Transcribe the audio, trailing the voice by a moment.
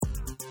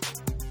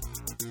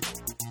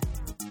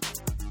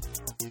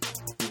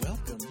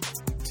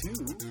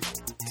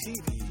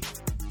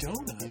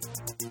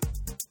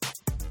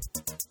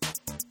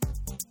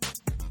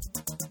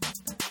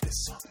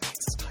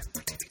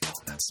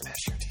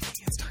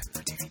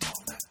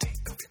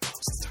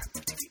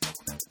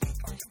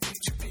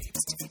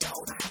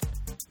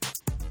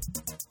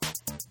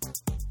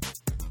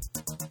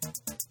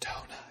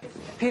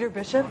Peter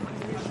Bishop.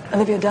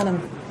 Olivia Dunham.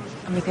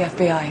 I'm with the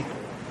FBI.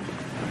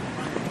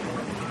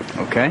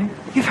 Okay.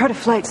 You've heard of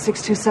Flight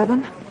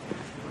 627?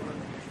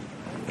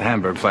 The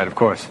Hamburg flight, of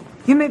course.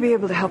 You may be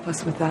able to help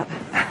us with that.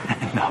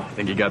 No, I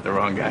think you got the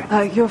wrong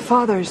guy. Your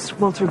father's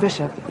Walter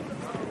Bishop.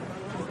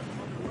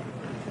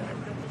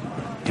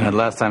 You know, the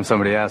last time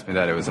somebody asked me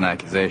that, it was an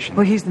accusation.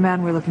 Well, he's the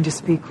man we're looking to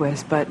speak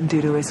with, but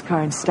due to his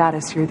current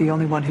status, you're the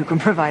only one who can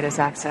provide us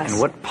access.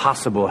 And what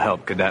possible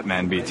help could that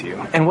man be to you?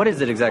 And what is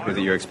it exactly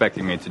that you're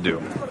expecting me to do?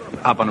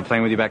 Hop on a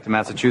plane with you back to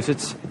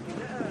Massachusetts?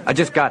 I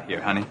just got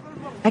here, honey.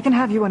 I can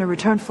have you on a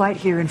return flight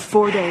here in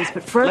 4 days,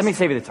 but first... Let me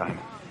save you the time.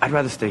 I'd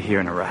rather stay here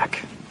in Iraq.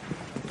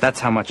 That's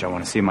how much I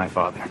want to see my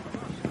father.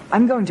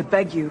 I'm going to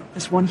beg you,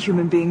 as one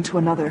human being to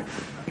another.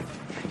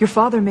 Your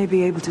father may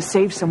be able to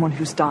save someone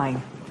who's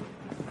dying.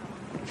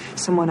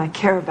 Someone I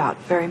care about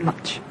very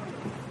much.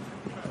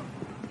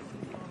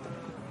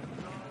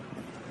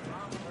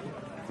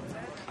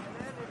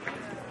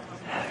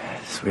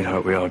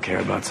 Sweetheart, we all care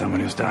about someone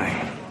who's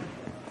dying.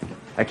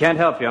 I can't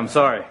help you, I'm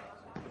sorry.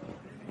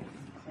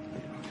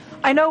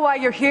 I know why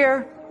you're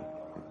here.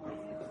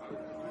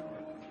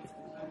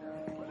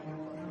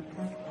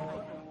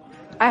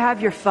 I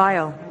have your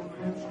file.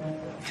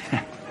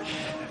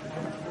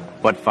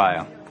 What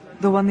file?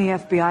 The one the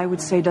FBI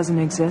would say doesn't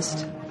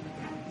exist.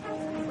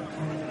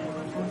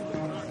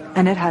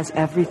 And it has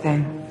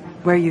everything.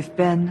 Where you've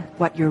been,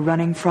 what you're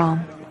running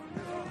from,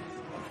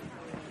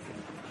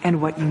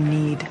 and what you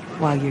need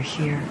while you're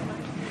here.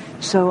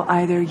 So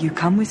either you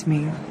come with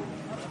me,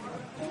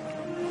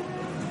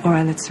 or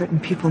I let certain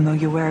people know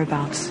your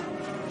whereabouts.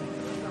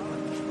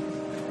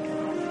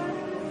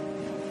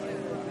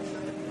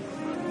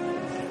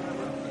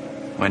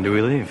 When do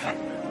we leave?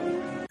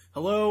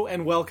 Hello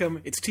and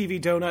welcome. It's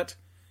TV Donut.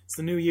 It's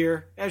the new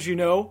year. As you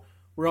know,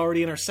 we're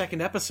already in our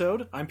second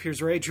episode. I'm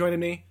Piers Ray. Joining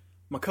me,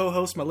 my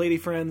co-host, my lady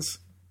friends,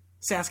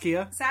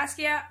 Saskia.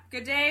 Saskia,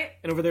 good day.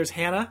 And over there's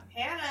Hannah.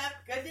 Hannah,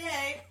 good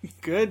day.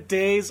 Good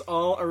days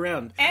all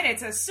around. And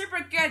it's a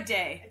super good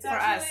day it's for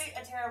us.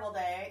 actually a terrible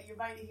day. You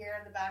might hear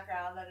in the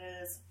background that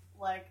it is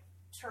like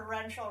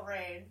torrential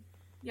rain.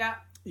 Yeah.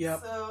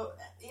 Yep. So,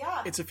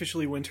 yeah. It's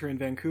officially winter in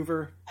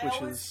Vancouver, which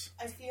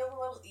I feel a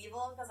little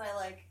evil because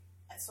I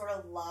sort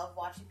of love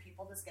watching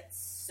people just get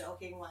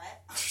soaking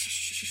wet.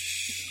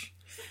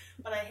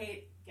 But I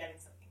hate getting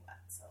soaking wet,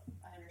 so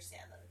I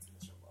understand that it's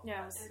miserable.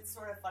 Yeah. It's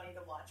sort of funny to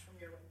watch from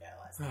your window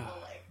as people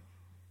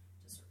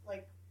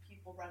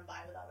people run by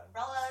without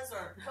umbrellas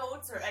or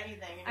coats or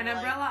anything. An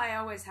umbrella I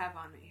always have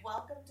on me.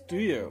 Welcome to Do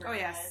you? Vancouver, Oh,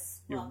 yes. guys.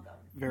 You're Welcome.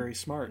 very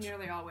smart.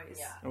 Nearly always.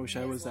 Yeah. I wish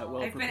I was that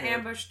well I've been prepared.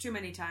 ambushed too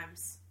many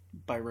times.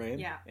 By rain?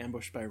 Yeah.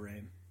 Ambushed by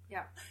rain.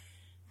 Yeah.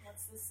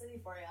 What's the city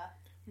for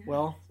you?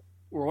 Well,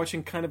 we're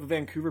watching kind of a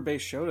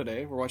Vancouver-based show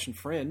today. We're watching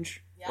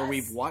Fringe. Or Yes.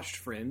 we've watched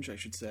Fringe, I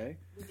should say.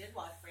 We did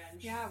watch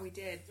Fringe. Yeah, we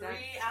did. 3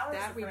 hours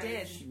that of we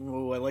Fringe. did.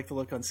 Oh, I like the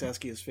look on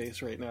Saskia's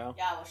face right now.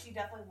 Yeah, well, she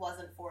definitely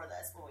wasn't for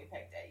this when we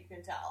picked it. You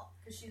can tell.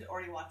 Because she'd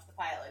already watched the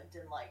pilot and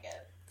didn't like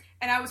it.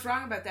 And I was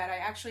wrong about that. I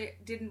actually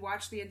didn't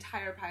watch the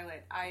entire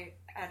pilot. I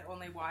had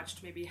only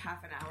watched maybe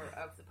half an hour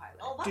of the pilot.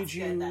 Oh, that's Did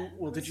you- good then.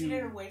 well, At did least you-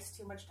 didn't waste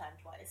too much time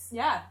twice.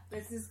 Yeah,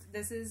 this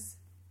is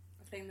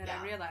a thing that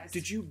Yeah. I realized.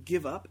 Did you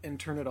give up and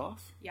turn it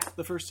off? Yeah.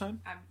 The first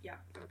time? I'm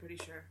pretty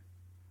sure.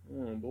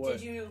 Oh, boy.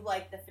 Did you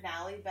like the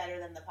finale better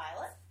than the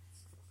pilot?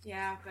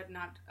 Yeah, but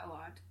not a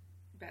lot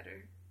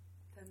better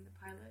than the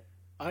pilot.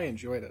 I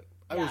enjoyed it.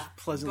 I was Yeah.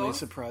 pleasantly Both?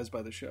 surprised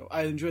by the show.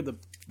 I enjoyed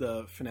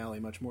the finale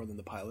much more than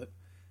the pilot.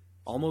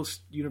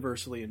 Almost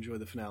universally enjoy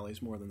the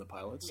finales more than the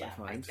pilots, I Yeah,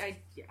 find.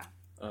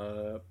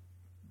 Yeah.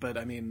 But,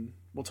 I mean,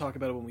 we'll talk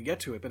about it when we get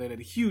to it, but it had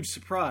a huge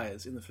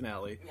surprise in the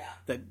finale Yeah.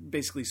 that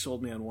basically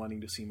sold me on wanting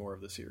to see more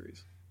of the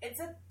series. It's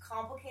a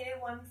complicated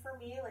one for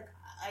me.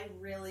 I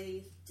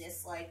really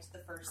disliked the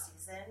first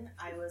season.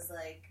 I was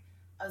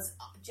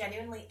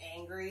genuinely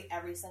angry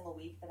every single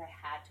week that I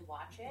had to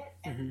watch it.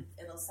 And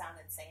it'll sound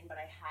insane, but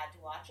I had to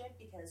watch it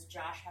because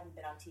Josh hadn't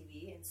been on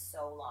TV in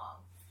so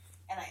long.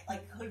 And I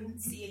couldn't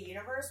see a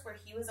universe where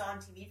he was on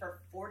TV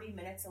for 40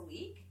 minutes a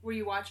week. Were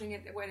you watching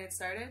it when it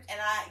started? And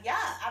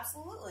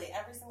absolutely.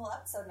 Every single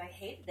episode. And I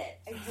hated it.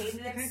 I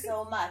hated it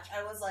so much.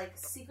 I was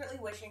secretly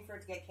wishing for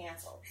it to get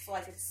canceled so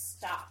I could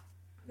stop.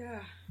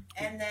 Yeah.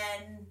 And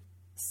then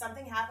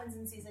something happens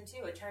in season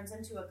 2. It turns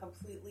into a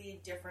completely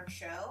different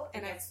show.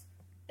 And it gets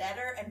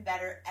better and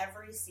better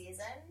every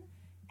season.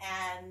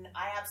 And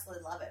I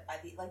absolutely love it.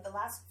 The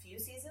last few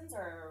seasons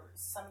are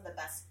some of the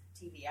best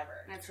TV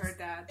ever. I've heard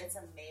that. It's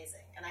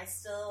amazing. And I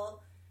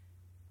still,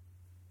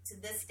 to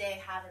this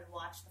day, haven't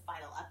watched the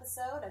final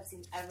episode. I've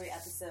seen every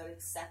episode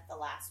except the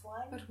last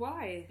one. But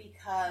why?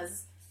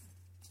 Because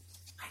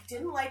I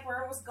didn't like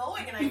where it was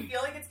going, and I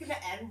feel like it's going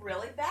to end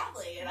really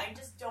badly. And I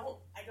just don't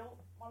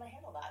want to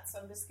handle that. So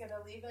I'm just going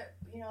to leave it,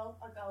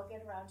 I'll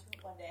get around to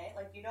it one day.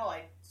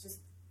 I just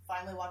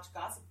finally watched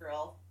Gossip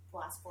Girl the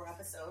last 4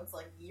 episodes,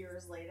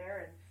 years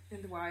later.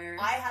 And The Wire.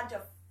 I had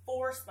to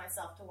forced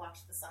myself to watch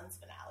the Sons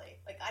finale.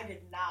 Like, I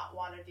did not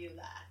want to do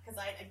that. Because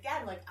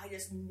I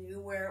just knew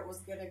where it was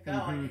going to go.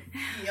 I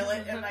could feel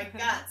it in my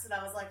guts. And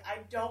I was like, I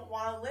don't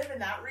want to live in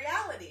that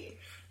reality.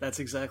 That's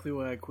exactly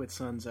why I quit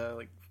Sons,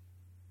 like,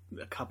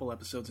 a couple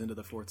episodes into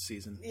the 4th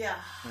season. Yeah.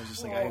 I was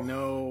just like, I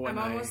know. I'm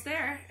almost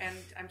there, and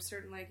I'm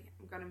certainly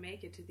going to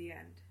make it to the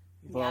end.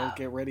 Well,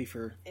 get ready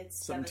for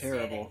something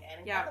terrible.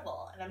 And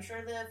incredible. And I'm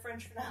sure the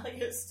French finale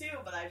is too,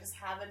 but I just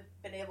haven't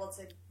been able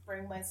to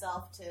bring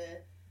myself to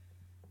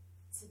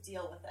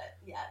deal with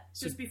it yet.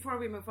 Just before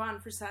we move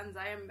on for Sons,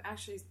 I am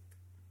actually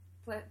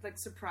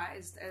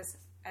surprised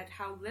at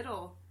how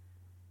little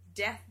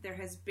death there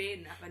has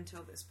been up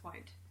until this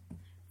point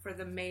for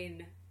the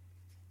main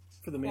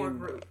core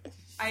group.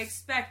 I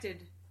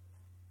expected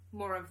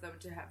more of them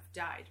to have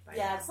died by now.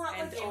 Yeah, it's not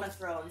like Game of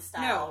Thrones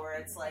style where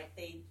it's like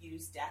they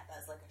use death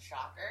as like a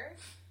shocker.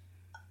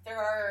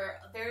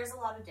 There's a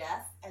lot of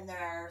death, and there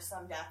are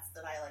some deaths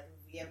that I like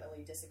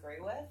vehemently disagree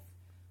with,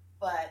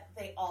 but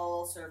they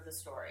all serve the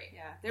story.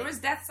 Yeah, there was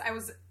deaths I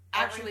was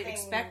actually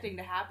expecting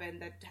to happen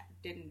that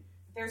didn't.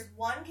 There's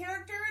one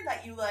character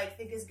that you like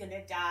think is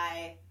gonna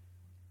die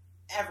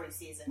every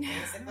season,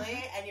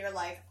 basically, and you're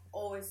like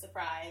always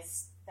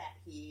surprised that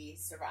he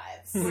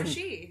survives. Or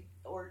she.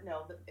 Or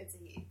no, but it's a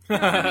he.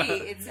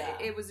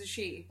 It was a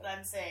she. But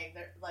I'm saying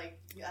that, like,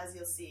 as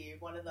you'll see,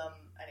 one of them.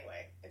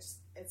 Anyway, it's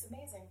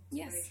amazing.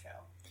 It's a great show,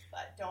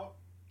 but don't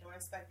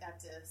expect that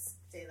to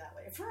stay that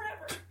way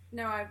forever.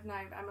 No,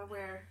 I'm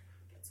aware.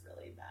 It's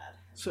really bad.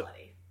 So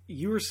bloody.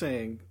 You were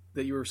saying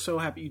that you were so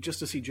happy just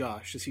to see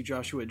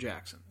Joshua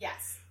Jackson.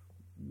 Yes.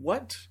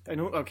 What? I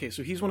know. Okay,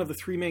 so he's one of the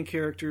 3 main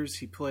characters.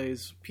 He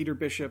plays Peter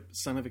Bishop,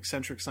 son of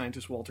eccentric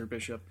scientist Walter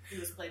Bishop. He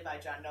was played by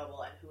John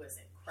Noble, and who is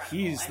incredible.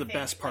 He's the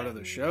best part of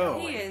the show.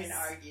 No one can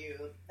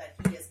argue that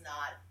he is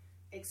not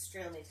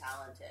extremely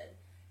talented.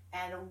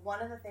 And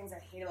one of the things I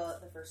hate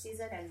about the first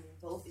season and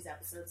both these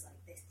episodes,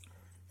 like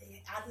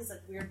they add these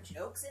like weird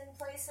jokes in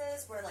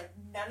places where like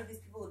none of these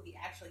people would be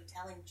actually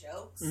telling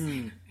jokes.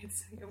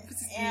 It's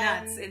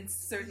nuts in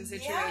certain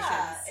situations.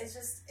 Yeah,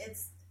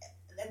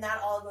 and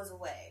that all goes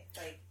away.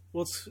 Like,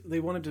 well,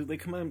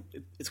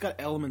 it's got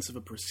elements of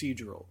a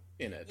procedural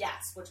in it.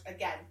 Yes, which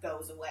again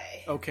goes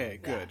away. Okay,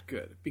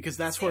 good. Because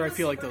that's where I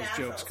feel like those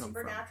jokes come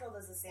from. Supernatural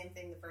does the same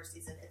thing the first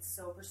season. It's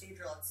so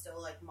procedural. It's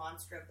still like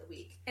Monster of the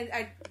Week. And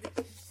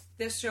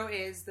this show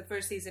the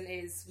first season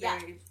is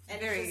very,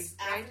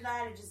 after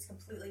that it just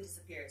completely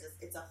disappears.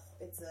 It's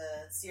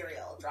a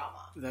serial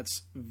drama.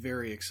 That's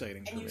very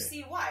exciting. And you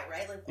see why,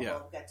 right? Like,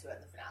 we'll get to it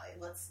in the finale.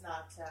 Let's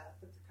not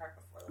put the cart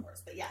before the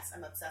horse. But yes,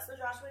 I'm obsessed with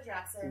Joshua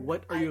Jackson.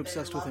 What are you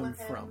obsessed with him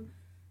from?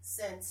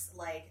 Since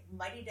like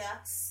Mighty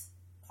Ducks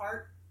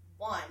Part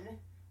 1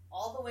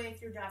 all the way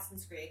through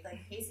Dawson's Creek. Like,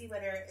 Pacey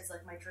Witter is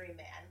like my dream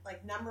man.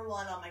 Like, number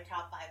 1 on my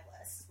top 5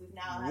 list. We've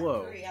now had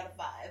 3 out of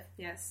 5.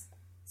 Yes.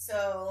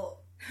 So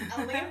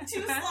I only have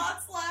 2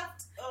 slots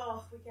left.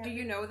 Oh, we can't. Do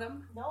you know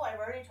them? No, I've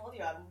already told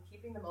you. I'm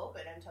keeping them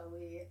open until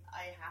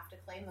I have to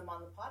claim them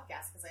on the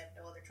podcast because I have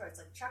no other choice.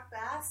 Like, Chuck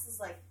Bass is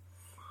like,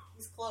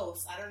 he's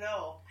close. I don't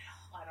know.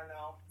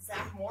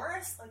 Zach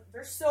Morris? Like,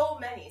 there's so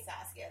many,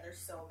 Saskia. There's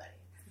so many.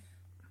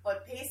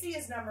 But Pacey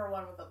is number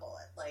 1 with a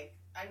bullet. Like,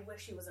 I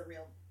wish he was a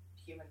real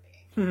human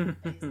being.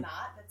 And he's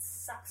not. That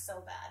sucks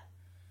so bad.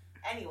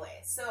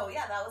 Anyway, so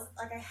yeah, that was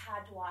like I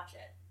had to watch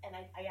it, and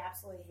I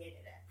absolutely hated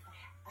it.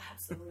 I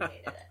absolutely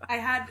hated it. I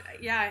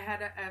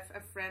had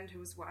a friend who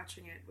was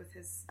watching it with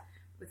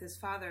his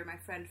father, my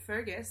friend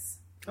Fergus.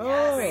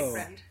 Oh, great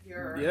friend.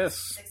 Your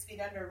 6 feet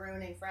under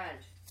ruining friend.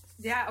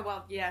 Yeah,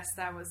 well, yes,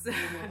 that was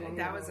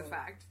that was a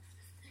fact.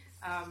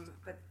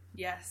 But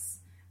yes,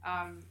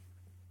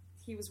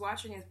 he was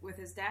watching it with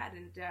his dad,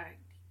 and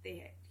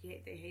they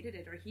hated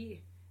it, or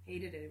he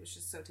hated it. It was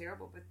just so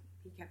terrible, but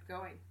he kept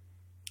going.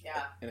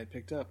 Yeah. And it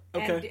picked up.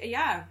 Okay.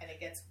 And it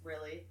gets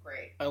really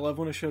great. I love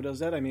when a show does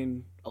that. I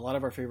mean, a lot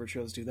of our favorite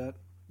shows do that.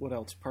 What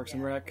else? Parks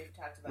and Rec. We've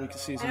talked about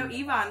season. I know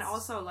Yvonne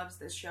also loves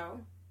this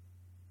show.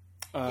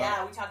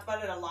 Yeah, we talked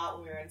about it a lot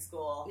when we were in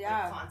school.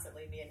 Yeah. Like,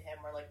 constantly, me and him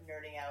were like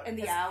nerding out. In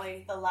the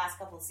alley. The last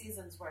couple of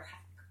seasons were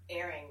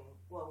airing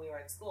when we were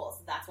in school.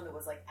 So that's when it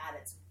was like at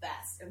its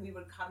best. And we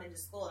would come into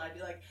school and I'd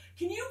be like,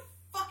 can you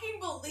fucking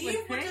believe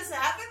what just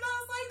happened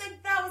last night?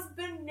 Like, that was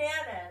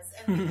bananas.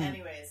 And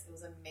anyways, it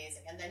was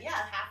amazing. And then,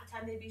 half the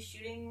time they'd be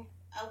shooting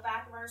out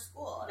back of our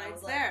school. And I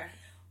was there.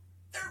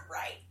 Like, they're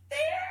right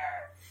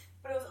there.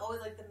 But it was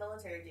always like the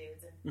military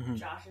dudes. And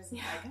Josh is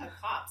like a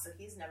cop, so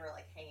he's never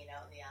like hanging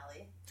out in the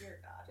alley. Dear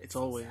God. It's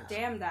always. sad.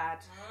 Damn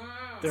that.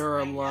 There are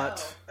a lot.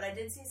 Know. But I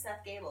did see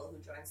Seth Gable,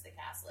 who joins the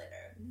cast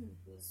later,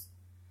 who's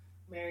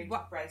married to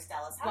Bryce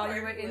Dallas Howard. While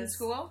you were in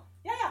school?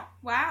 Yeah.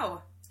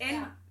 Wow.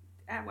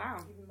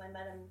 Wow. I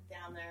met him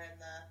down there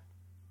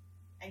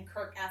and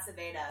Kirk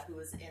Aceveda, who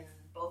was in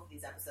both of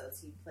these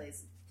episodes, he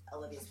plays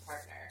Olivia's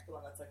partner, the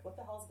one that's like, what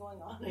the hell's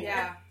going on here?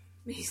 Yeah.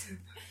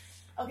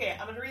 Okay,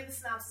 I'm going to read the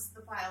synopsis of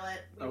the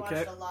pilot. We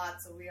watched a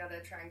lot, so we got to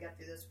try and get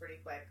through this pretty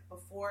quick.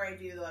 Before I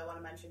do, though, I want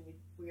to mention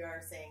we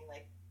are saying,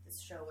 like, this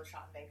show was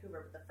shot in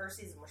Vancouver, but the first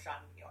season was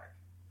shot in New York.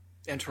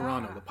 And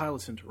Toronto. The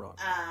pilot's in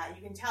Toronto.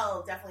 You can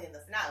tell definitely in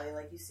the finale,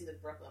 like you see the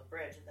Brooklyn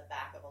Bridge in the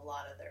back of a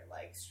lot of their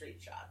like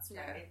street shots,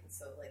 right? Yeah. And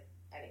so like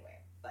anyway,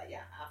 but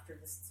yeah, after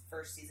this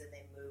first season,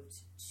 they moved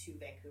to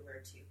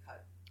Vancouver to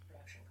cut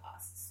production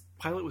costs.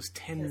 Pilot was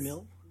 10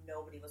 mil?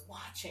 Nobody was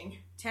watching.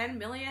 10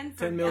 million.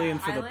 10 million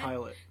for the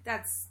pilot.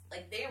 That's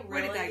Like they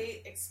Where did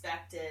really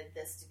expected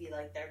this to be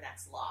like their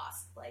next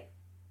Lost, like.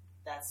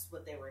 That's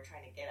what they were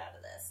trying to get out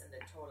of this, and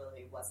it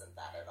totally wasn't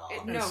that at all.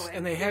 No,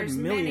 and they had there's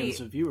millions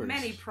of viewers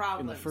many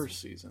problems in the first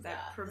season. that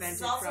This prevented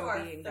is also from our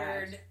being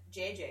third bad.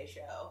 JJ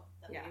show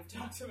that Yeah. we've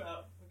talked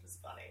about, which is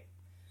funny.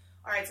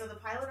 All right, so the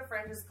pilot of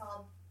Fringe is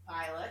called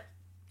Pilot.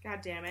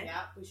 God damn it.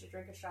 Yeah, we should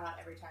drink a shot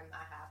every time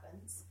that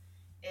happens.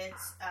 It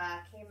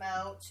came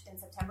out in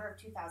September of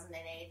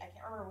 2008. I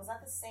can't remember, was that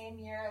the same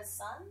year as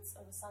Sons,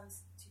 or was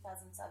Sons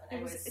 2007?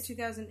 It was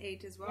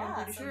 2008 as well, yeah, I'm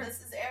pretty so sure.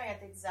 this is airing at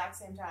the exact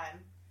same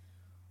time.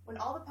 When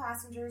all the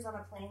passengers on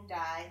a plane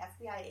die,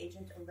 FBI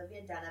agent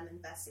Olivia Dunham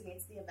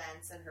investigates the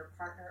events and her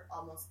partner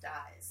almost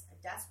dies. A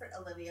desperate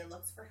Olivia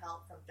looks for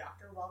help from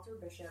Dr. Walter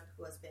Bishop,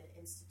 who has been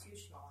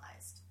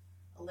institutionalized.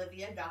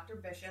 Olivia, Dr.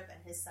 Bishop,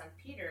 and his son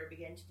Peter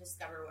begin to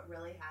discover what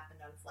really happened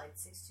on Flight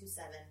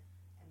 627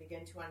 and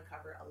begin to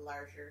uncover a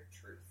larger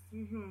truth.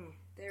 Mm-hmm.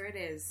 There it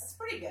That's is.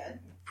 pretty good.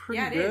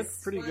 Pretty Yeah, it good. is.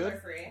 Pretty good.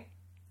 Spoiler-free.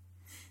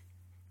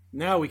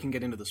 Now we can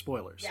get into the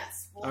spoilers.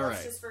 Yes. Well, All let's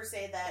right. just first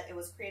say that it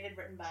was created,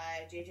 written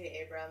by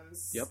J.J.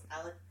 Abrams, Yep.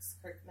 Alex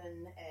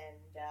Kirkman,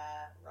 and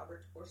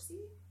Robert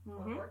Orci.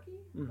 Mhm. Or Orci?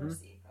 Mhm.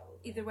 Orci, probably.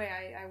 Either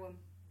way, I will.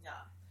 Yeah.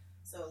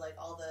 So, like,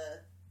 all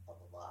the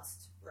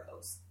Lost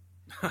Bros.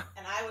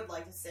 And I would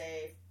like to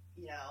say,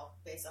 you know,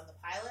 based on the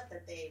pilot,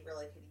 that they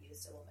really could have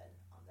used a woman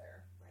on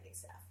their writing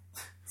staff.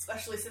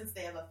 Especially since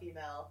they have a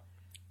female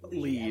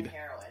lead and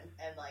heroine.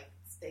 And, like,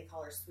 they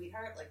call her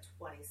Sweetheart, like,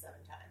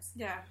 27 times.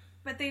 Yeah.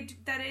 But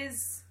that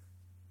is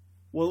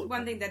Well,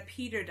 one thing that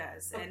Peter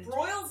does. But And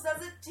Broyles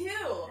does it, too!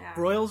 yeah.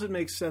 Broyles, it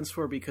makes sense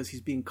for because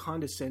he's being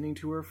condescending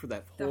to her for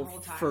that The whole whole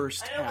time.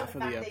 first I know, half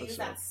but of the the fact they use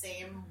episode. that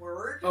same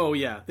word. Oh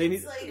yeah, they need.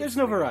 It's like- There's it's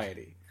no weird.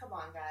 variety. Come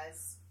on,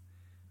 guys.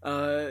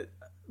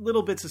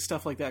 Little bits of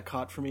stuff like that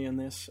caught for me in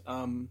this.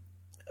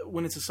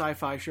 When it's a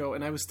sci-fi show,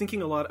 and I was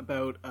thinking a lot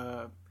about,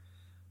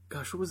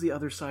 gosh, what was the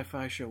other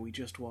sci-fi show we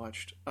just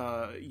watched?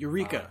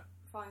 Eureka.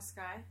 Falling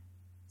Sky.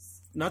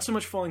 Not so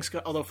much Falling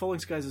Sky, although Falling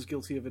Skies is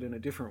guilty of it in a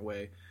different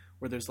way,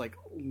 where there's like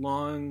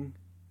long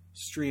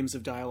streams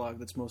of dialogue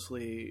that's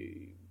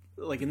mostly,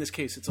 like in this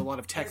case, it's a lot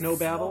of techno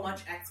babble. So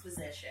much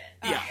exposition.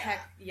 Yeah.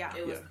 Heck, yeah.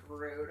 It was Yeah.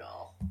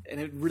 brutal.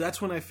 And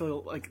that's when I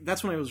feel like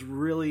that's when I was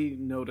really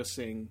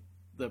noticing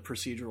the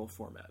procedural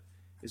format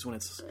is when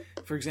it's,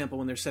 for example,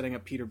 when they're setting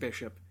up Peter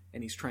Bishop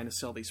and he's trying to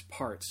sell these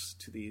parts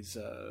to these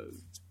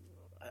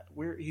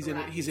where he's in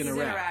Iraqis. He's in He's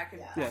Iraq. in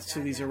Iraq. Yeah, to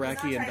these He's not Iraqi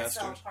trying to investors.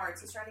 sell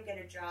parts. He's trying to get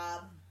a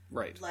job,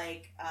 Right.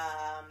 like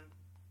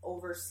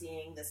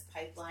overseeing this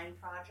pipeline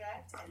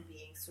project and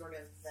being sort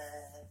of the,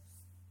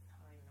 I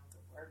don't even know what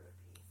the word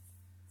would be,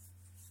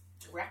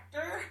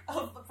 director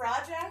of the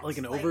project, Like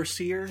an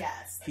overseer.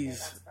 Yes, okay, He's-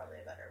 that's probably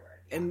a better word.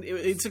 And Yeah.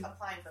 it's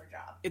applying for a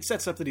job. it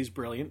sets up that he's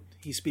brilliant.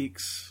 He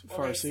speaks Well,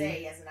 they Farsi. say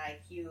he has an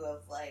IQ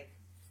of like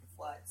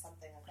what,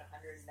 something like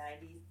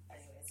 190.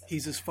 Anyways,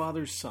 He's his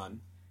father's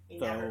son, he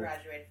never though.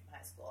 graduated from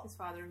high school. His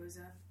father, who's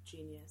a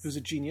genius. who's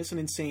a genius, an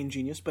insane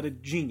genius, but a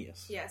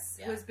genius. Yes,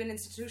 Yeah. who's been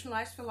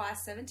institutionalized for the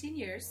last 17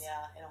 years.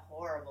 Yeah, in a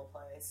horrible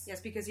place.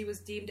 Yes, because he was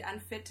deemed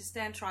unfit to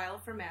stand trial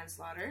for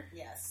manslaughter.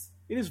 Yes.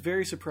 It is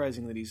very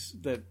surprising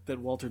that that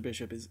Walter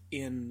Bishop is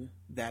in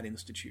that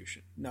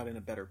institution, not in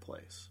a better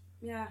place.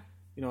 Yeah.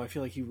 You know, I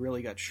feel like he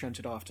really got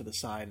shunted off to the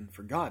side and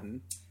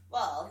forgotten.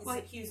 Well, he's Well,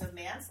 accused of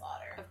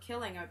manslaughter. Of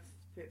killing a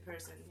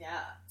person.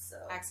 Yeah, so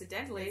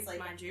Accidentally, it's like,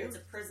 mind you. it's a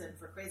prison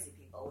for crazy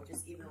people, which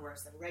is even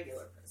worse than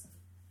regular prison.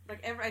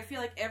 I feel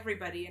like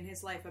everybody in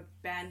his life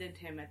abandoned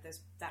him at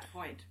that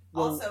point.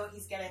 Well- Also,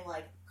 he's getting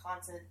like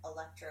constant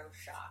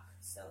electroshock,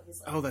 so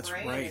his like, Oh, that's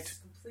brain right. is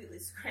completely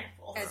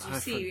scrambled. As you I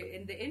see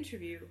in the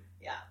interview,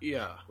 Yeah,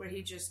 Yeah. where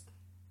he just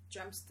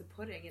jumps the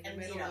pudding in the And,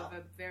 middle you know, of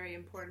a very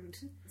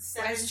important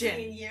 17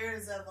 question.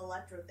 years of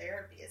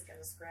electrotherapy is going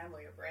to scramble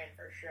your brain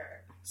for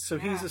sure. So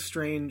he's Yeah. a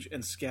strange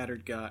and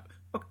scattered guy.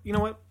 Oh, you know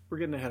what? We're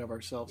getting ahead of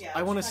ourselves. Yeah,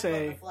 I want to let's talk about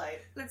say the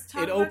flight. Let's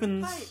talk It about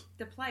opens-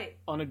 the plight.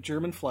 on a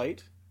German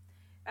flight.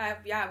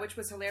 Yeah, which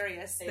was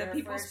hilarious. They The refer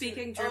people to-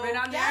 speaking German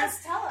on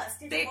yes, tell us.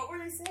 They- What were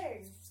they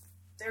saying?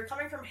 They were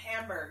coming from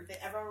Hamburg.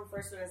 Everyone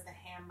refers to it as the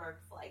Hamburg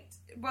flight.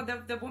 there. Well,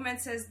 the woman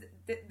says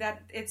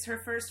that it's her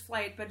first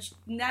flight, but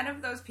none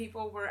of those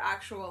people were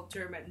actual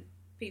German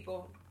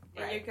people.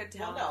 And you could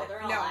tell Well, no, that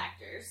they're all no.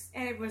 actors.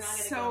 And it We're was not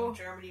going to so go to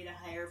Germany to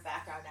hire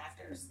background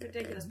actors.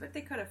 ridiculous. But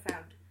they could have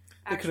found.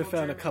 They could have actual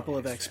found a German couple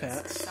of extras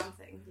or expats.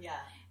 something. Yeah,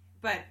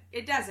 But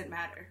it doesn't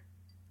matter.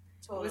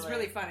 totally. It was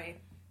really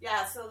funny.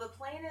 Yeah, so the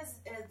plane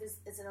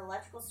is an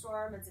electrical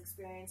storm. It's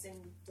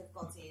experiencing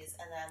difficulties,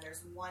 and then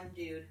there's one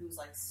dude who's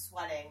like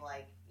sweating,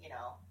 like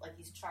like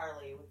he's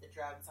Charlie with the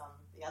drugs on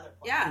the other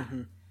plane. Yeah.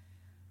 Mhm.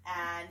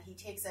 And he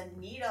takes a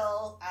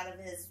needle out of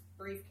his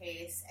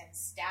briefcase and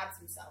stabs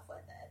himself with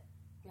it.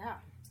 Yeah.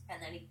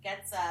 And then he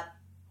gets up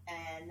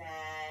and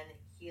then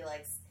he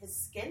like his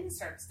skin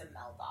starts to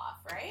melt off.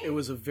 Right? It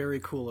was a very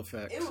cool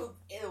effect. It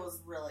was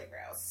really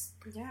gross.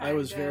 Yeah, I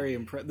was very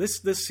impressed.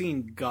 This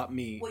scene got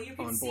me Well, you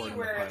can on see board in the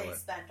where they pilot.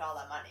 spent all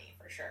that money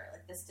for sure.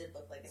 Like this did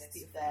look like an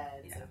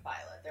expensive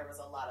pilot. There was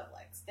a lot of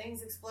like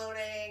things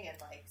exploding and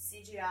like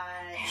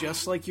CGI.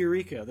 Just like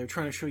Eureka, they're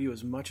trying to show you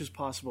as much as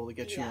possible to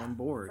get you on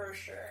board. For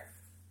sure.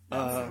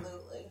 Uh,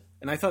 Absolutely.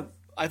 And I thought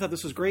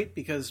this was great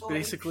because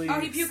basically,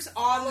 he pukes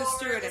on the Over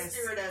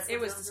stewardess. It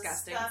was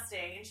disgusting.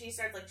 And she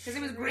starts like Because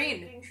it was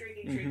green.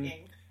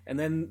 shrieking. and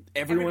then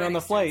everyone on the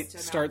Everybody flight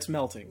starts to starts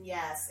melting.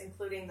 Yes,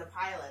 including the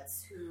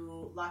pilots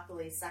who,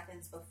 luckily,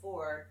 seconds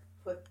before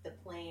put the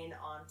plane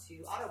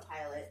onto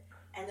autopilot,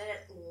 and then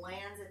it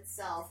lands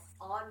itself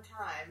on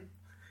time.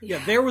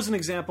 Yeah, there was an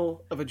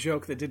example of a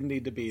joke that didn't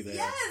need to be there.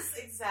 Yes,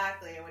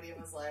 exactly. When he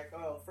was like,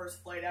 "Oh,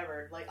 first flight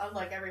ever!" Like,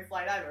 unlike every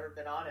flight I've ever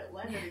been on, it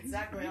landed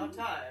exactly on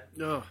time.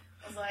 Ugh.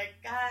 I was like,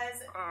 guys,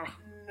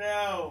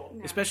 no.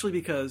 Especially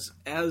because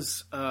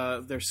as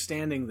they're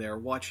standing there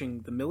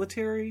watching the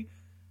military,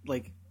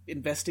 like,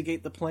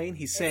 investigate the plane,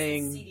 he's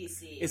saying the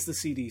CDC. it's the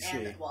CDC.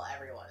 And, well,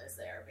 everyone is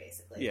there,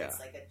 basically. Yeah. It's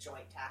like a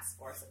joint task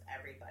force of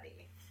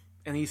everybody.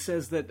 And he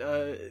says that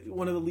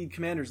one of the lead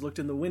commanders looked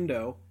in the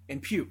window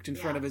and puked in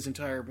front of his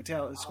entire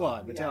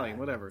battalion,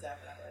 whatever.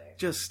 Definitely.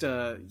 Just,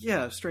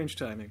 strange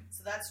timing.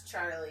 So that's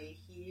Charlie.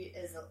 He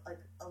is like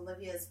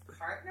Olivia's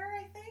partner,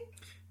 I think.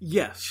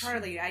 Yes.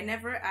 Charlie, I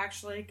never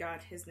actually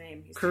got his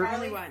name. He's Kirk-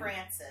 Charlie Charlie one.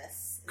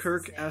 Francis. is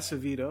Kirk his name.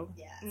 Acevedo.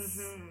 Yes.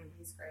 Mhm.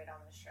 He's great on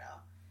the show.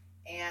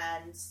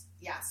 And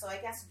yeah, so I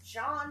guess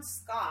John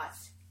Scott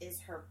is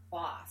her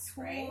boss,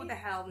 right? Who the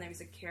hell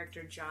names a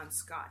character John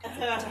Scott?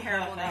 It's a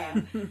terrible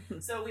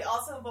name. So we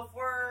also,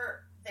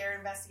 before they're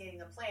investigating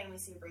the plane, we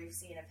see a brief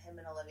scene of him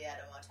and Olivia at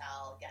a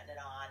motel getting it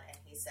on, and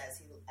he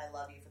says, I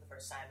love you for the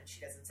first time, and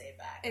she doesn't say it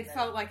back. It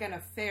felt like an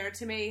affair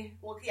to me.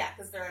 Well, yeah,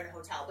 because they're in a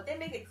hotel. But they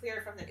make it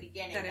clear from the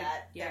beginning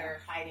that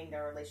they're hiding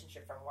their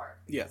relationship from work.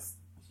 Yes.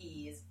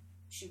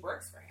 She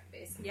works for him,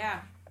 basically.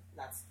 Yeah.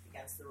 That's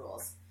against the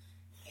rules.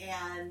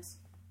 And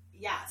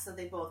yeah, so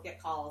they both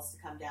get calls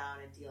to come down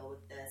and deal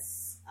with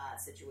this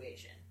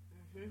situation.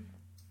 Mm-hmm.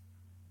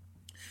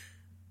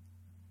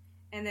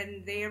 And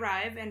then they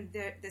arrive, and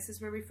this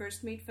is where we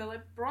first meet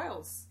Philip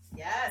Broyles,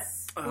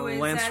 Yes. who is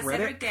Lance Cedric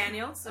Reddick.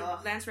 Daniels, Oh.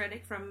 Lance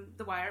Reddick from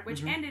The Wire,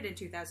 which ended in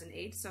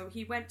 2008. So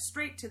he went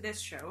straight to this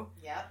show.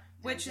 Yep.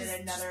 Which and is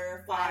did another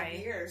just 5 why-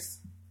 years.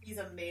 He's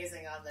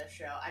amazing on this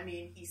show. I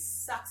mean, he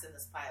sucks in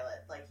this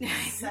pilot. Like,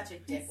 he's such a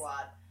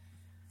dickwad.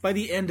 By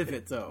the end of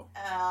it, though,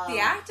 The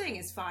acting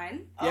is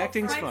fine. the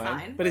acting's quite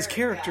fine, but his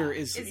character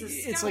is, It's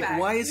a it's like, scumbag.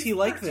 why is he He's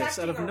like this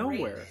out of protecting a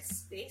nowhere?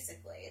 rapist,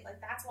 basically. Like,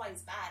 that's why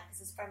he's bad, because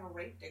his friend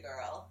raped a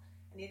girl,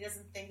 and he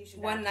doesn't think he should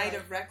One have night to,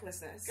 of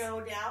recklessness. go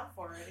down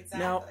for it. Exactly.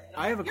 Now, And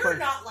I have a You're question.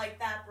 not like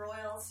that,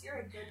 Broyles. You're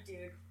a good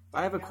dude.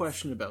 I have a Yes.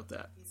 question about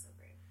that. He's so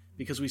great.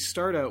 Because we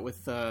start out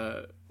with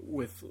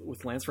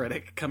Lance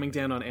Reddick coming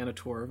down on Anna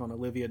Torv, on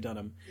Olivia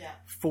Dunham, Yeah.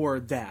 for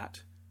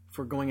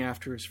going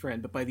after his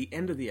friend. But by the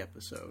end of the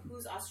episode,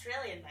 Who's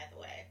Australian, by the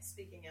way.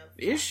 Speaking of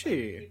Is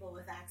she? people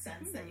with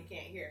accents that you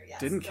can't hear. Yes,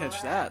 didn't go catch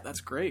ahead. that. That's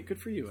great. Good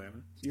for you,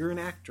 Anna. You're an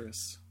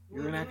actress.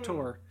 You're an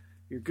actor.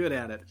 You're good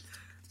at it.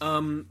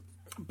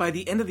 By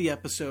the end of the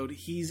episode,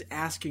 he's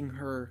asking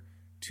her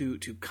to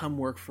come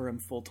work for him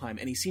full time,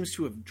 and he seems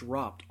to have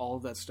dropped all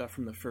of that stuff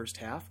from the first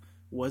half.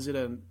 Was it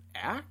an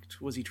act?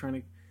 Was he trying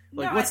to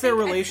No, what's I their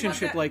think-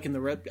 relationship like in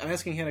the red? I'm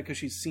asking Hannah because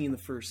she's seen the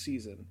first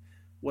season.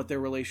 What their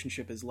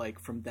relationship is like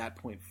from that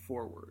point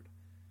forward.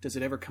 Does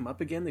it ever come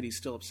up again that he's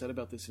still upset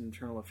about this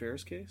internal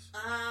affairs case?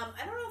 I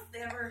don't know if they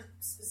ever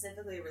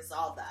specifically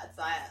resolved that,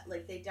 but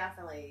like they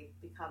definitely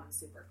become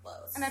super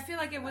close. And I feel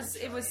like it was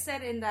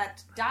said in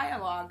that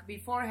dialogue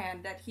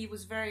beforehand that he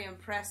was very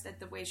impressed at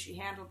the way she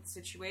handled the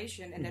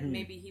situation, and that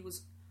maybe he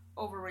was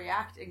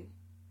overreacting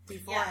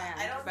beforehand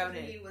I don't about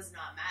think it. he was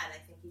not mad. I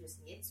think he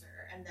just needs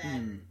her. And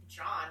then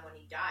John, when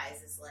he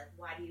dies, is like,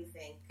 "Why do you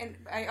think And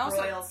I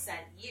also Royal sent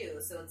you?"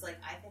 So it's like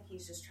I think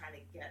he's just trying to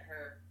get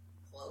her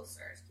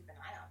closer, to keep an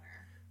eye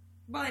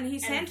on her, and he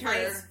and sent her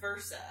vice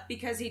versa.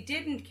 because he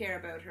didn't care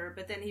about her,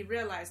 but then he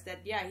realized that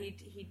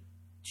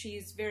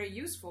she's very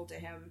useful to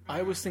him.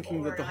 I was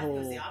thinking that the It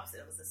was whole. the opposite.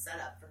 It was a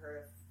setup for her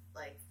to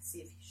like see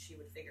if she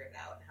would figure it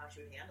out and how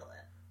she would handle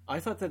it. I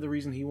thought that the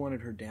reason he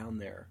wanted her down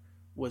there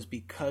was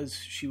because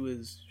she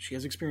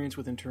has experience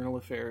with internal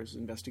affairs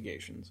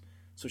investigations,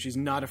 so she's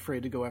not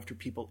afraid to go after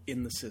people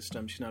in the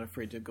system. She's not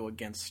afraid to go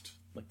against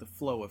like the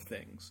flow of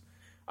things.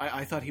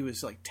 I thought he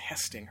was like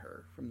testing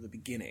her from the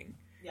beginning,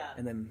 Yeah.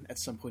 and then at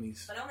some point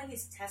he's. But I don't think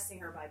he's testing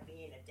her by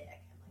being a dick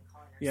and like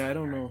calling her. Yeah, I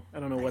don't sweetheart. know. I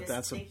don't know what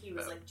that's I think he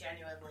was about. like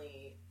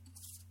genuinely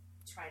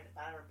trying to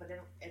battle her, but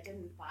it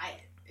didn't buy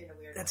it in a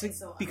weird That's way. like,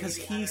 So because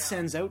maybe, I he don't know.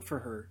 sends out for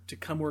her to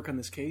come work on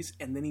this case,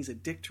 and then he's a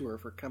dick to her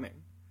for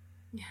coming.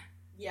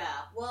 Yeah,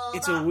 well,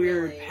 It's a not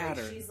weird really.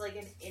 pattern. Like, she's like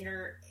an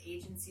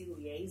interagency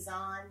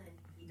liaison, and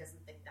he doesn't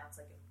think that's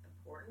like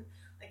important.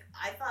 Like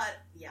I thought,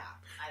 yeah,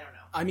 I don't know.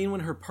 I mean, when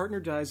her partner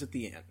dies at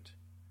the end,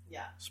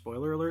 Yeah,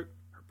 spoiler alert,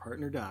 her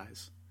partner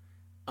dies.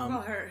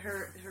 Well,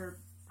 her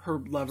her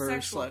lover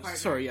Sexual partner.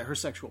 sorry, yeah, her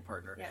sexual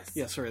partner. Yes.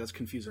 Yeah, sorry, that's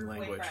confusing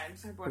language.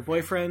 Boyfriend. Her Her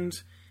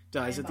boyfriend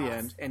dies And at the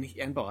boss. end,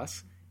 and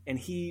boss, and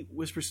he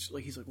whispers,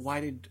 like, he's like, why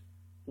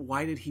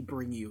did he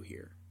bring you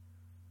here?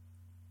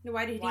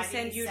 Why did Why he did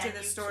send he you to send the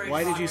you to storage?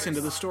 Why did you storage send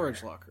to the locker.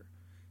 storage locker?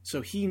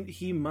 So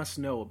he must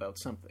know about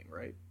something,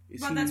 right?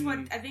 Well,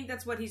 I think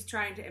that's what he's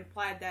trying to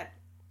imply, that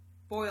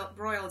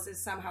Broyles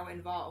is somehow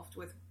involved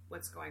with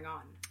what's going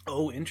on.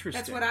 Oh, interesting.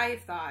 That's what I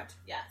thought.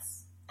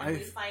 Yes. And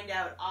we find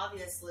out,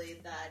 obviously,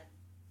 that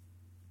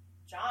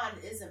John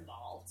is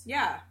involved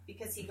Yeah.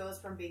 because he goes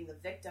from being the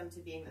victim to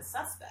being the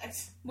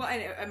suspect. Well,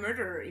 and a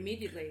murderer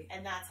immediately.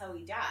 And that's how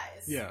he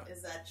dies. Yeah.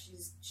 Is that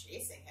she's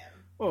chasing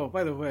him. Oh,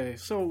 by the way,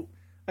 so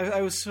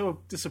I was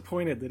so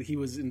disappointed that he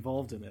was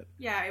involved in it.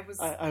 Yeah, it was.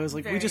 I was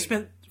like, we very- just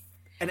spent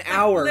an like,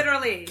 hour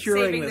literally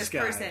curing saving this guy.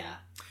 person, Yeah.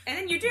 and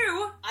then you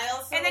do, I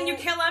also... and then you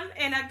kill him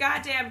in a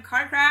goddamn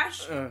car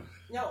crash.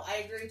 No, I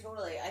agree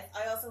totally.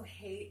 I also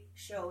hate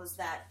shows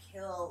that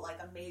kill, like,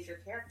 a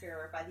major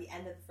character by the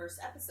end of the first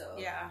episode.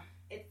 Yeah.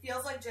 It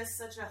feels like just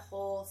such a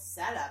whole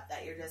setup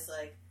that you're just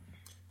like,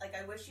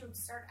 I wish you would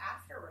start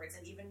afterwards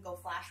and even go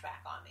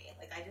flashback on me.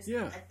 Like, I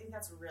think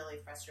that's a really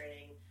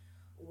frustrating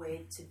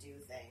way to do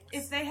things.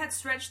 If they had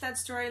stretched that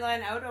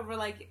storyline out over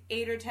like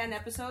 8 or 10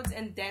 episodes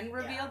and then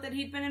revealed that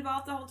he'd been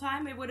involved the whole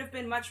time, it would have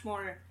been much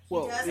more.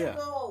 Well, he doesn't yeah.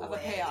 go Of a away,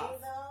 payoff.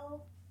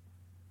 though.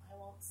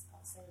 I'll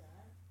say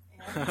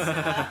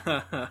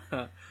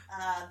that.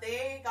 And,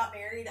 they got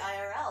married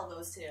IRL,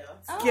 those two.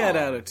 So, Get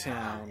out of yeah,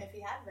 town. if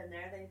he hadn't been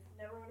there, they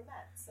never would have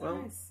met. So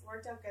Well- it's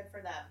worked out good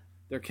for them.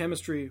 Their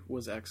chemistry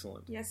was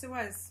excellent. Yes, it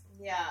was.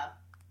 Yeah,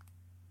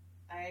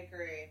 I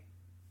agree.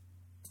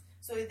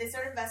 So they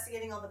start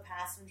investigating all the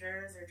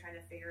passengers. They're trying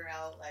to figure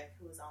out, like,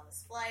 who's on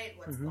this flight,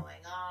 what's Mhm.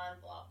 going on,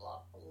 blah,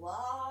 blah,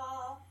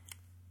 blah.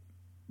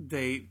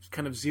 They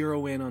kind of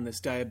zero in on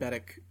this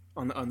diabetic,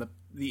 on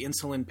the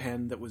insulin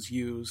pen that was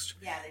used.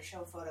 Yeah, they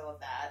show a photo of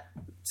that.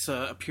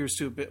 It appears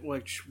to a bit,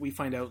 which we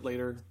find out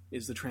later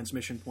is the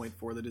transmission point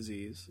for the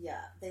disease.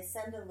 Yeah, they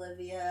send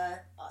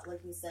Olivia,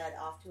 like you said,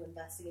 off to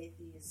investigate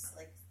these,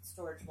 like,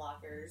 storage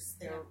lockers.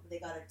 They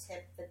got a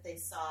tip that they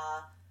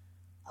saw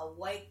a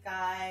white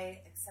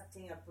guy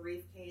accepting a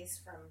briefcase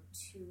from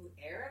two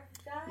Arab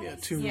guys. Yeah,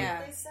 is two- what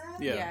Yeah. they said.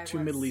 Yeah, Yeah, it two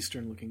was. Middle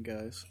Eastern looking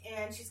guys.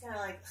 And she's kind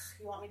of like,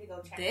 "You want me to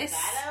go check This?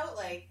 that out?"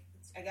 Like,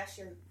 I guess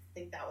you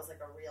think that was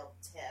like a real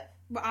tip,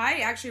 But I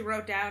actually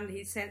wrote down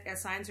he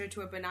assigns her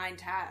to a benign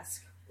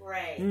task.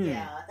 right? Mm.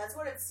 Yeah, that's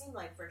what it seemed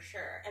like for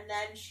sure. And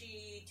then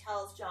she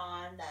tells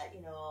John that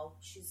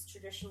she's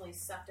traditionally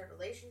sucked at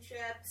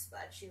relationships,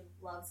 but she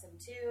loves him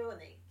too,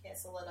 and they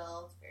kiss a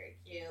little. It's very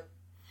cute.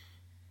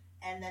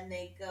 And then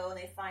they go and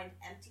they find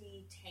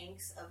empty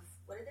tanks of,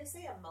 what did they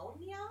say,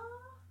 ammonia?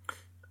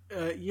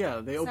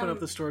 Yeah, they open Some- up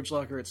the storage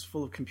locker. It's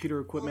full of computer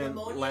equipment,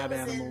 ammonia lab was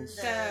in animals.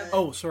 the-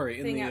 Oh, sorry,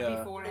 in Thing the out The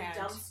beforehand.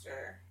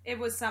 dumpster. It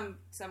was some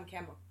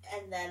chemical.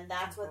 And then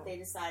that's what they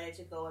decided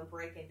to go and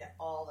break into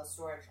all the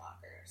storage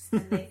lockers.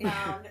 And they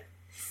found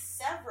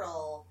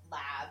several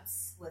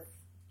labs with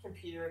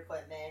computer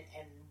equipment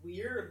and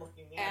weird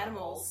looking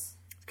animals.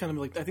 it's kind of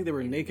like, I think they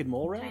were naked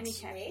mole Tiny rats.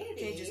 cat Maybe.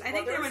 cages. I Well,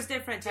 think there there was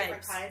different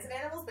Different types. kinds of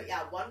animals, but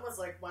yeah, one was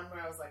like one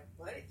where I was like,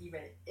 what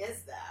even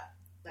is that?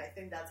 And I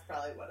think that's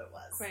probably what it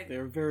was. Right.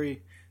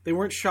 They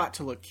weren't shot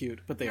to look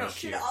cute, but they No, are We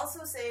should cute.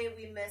 also say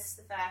we missed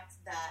the fact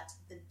that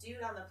the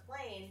dude on the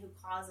plane who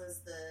causes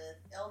the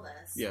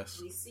illness, Yes.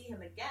 we see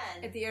him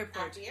again At the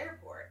airport. At the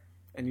airport.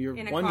 And you're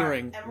in a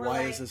wondering, car. And we're why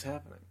like- is this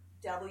happening?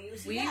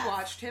 WTF. We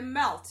watched him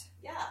melt.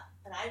 Yeah,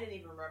 and I didn't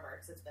even remember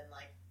because it's been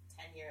like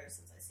 10 years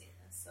since I've seen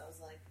this. So I was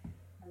like,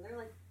 are there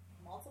like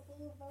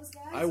multiple of those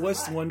guys? I or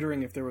was what?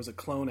 wondering if there was a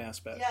clone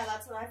aspect. Yeah,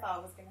 that's what I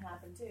thought was going to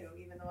happen too,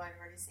 even though I'd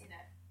already seen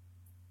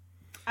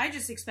it. I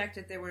just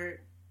expected they were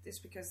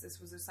just because this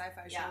was a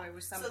sci-fi show. It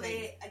was something. So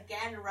they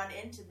again run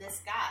into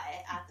this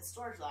guy at the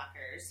storage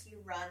lockers. He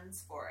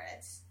runs for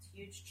it.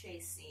 Huge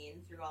chase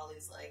scene through all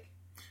these like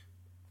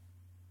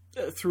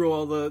Through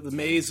all the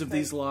maze of like,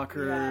 these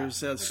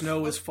lockers, yeah, which snow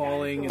is looks kinda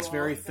falling, it's cool,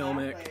 very exactly.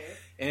 filmic.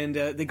 And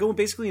they go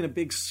basically in a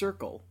big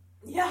circle,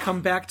 Yeah,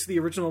 come back to the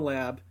original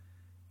lab,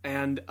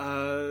 and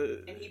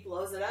and he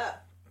blows it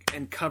up.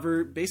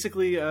 cover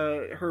basically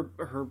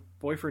her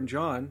boyfriend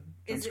John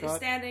is Scott.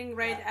 standing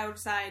right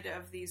outside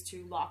of these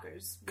two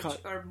lockers, which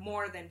Cut. are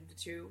more than the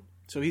two.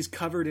 So he's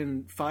covered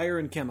in fire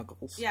and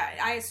chemicals. Yeah,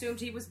 I assumed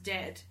he was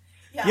dead.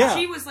 Yeah.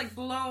 She was like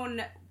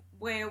blown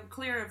way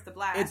clear of the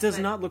blast. It does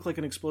but- not look like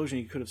an explosion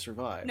he could have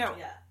survived. No.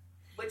 Yeah,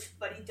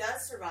 but he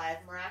does survive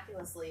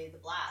miraculously the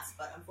blast.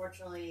 But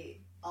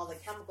unfortunately, all the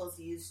chemicals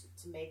used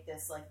to make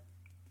this like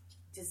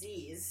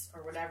disease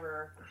or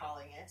whatever we're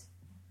calling it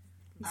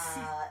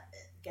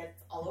get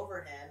all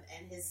over him,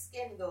 and his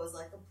skin goes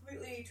like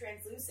completely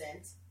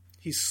translucent.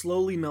 He's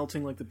slowly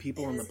melting like the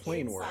people and on the his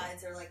plane were.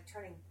 insides are like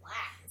turning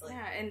black. It's like,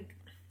 Yeah, and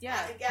yeah,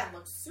 that, again,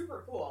 looks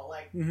super cool.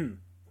 Like hmm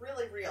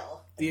really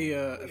real. The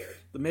and weird.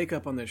 the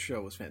makeup on this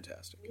show was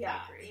fantastic. Yeah,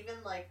 agree. even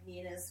like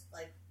Nina's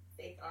like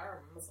fake arm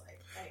was like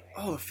anyway.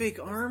 Oh, a fake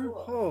arm!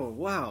 cool. Oh,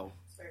 wow.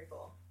 It's very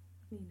cool.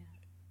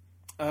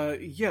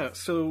 Yeah,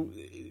 so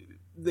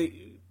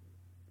they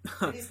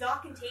But he's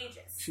not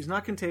contagious. She's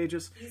not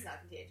contagious. He's not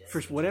contagious.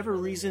 For whatever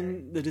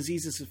reason, the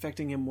disease is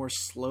affecting him more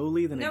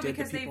slowly than it did the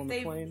because people on the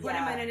they plane. put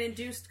him in an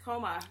induced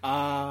coma.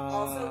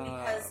 Also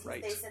because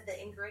right. they said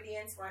the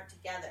ingredients weren't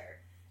together.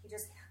 He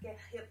just get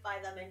hit by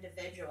them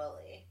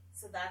individually.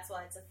 So that's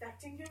why it's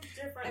affecting him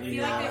differently. I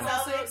feel like they've That's how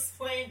also they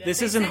explained it. This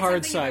They isn't said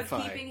hard something about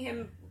sci-fi. keeping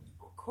him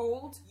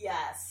cold.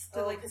 Yes.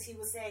 So, like- Because he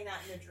was saying that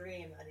in a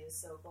dream that he was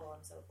so cold.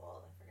 I'm so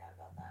cold. I forgot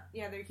about that.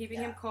 Yeah, they're keeping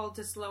him cold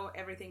to slow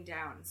everything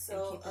down and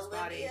So keep his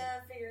body.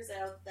 Olivia figures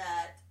out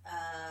that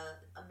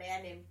a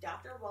man named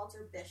Dr.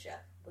 Walter Bishop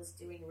was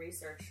doing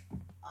research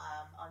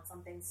on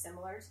something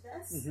similar to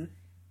this. Mhm.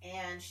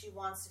 And she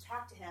wants to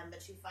talk to him,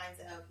 but she finds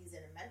out he's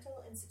in a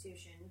mental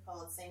institution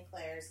called St.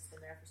 Clair's. He's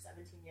been there for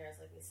 17 years,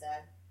 like we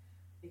said,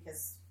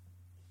 because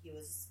he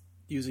was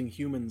Using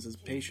humans as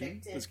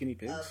patients, convicted as guinea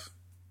pigs. of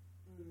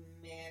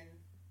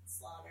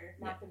manslaughter.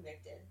 Not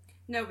convicted.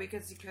 No,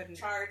 because he couldn't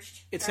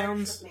Charged. It charged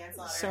sounds- with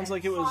manslaughter sounds and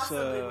like it was,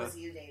 possibly was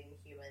using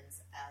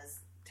humans as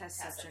test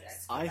test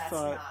subjects. subjects. but I that's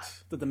thought not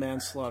that the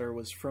manslaughter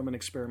was from an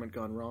experiment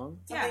gone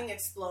wrong. something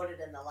exploded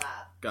in the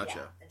lab. Gotcha.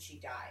 Yeah, and she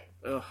died.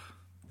 Ugh.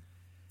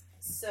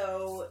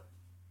 So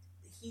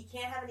he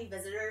can't have any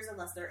visitors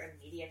unless they're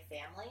immediate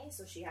family.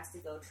 So she has to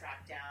go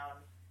track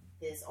down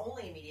his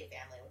only immediate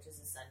family, which is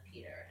his son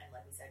Peter. And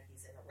like we said,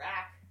 he's in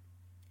Iraq.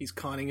 He's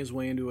conning his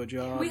way into a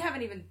job. We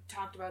haven't even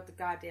talked about the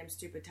goddamn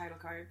stupid title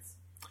cards.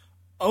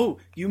 Oh,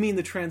 you mean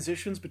the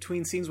transitions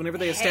between scenes? Whenever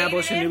they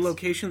establish a Hated new it.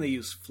 location, they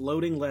use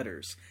floating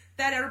letters.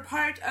 That are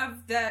part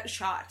of the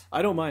shot.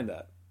 I don't mind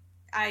that.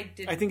 I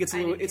didn't. I think it's a I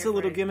little didn't it's care a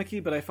little for it.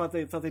 gimmicky, but I thought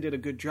they did a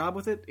good job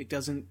with it. It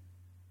doesn't.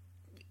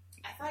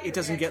 I thought It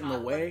doesn't get in the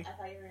way. I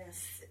thought you were going to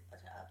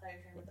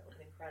talking about the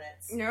opening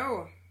credits.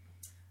 No.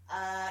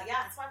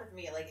 Yeah, it's fine with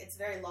me. Like, it's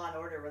very Law and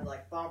Order with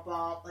like bump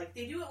bump. Like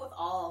they do it with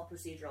all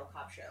procedural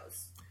cop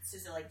shows. It's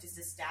just to, like just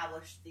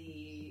establish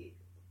the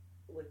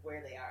like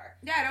where they are.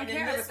 Yeah, I don't And in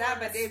care about this that,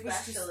 one but it was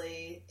just...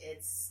 especially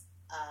it's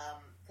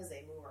because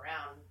they move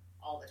around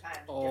all the time,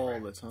 to All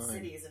different the time.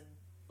 cities and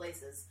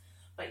places.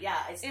 But yeah,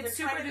 It's they're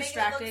super trying to make it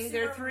distracting. look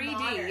They're super 3D.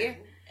 modern,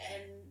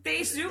 and They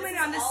this- zoom this in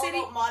is on the all city-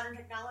 about modern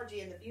technology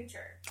in the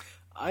future.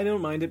 I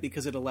don't mind it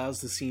because it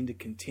allows the scene to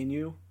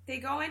continue. They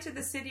go into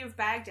the city of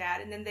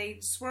Baghdad, and then they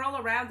swirl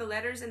around the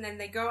letters, and then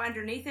they go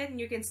underneath it, and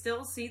you can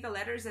still see the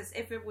letters as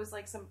if it was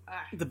like some...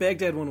 The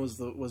Baghdad one was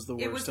the worst.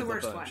 It was the of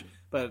worst the bunch. one.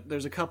 But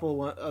there's a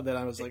couple that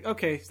I was like,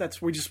 okay,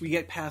 we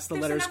get past the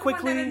There's letters another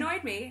quickly. one that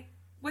annoyed me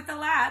with the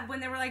lab when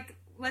they were like,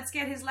 let's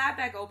get his lab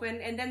back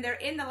open, and then they're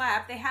in the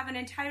lab. They have an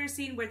entire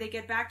scene where they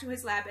get back to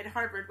his lab at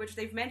Harvard, which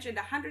they've mentioned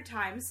 100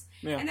 times,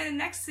 Yeah. and then the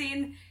next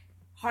scene,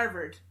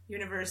 Harvard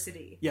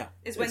University. Yeah,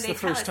 Is when it's they the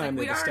tell first us, time like,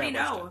 we they've already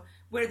established know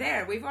we're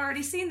there. We've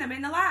already seen them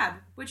in the lab,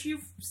 which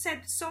you've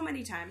said so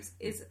many times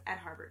is at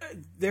Harvard.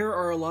 There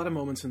are a lot of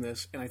moments in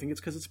this, and I think it's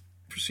because it's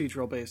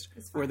procedural based,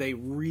 where they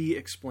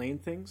re-explain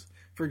things.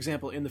 For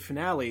example, in the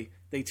finale,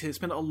 they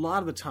spend a lot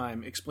of the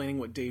time explaining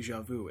what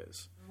deja vu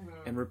is.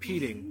 And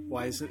repeating,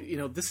 why is it,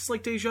 this is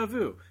like deja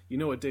vu. You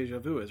know what deja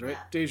vu is, right?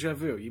 Yeah. Deja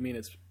vu. You mean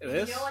it's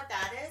this? You know what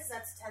that is?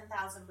 That's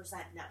 10,000%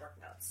 network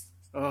notes.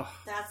 Oh,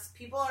 That's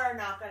people are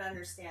not going to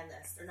understand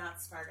this. They're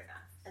not smart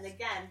enough. And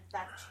again,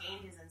 that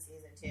changes in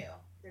season 2.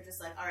 They're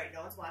just like, all right,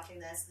 no one's watching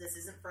this. This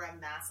isn't for a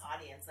mass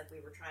audience like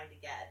we were trying to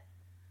get.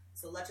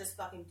 So let's just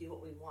fucking do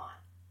what we want.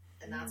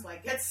 And that's why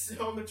it gets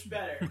so much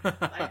better.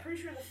 I'm pretty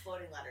sure the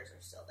floating letters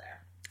are still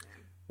there.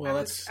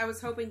 well, I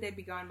was hoping they'd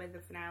be gone by the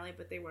finale,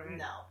 but they weren't.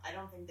 No, I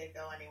don't think they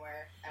go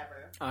anywhere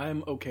ever.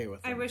 I'm okay with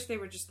I them. wish they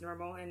were just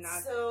normal and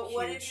not. So,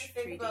 what did you huge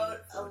think 3D about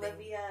floating.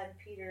 Olivia and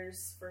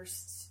Peter's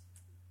first?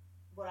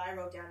 What I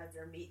wrote down as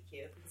their meet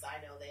cute, because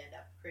I know they end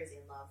up crazy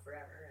in love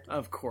forever. And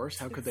Of course,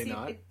 how could they See,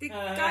 not? The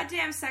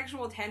goddamn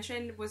sexual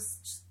tension was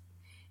just,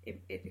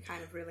 it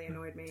kind of really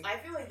annoyed me. I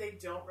feel like they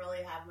don't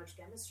really have much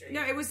chemistry.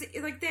 No, it was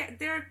like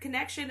their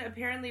connection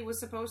apparently was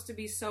supposed to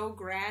be so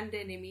grand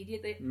and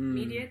immediate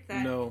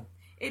that No.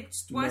 it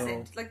just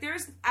wasn't. Like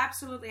there's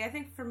absolutely, I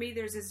think for me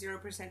there's a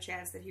 0%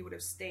 chance that he would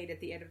have stayed at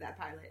the end of that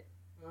pilot.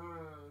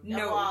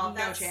 No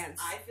chance.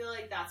 I feel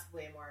like that's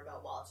way more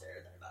about Walter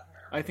than about her.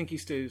 I think he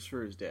stays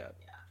for his dad.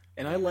 Yeah.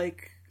 And I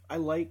like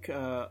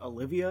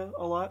Olivia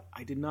a lot.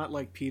 I did not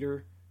like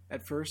Peter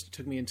at first. It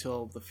took me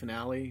until the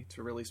finale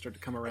to really start to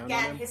come around on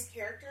Again, him. his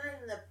character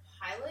in the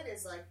pilot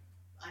is like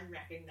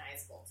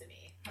unrecognizable to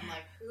me. I'm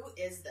like, who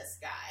is this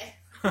guy?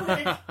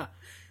 Like,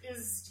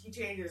 he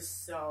changes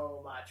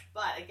so much.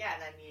 But again,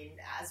 I mean,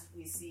 as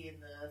we see in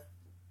the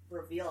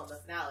reveal in the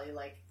finale,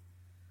 like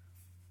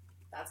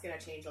that's gonna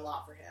change a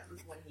lot for him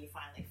when he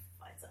finally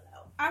finds that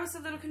out. I was a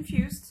little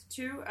confused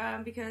too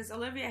because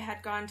Olivia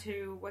had gone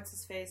to what's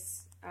his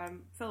face,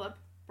 Philip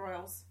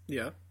Broyles,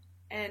 Yeah.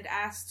 and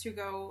asked to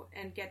go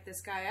and get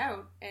this guy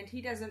out, and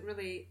he doesn't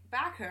really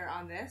back her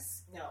on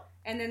this. No.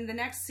 And then the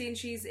next scene,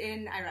 she's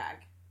in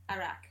Iraq.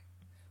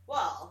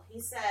 Well, he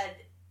said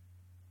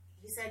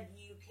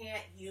you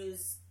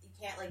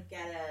can't like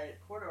get a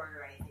court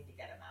order or anything to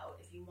get him out.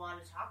 If you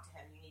want to talk to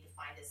him, you need to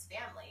find his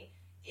family.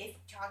 If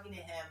talking to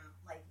him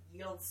like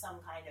yields some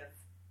kind of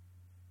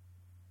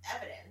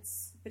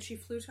evidence. But she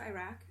flew to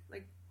Iraq,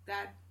 like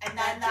that. And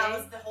then that day.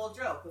 was the whole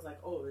joke. Was like,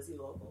 oh, is he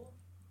local?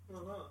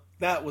 Uh-huh.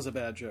 That was a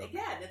bad joke.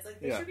 Again, it's like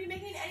they Yeah. should be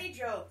making any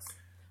jokes.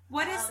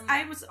 What is?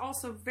 I was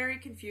also very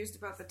confused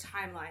about the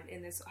timeline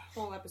in this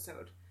whole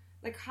episode.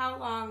 Like, how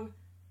long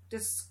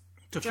does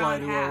To John fly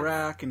to have?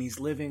 Iraq, and he's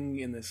living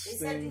in this They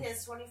said thing. he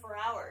has 24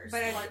 hours.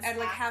 But at, once like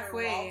after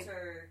halfway,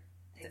 Walter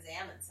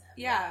examines him.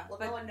 Yeah, Well,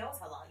 but- no one knows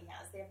how long he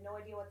has. They have no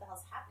idea what the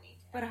hell's happening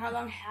to him. but how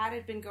long had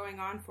it been going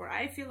on for?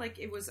 I feel like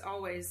it was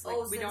always like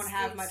we since don't the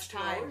have much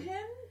time.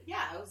 explosion?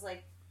 Yeah, it was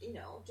like,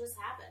 just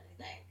happened,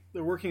 I think.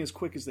 They're working as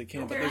quick as they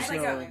can, but There's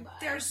there's like no.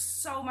 there's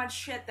so much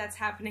shit that's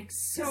happening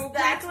so 'Cause quickly.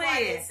 that's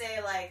why they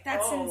say, like,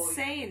 That's oh,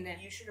 insane.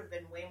 You should have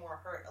been way more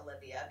hurt,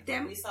 Olivia. Because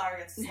Them- we saw her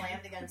get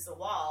slammed against the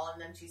wall,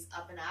 and then she's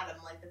up and at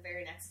him, like, the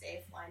very next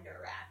day flying to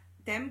Iraq.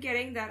 Them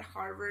getting that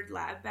Harvard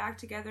lab back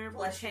together would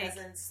Plus, she take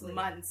doesn't sleep.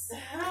 months.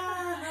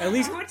 At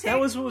least It would that take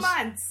was what was.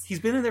 months. He's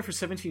been in there for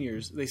 17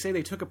 years. They say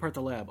they took apart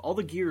the lab. All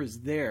the gear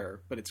is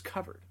there, but it's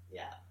covered.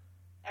 Yeah.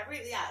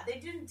 They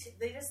didn't.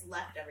 They just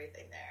left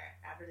everything there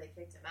after they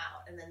kicked him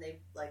out, and then they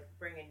like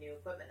bring in new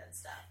equipment and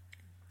stuff.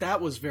 That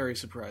was very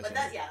surprising. But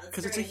that's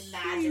because it's a very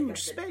magic huge of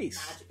the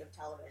space. magic of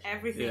television.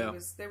 Everything Yeah.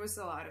 was there was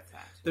a lot of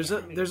that.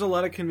 There's a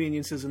lot of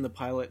conveniences in the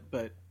pilot,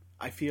 but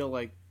I feel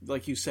like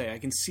you say, I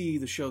can see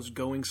the show's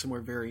going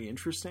somewhere very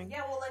interesting.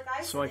 Yeah, well, like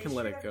I So said, I they can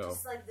let should it have go.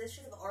 Just, like, this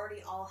should have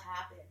already all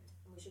happened,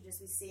 and we should just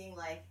be seeing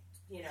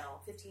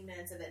 15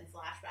 minutes of it in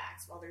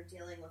flashbacks while they're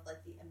dealing with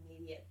like the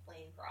immediate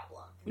plane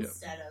problem Yeah.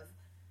 instead of.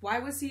 Why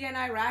was he in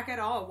Iraq at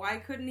all? Why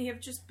couldn't he have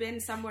just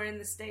been somewhere in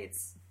the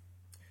States?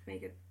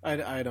 Make it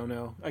I don't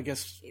know. I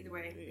guess either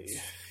way.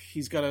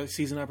 It's-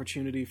 sees an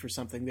opportunity for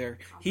something there.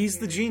 He's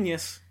the Complicated.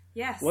 genius.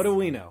 Yes. What do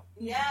we know?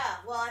 Yeah,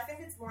 well, I think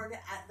it's more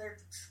that they're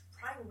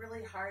trying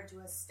really hard to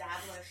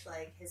establish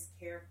like his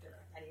character,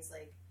 that he's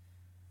like,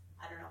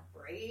 I don't know,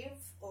 brave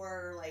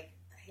or like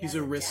he He's has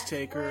a risk death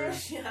taker.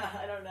 wish. Yeah,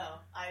 I don't know.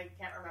 I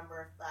can't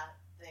remember if that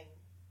thing.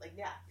 Like,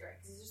 yeah, you're right.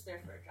 'Cause he's just there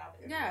for a job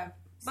interview. Yeah.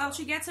 Well,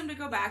 she gets him to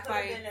go back Could by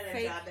have been in a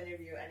fake job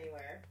interview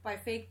anywhere.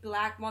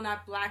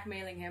 not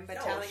blackmailing him, but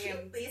No, telling she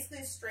him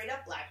basically straight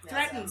up blackmails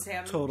threatens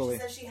him. Totally.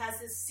 She says she has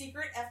his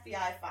secret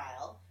FBI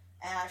file.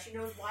 She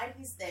knows why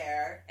he's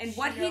there. And She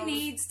what he knows-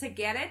 needs to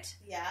get it,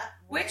 Yeah.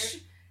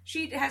 which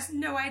she has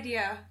no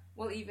idea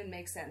will even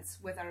make sense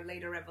with our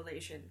later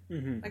revelation.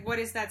 Mm-hmm. Like, what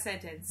is that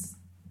sentence?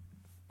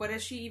 What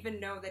does she even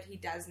know that he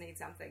does need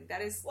something?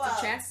 That is Well,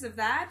 the chances of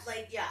that.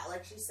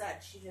 like she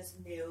said, she just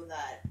knew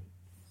that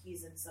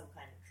he's in some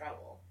kind of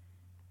trouble,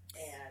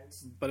 and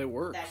But it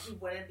works. that he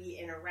wouldn't be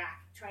in Iraq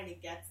trying to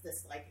get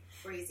this like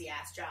crazy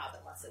ass job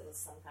unless it was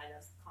some kind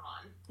of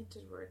con. It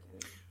did work.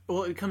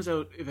 Well, it comes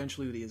out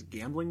eventually that he has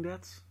gambling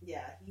debts.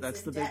 Yeah, he's That's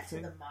in the big debt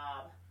thing. to the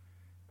mob.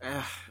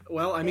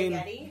 Well, I Big mean,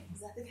 Eddie, is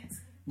that the guy's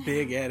name?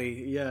 Big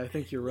Eddie. Yeah, I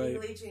think you're right.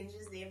 Legally changed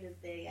his name to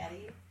Big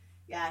Eddie.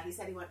 Yeah, he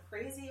said he went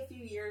crazy a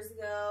few years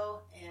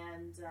ago,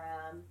 and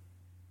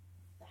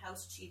the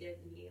house cheated,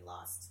 and he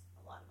lost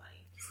a lot of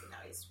money. So now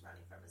he's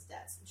running from his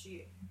debts. And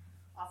she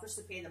offers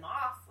to pay them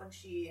off when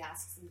she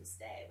asks him to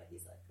stay, but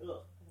he's like,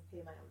 "Ugh, I'm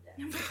gonna pay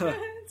my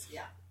own debt."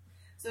 Yeah.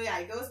 So yeah,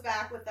 he goes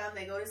back with them.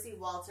 They go to see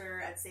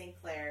Walter at St.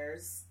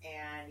 Clair's,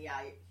 and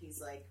yeah,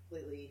 he's like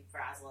completely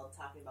frazzled,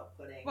 talking about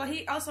pudding. Well,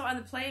 he also on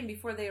the plane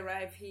before they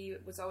arrived, he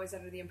was always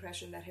under the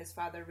impression that his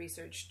father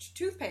researched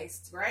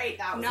toothpaste, right,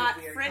 that was not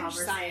a weird French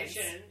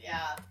conversation. science.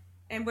 Yeah.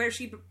 and where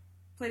she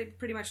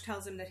pretty much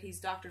tells him that he's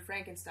Dr.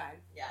 Frankenstein.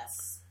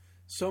 Yes.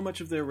 So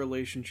much of their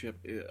relationship,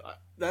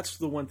 that's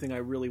the one thing I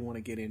really want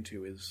to get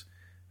into is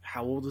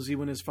how old is he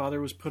when his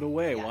father was put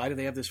away? Yeah. Why do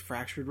they have this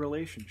fractured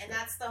relationship? And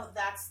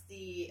that's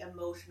the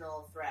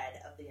emotional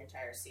thread of the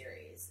entire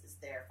series is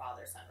their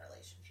father-son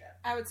relationship.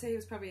 I would say he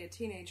was probably a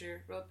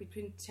teenager, well,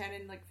 between 10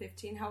 and like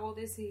 15. How old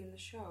is he in the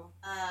show?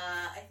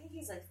 I think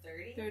he's like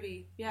 30.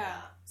 30,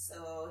 yeah.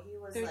 So he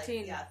was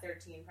 13.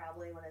 13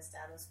 probably when his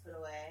dad was put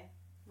away.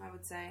 I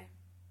would say.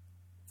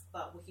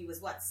 But he was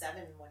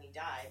 7 when he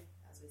died,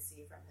 as we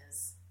see from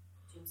his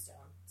tombstone.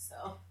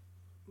 So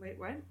Wait,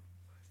 what?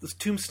 This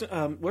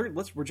tombstone.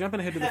 We're jumping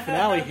ahead to the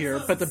finale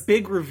here, but the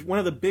big one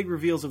of the big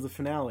reveals of the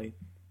finale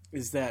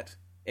is that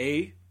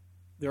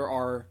there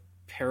are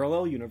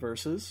parallel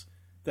universes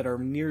that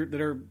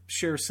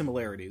share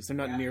similarities. They're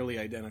not nearly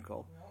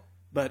identical,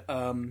 but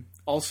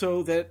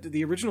also that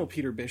the original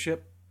Peter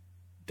Bishop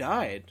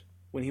died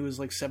when he was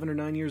like 7 or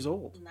 9 years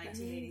old. The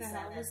 1987.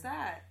 hell was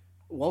that?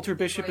 Walter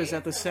Bishop is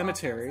at the Wait, how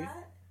cemetery long was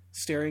that?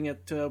 staring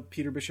at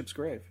Peter Bishop's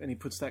grave, and he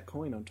puts that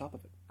coin on top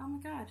of it. Oh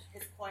my god.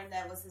 His coin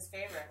that was his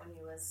favorite when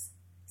he was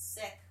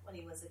sick when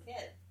he was a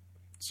kid.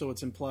 So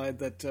it's implied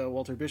that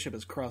Walter Bishop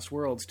has crossed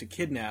worlds to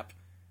kidnap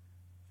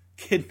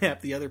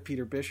the other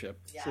Peter Bishop,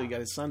 Yeah. so he got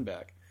his son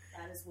back.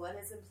 That is what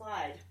is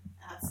implied.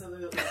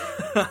 Absolutely.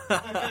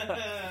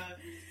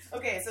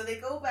 Okay, so they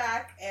go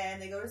back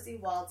and they go to see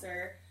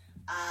Walter.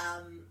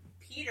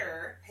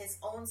 Peter, his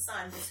own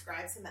son,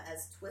 describes him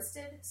as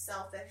twisted,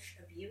 selfish,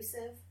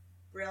 abusive,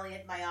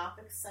 brilliant,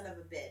 myopic son of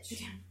a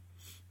bitch.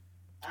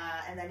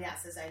 And then,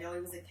 says, I know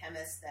he was a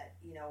chemist that,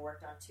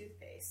 worked on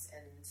toothpaste.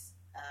 And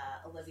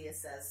Olivia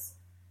says,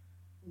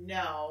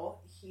 No,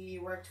 he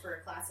worked for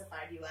a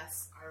classified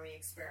U.S. Army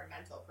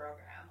experimental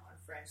program on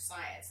French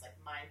science, like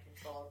mind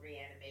control,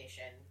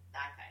 reanimation,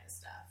 that kind of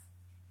stuff.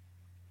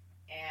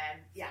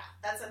 And yeah,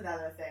 that's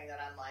another thing that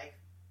I'm like,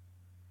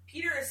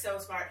 Peter is so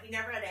smart. He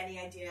never had any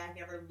idea. He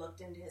never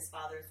looked into his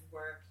father's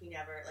work. He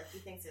never, like, he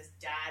thinks his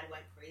dad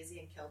went crazy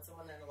and killed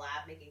someone in the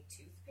lab making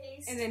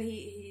toothpaste. And then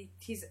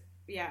he's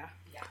yeah.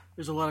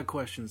 There's a lot of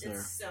questions there.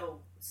 It's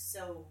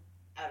so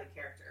out of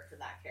character for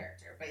that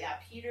character. But yeah,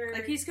 Peter,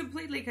 Like, he's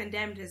completely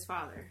condemned his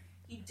father.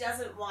 he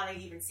doesn't want to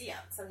even see him,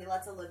 so he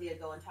lets Olivia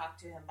go and talk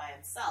to him by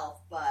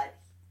himself. But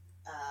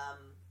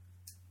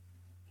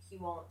he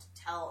won't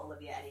tell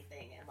Olivia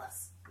anything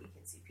unless he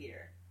can see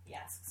Peter. He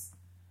asks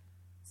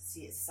to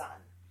see his son.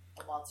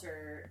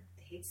 Walter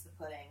hates the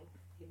pudding.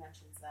 He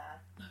mentions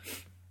that.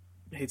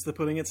 Hates the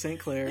pudding at St.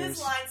 Clair's.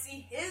 His lines,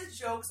 see, his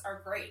jokes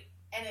are great,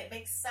 and it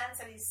makes sense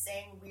that he's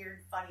saying weird,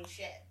 funny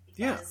shit because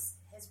Yeah.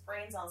 his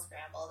brain's all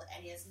scrambled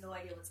and he has no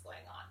idea what's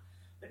going on.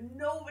 But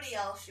nobody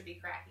else should be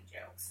cracking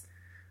jokes.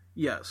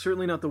 Yeah,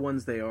 certainly not the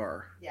ones they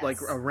are. Yes.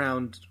 Like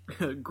around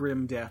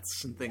grim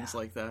deaths and things Yeah.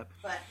 like that.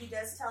 But he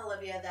does tell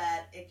Olivia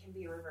that it can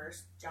be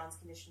reversed. John's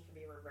condition can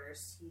be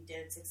reversed. He did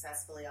it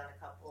successfully on a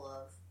couple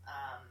of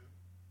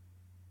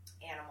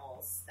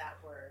animals that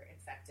were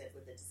infected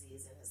with the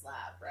disease in his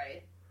lab,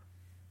 right?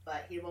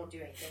 But he won't do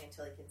anything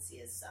until he can see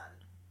his son.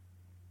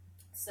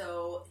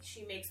 So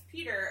she makes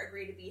Peter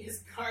agree to be his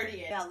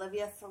guardian. Yeah,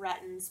 Olivia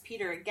threatens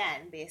Peter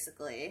again,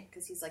 basically,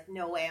 because he's like,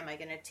 no way am I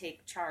going to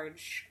take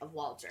charge of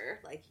Walter.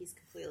 Like, he's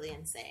completely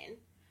insane.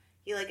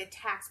 He, like,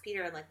 attacks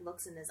Peter and, like,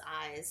 looks in his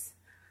eyes.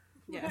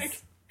 Yes.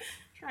 Like,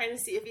 trying to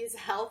see if he's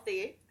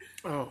healthy.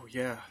 Oh,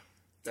 yeah.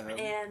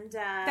 And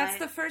That's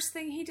the first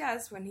thing he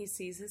does when he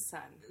sees his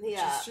son, which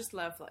Yeah. is just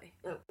lovely.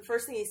 the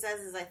first thing he says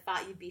is, I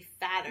thought you'd be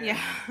fatter. Yeah.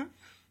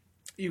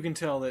 You can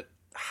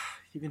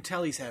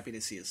tell he's happy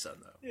to see his son,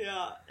 though.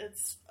 Yeah,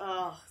 it's,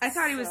 I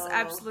thought he was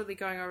absolutely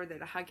going over there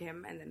to hug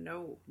him, and then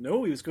no.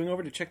 No, he was going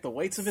over to check the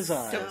whites of his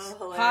eyes. So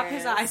Pop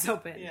his hilarious. eyes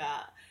open.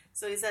 Yeah.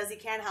 So he says he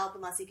can't help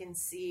unless he can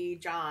see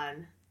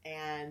John.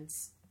 And,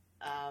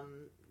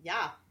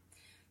 yeah.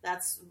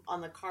 That's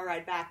on the car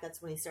ride back.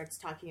 That's when he starts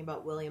talking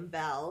about William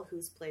Bell,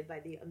 who's played by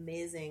the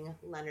amazing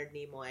Leonard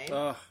Nimoy.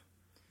 Oh,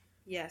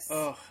 Yes.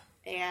 oh.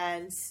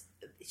 And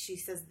she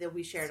says that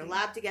we shared a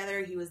lab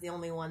together. He was the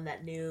only one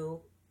that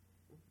knew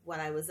what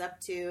I was up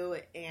to.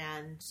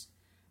 And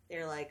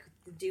they're like,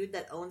 the dude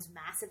that owns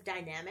Massive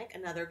Dynamic,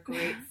 another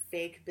great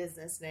fake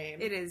business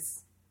name. It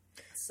is.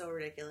 So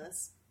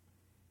ridiculous.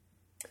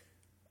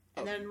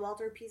 And then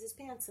Walter pees his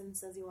pants and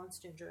says he wants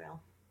ginger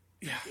ale.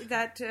 Yeah.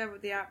 That,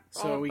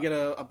 So we get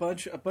a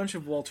bunch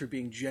of Walter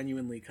being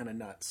genuinely kind of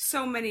nuts.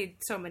 so many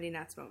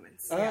nuts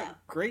moments. Yeah.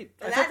 Great.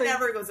 And that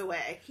never goes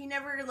away. He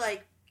never,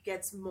 like,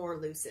 gets more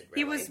lucid,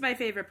 really. He was my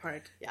favorite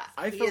part. Yeah,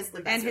 I he felt is the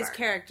like- best And his part.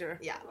 character.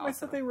 Yeah, I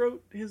thought they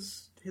wrote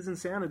his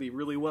insanity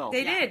really well.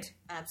 They did.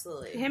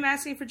 absolutely. Him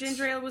asking for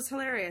ginger ale was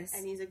hilarious.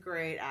 And he's a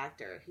great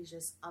actor. He's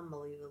just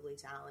unbelievably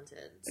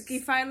talented. Like, he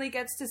finally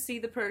gets to see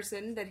the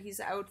person that he's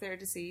out there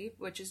to see,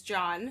 which is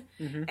John.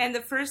 Mm-hmm. And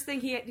the first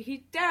thing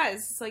he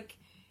does is like,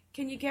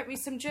 can you get me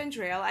some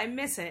ginger ale? I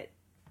miss it.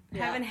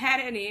 Yeah. Haven't had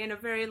any in a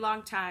very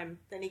long time.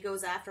 Then he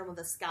goes after him with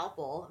a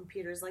scalpel, and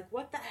Peter's like,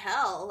 what the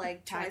hell?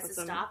 Like, tries Tackles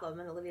to him. stop him,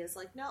 and Olivia's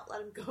like, no,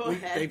 let him go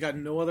ahead. They got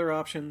no other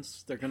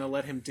options. They're going to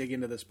let him dig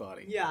into this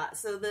body. Yeah,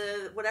 so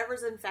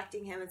whatever's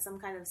infecting him is some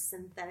kind of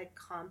synthetic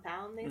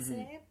compound, they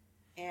say.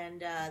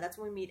 And that's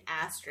when we meet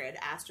Astrid.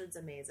 Astrid's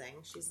amazing.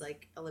 She's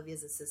like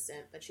Olivia's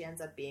assistant, but she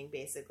ends up being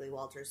basically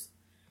Walter's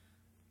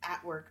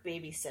at-work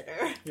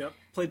babysitter. Yep.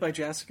 Played by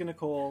Jessica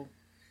Nicole.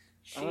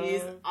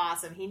 She's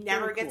awesome. He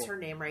never very gets cool. her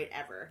name right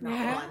ever. Not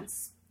Yeah.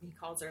 once. He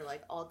calls her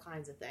like all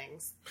kinds of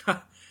things.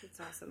 It's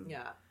awesome.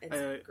 Yeah,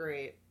 it's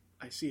great.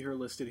 I see her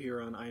listed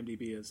here on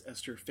IMDb as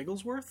Esther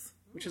Figglesworth,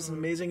 which is an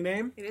amazing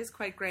name. It is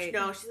quite great.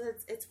 No, she said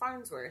it's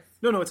Farnsworth.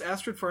 No, it's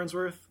Astrid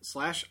Farnsworth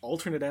 /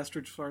 alternate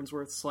Astrid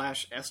Farnsworth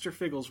 / Esther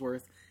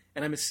Figglesworth,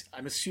 and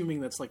I'm assuming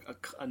that's like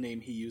a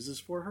name he uses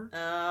for her.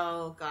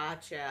 Oh,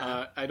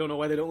 gotcha. I don't know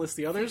why they don't list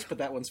the others, but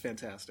that one's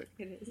fantastic.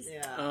 It is.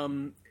 yeah.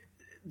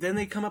 Then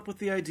they come up with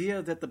the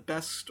idea that the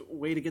best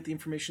way to get the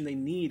information they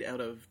need out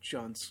of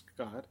John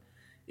Scott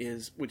and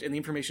the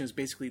information is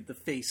basically the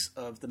face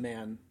of the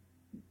man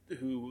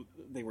who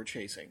they were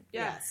chasing.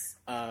 Yes.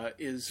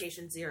 Is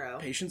Patient Zero.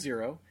 Patient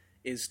Zero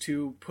is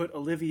to put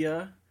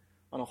Olivia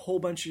on a whole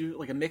bunch of,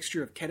 like a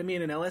mixture of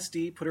ketamine and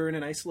LSD, put her in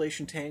an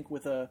isolation tank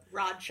with a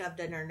Rod shoved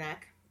in her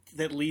neck.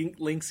 that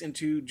links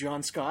into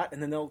John Scott,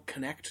 and then they'll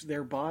connect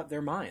their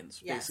minds,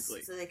 Yes.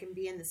 basically. So they can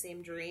be in the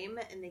same dream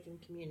and they can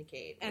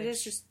communicate. And which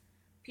it's just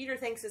Peter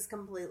thinks is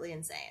completely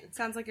insane.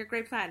 sounds like a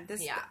great plan.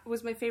 This Yeah.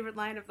 was my favorite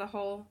line of the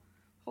whole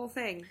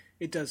thing.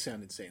 It does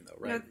sound insane, though,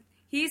 You right? know,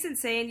 he's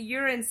insane.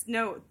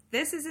 No,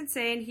 this is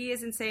insane. He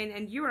is insane,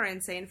 and you are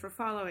insane for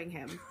following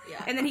him.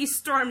 Yeah. And then he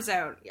storms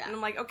out. Yeah. And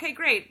I'm like, okay,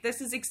 great. This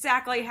is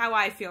exactly how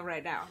I feel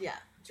right now. Yeah.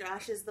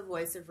 Josh is the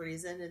voice of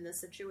reason in this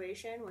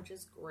situation, which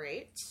is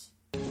great.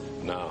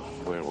 Now,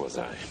 where was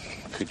I?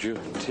 Could you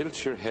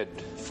tilt your head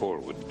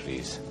forward,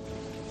 please?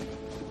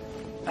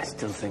 I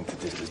still think that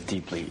this was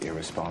deeply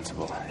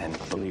irresponsible, and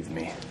believe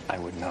me, I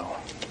would know.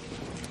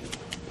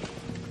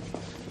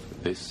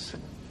 This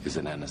is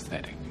an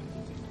anesthetic.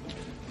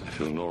 I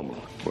feel normal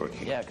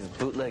working. Yeah, because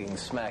bootlegging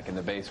smack in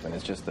the basement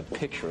is just the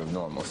picture of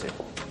normalcy.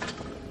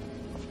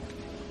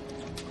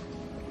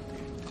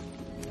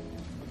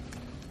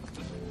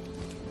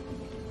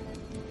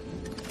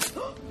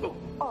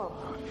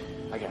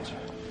 I got you.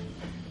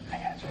 I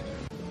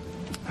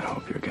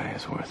hope your guy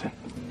is worth it.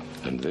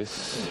 And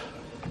this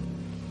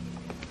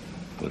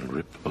will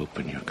rip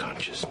open your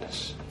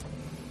consciousness.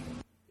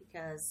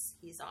 Because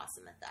he's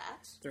awesome at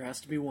that. There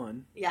has to be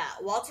one. Yeah,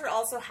 Walter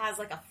also has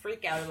like a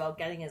freak out about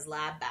getting his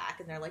lab back,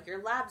 and they're like,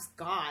 your lab's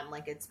gone.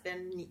 Like, it's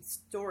been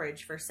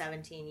storage for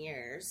 17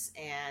 years.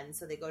 And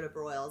so they go to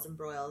Broyles, and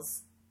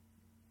Broyles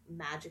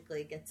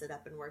magically gets it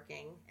up and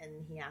working,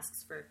 and he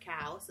asks for a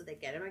cow, so they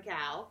get him a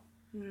cow.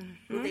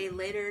 Who they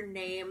later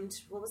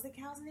named, what was the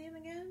cow's name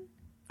again?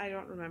 I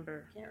don't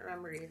remember. Can't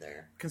remember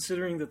either.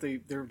 Considering that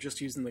they're just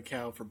using the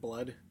cow for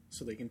blood,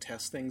 so they can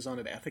test things on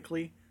it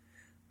ethically,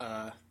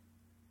 They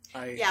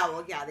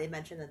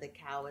mentioned that the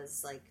cow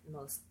is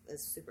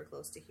super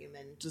close to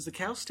human Does the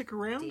cow stick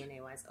around? DNA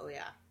wise. Oh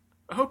yeah.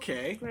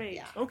 Okay. Great.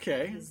 Yeah.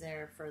 Okay. He's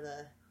there for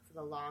the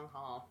long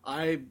haul.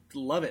 I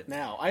love it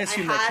now. I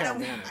assume that cow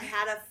wanted. I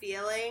had a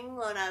feeling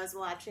when I was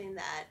watching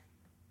that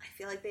I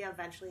feel like they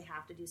eventually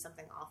have to do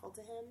something awful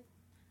to him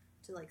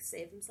to like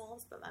save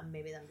themselves, but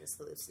maybe I'm just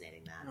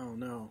hallucinating that. Oh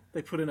no.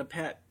 They put in a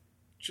pet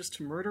just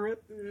to murder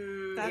it?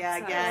 Yeah,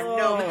 again.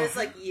 No, but it's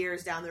like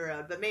years down the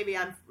road. But maybe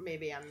I'm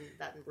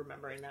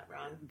remembering that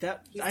wrong.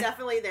 He's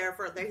definitely there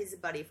he's a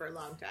buddy for a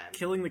long time.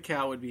 Killing the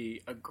cow would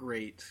be a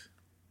great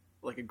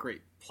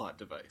plot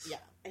device. Yeah.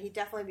 And he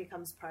definitely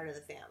becomes part of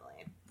the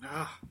family.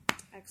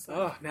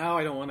 Excellent. Now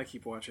I don't want to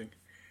keep watching.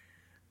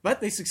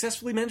 But they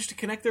successfully managed to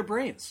connect their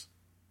brains.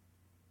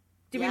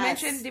 Did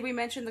we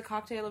mention the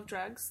cocktail of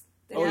drugs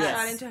that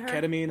shot into her?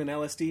 Ketamine and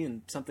LSD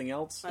and something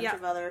else. Bunch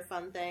of other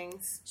fun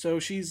things. So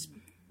she's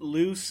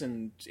loose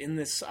and in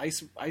this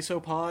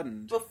isopod,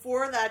 and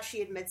before that she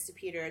admits to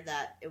Peter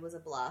that it was a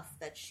bluff,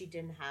 that she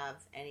didn't have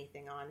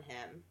anything on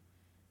him.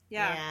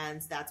 Yeah.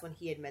 And that's when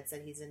he admits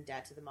that he's in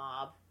debt to the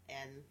mob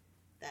and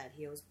that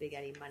he owes Big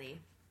Eddie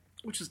money.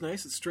 Which is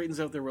nice. It straightens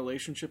out their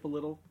relationship a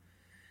little.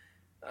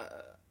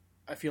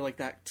 I feel like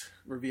that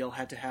reveal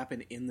had to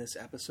happen in this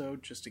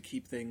episode just to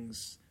keep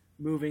things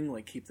moving,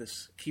 like keep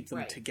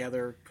them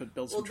together,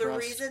 build some trust. Well,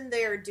 the reason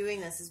they're doing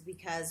this is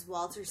because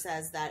Walter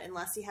says that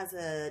unless he has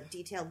a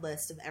detailed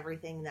list of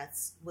everything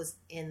was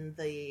in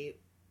the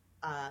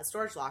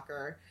storage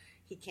locker,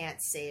 he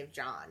can't save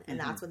John. And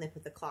that's when they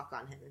put the clock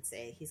on him and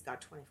say he's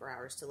got 24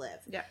 hours to live.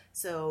 Yeah.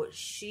 So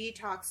she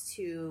talks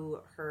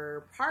to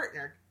her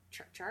partner,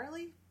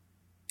 Charlie?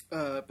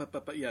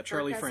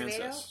 Charlie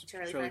Francis.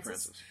 Charlie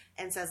Francis.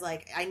 And says,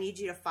 like, I need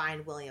you to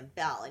find William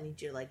Bell. I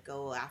need you to, like,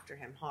 go after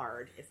him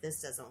hard if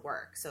this doesn't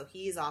work. So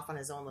he's off on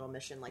his own little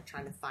mission, like,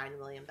 trying to find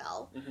William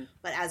Bell. Mm-hmm.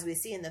 But as we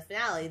see in the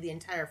finale, the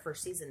entire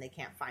first season, they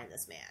can't find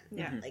this man.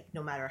 Yeah. Like,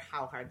 no matter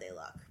how hard they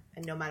look.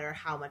 And no matter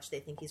how much they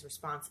think he's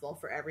responsible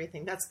for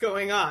everything that's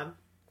going on.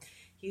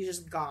 He's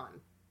just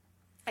gone.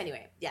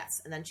 Anyway,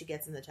 yes. And then she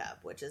gets in the tub,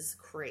 which is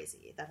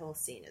crazy. That whole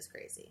scene is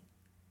crazy.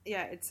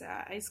 Yeah, it's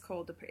ice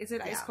cold. Is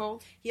it ice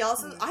cold? He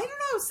also, I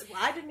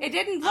don't know. It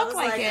didn't look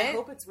like it. I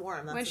hope it's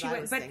warm. That's when she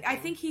went, but I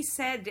think he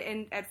said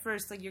at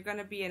first, like, you're going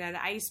to be in an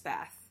ice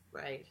bath,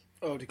 right?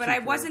 Oh, but I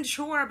wasn't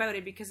sure about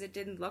it because it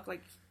didn't look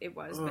like it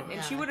was. But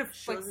and she would have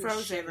like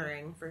frozen,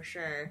 shivering for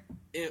sure.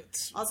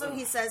 It's also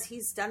he says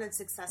he's done it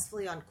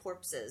successfully on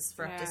corpses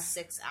for up to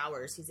 6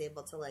 hours. He's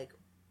able to like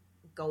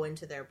go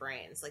into their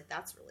brains. Like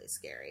that's really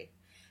scary.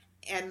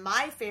 And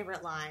my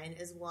favorite line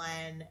is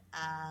when.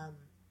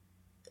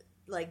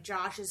 Like,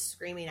 Josh is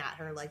screaming at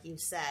her, like you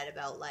said,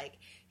 about, like,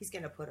 he's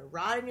going to put a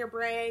rod in your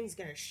brain, he's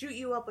going to shoot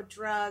you up with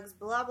drugs,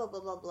 blah, blah, blah,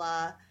 blah,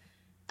 blah.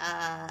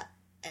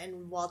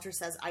 And Walter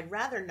says, I'd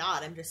rather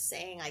not, I'm just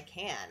saying I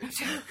can.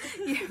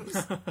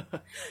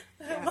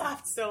 I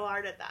laughed so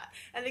hard at that.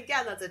 And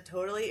again, that's a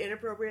totally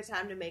inappropriate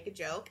time to make a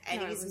joke,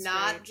 and he's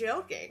not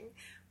joking.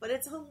 But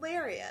it's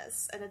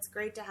hilarious, and it's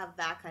great to have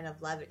that kind of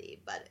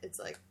levity. But it's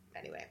like,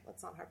 anyway,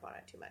 let's not harp on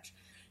it too much.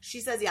 She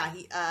says, yeah,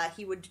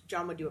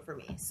 John would do it for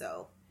me,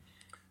 so...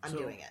 I'm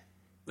doing it.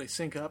 They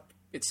sync up.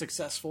 It's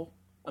successful,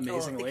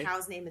 amazingly. The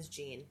cow's name is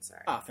Jean.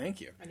 Sorry.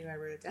 Thank you. I knew I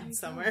wrote it down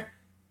somewhere.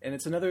 And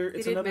it's another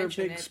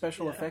big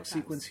special effects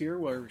sequence here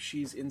where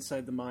she's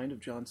inside the mind of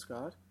John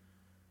Scott.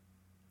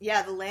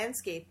 Yeah, the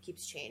landscape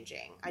keeps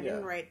changing. I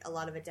didn't write a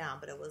lot of it down,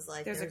 but it was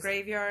like... There's a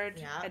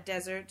graveyard, a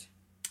desert.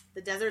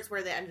 The desert's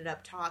where they ended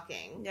up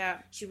talking. Yeah.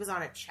 She was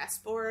on a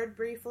chessboard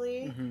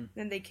briefly. Mm-hmm.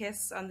 Then they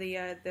kiss on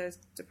the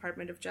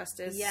Department of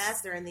Justice.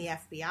 Yes, they're in the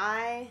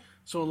FBI.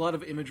 So a lot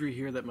of imagery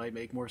here that might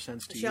make more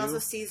sense to you. She also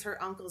sees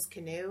her uncle's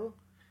canoe.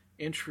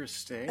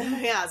 Interesting.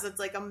 Yeah, so it's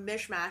like a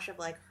mishmash of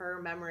like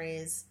her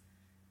memories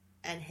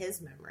and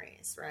his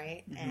memories,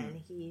 right? Mm-hmm.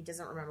 And he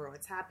doesn't remember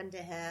what's happened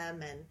to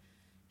him. And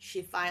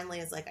she finally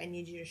is like, I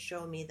need you to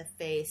show me the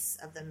face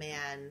of the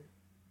man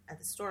at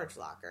the storage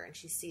locker, and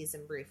she sees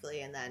him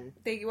briefly, and then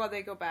They go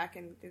back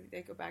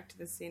to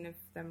the scene of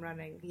them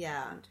running.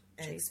 and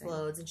chasing.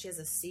 explodes, and she has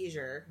a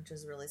seizure, which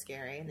is really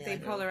scary. And They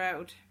pull her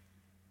out,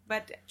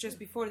 but just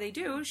before they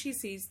do, she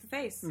sees the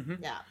face.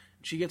 Yeah.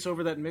 She gets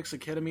over that mix of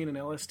ketamine and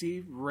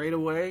LSD right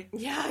away.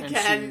 Yeah, And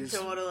again, she's-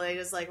 totally.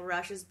 Just, like,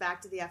 rushes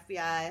back to the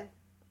FBI.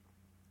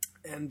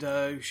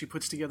 And she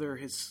puts together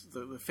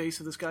the face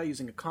of this guy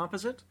using a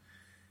composite.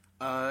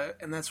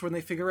 And that's when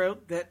they figure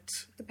out that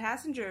The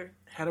passenger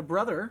had a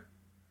brother,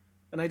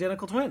 an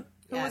identical twin,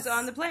 who was Yes.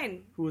 on the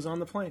plane. who was on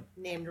the plane.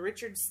 Named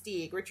Richard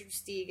Steig. Richard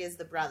Steig is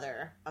the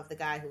brother of the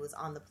guy who was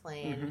on the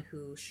plane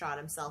who shot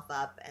himself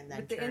up and then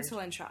With the turned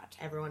insulin shot.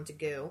 everyone to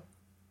goo.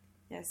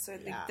 Yes, so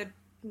Yeah.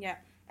 yeah.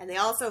 And they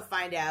also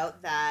find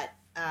out that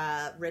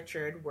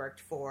Richard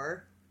worked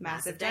for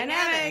Massive Massive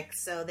Dynamics.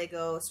 Dynamics. So they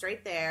go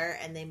straight there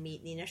and they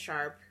meet Nina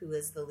Sharp, who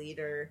is the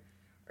leader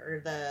or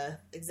the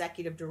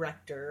executive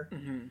director.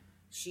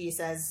 She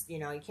says, you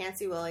can't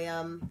see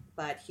William,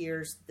 but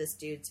here's this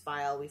dude's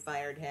file. We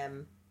fired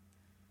him.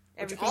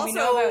 Which Everything also we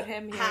know about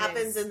him here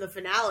happens is- in the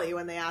finale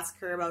when they ask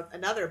her about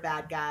another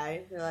bad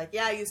guy. They're like,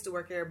 yeah, I used to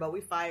work here, but we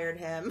fired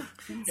him.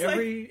 It's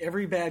like-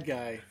 Every bad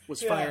guy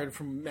was Yeah. fired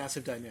from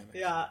Massive Dynamics.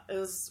 yeah, it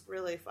was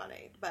really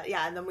funny. But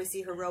yeah, and then we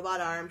see her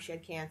robot arm. She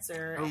had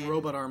cancer. Her and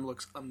robot arm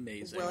looks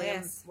amazing.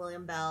 Yes.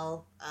 William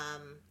Bell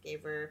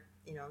gave her,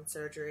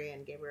 surgery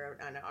and gave her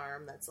an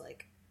arm that's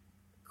like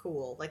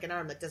cool, like an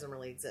arm that doesn't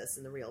really exist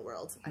in the real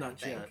world. I Not don't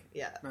think. yet.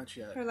 Yeah, Not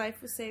yet. Her life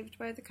was saved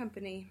by the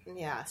company.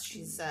 yeah.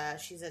 She's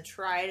a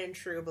tried and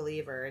true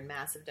believer in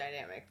Massive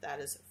Dynamic. That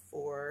is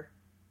for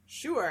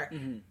sure.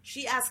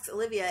 She asks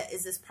Olivia,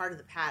 "Is this part of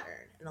the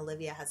pattern?" And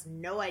Olivia has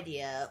no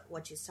idea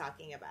what she's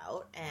talking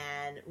about.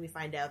 And we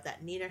find out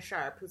that Nina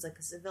Sharp, who's like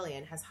a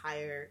civilian, has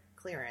higher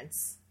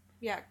clearance.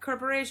 Yeah,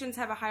 corporations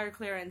have a higher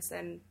clearance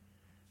than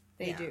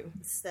they Yeah, do.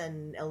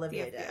 than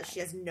Olivia The does. FBI. She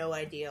has no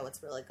idea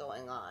what's really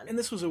going on. And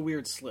this was a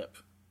weird slip,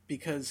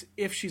 because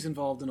if she's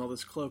involved in all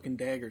this cloak and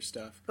dagger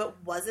stuff,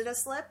 But was it a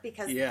slip?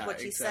 Because Yeah, what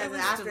she exactly. says It was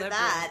after deliberate.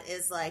 that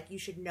is like, you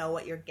should know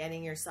what you're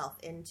getting yourself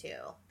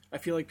into. I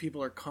feel like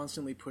people are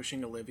constantly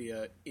pushing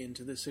Olivia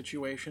into this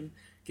situation,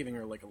 giving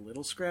her like a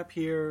little scrap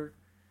here,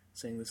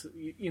 saying this,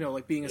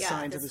 like being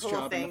assigned to this whole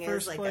job in thing the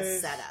first is like place. a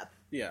setup.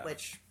 Yeah.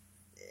 Which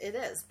it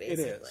is, It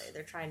basically. is.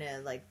 They're trying to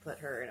like put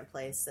her in a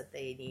place that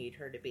they need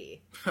her to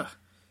be.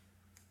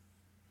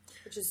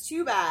 Which is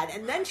too bad.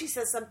 And then she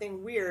says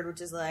something weird, which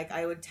is like,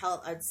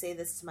 I'd say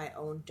this to my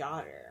own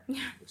daughter.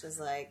 Which is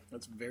like,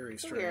 That's very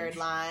it's a strange. weird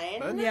line.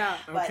 But- Yeah.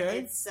 But Okay.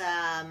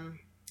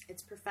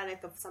 it's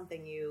prophetic of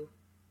something you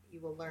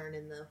will learn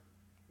in the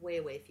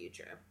way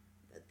future,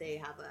 that they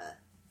have a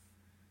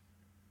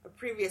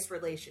previous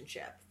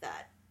relationship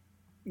that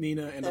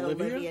Nina and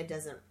Olivia? Olivia?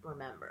 doesn't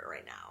remember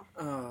right now.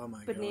 Oh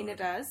my But god. Nina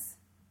does.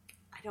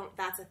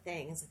 That's a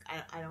thing. It's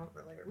like I don't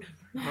really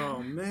remember. Oh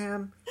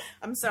man.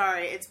 I'm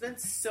sorry. It's been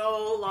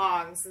so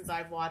long since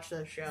I've watched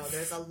the show.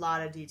 There's a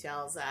lot of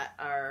details that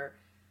are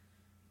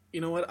You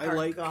know what? I Are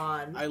like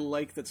gone. I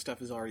like that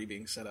stuff is already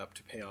being set up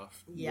to pay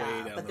off. way yeah,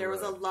 down but the there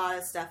was a road. lot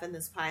of stuff in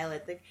this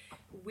pilot. Like,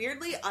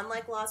 weirdly,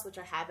 unlike Lost, which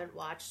I haven't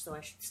watched, so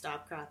I should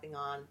stop crapping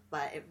on.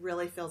 But it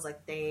really feels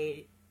like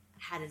they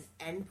had an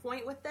end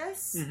point with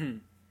this,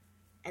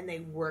 and they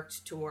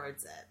worked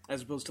towards it.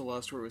 as opposed to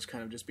Lost, where it was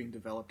kind of just being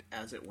developed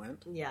as it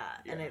went. Yeah,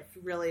 and it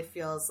really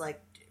feels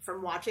like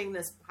from watching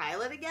this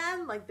pilot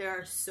again, like there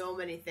are so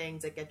many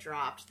things that get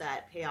dropped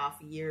that pay off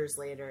years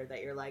later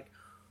that you're like,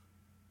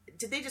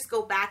 did they just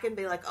go back and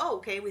be like, oh,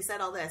 okay, we said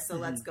all this, so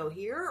let's go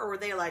here? Or were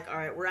they like, all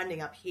right, we're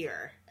ending up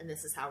here, and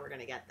this is how we're going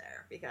to get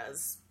there?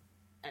 Because,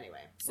 anyway,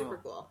 super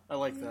cool. I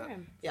like that.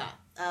 Yeah.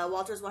 Yeah.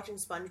 Walter's watching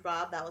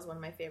SpongeBob. That was one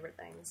of my favorite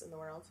things in the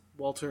world.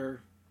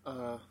 Walter,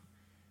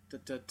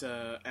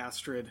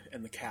 Astrid,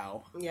 and the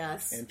cow,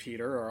 Yes. and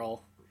Peter are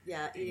all.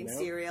 Yeah, eating know?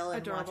 cereal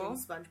and Adorable. watching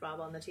SpongeBob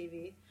on the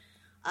TV.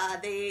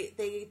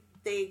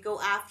 They go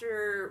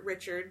after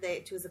Richard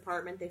to his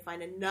apartment. They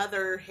find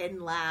another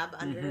hidden lab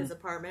under his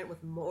apartment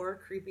with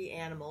more creepy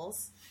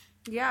animals.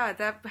 Yeah,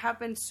 that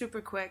happened super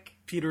quick.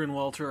 Peter and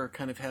Walter are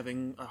kind of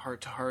having a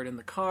heart-to-heart in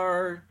the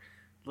car.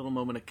 Little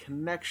moment of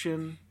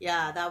connection.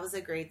 Yeah, that was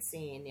a great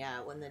scene.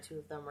 Yeah, when the two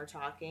of them were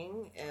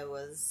talking, it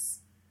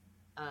was.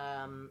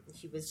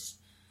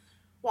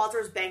 Walter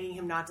was begging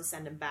him not to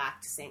send him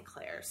back to St.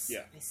 Clair's.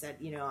 Yeah. I said,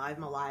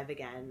 I'm alive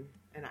again,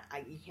 and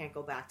you can't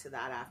go back to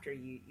that after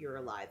you're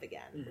alive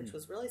again, which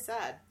was really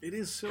sad. It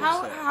is so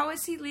How sad. how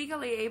is he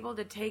legally able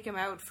to take him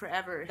out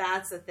forever?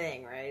 That's the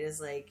thing, right? Is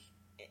like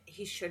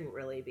he shouldn't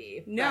really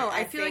be. No, But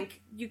I feel think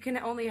like you can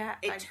only have.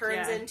 it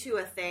turns into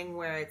a thing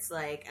where it's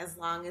like, as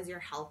long as you're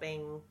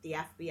helping the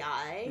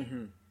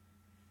FBI,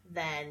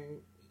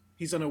 then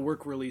He's on a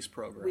work release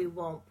program. we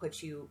won't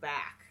put you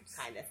back,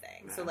 kind of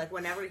thing. So like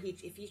whenever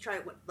if he try,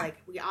 like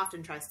he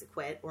often tries to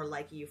quit, or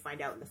like you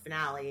find out in the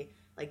finale,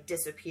 like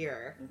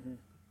disappear,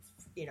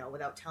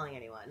 without telling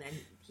anyone, and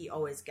he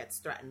always gets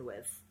threatened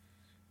with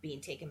being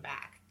taken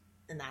back,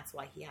 and that's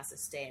why he has to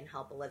stay and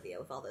help Olivia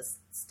with all this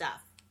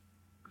stuff.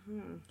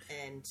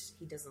 And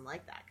he doesn't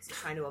like that because he's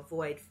trying to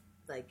avoid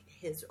like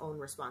his own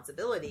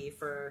responsibility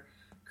for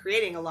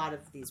creating a lot of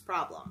these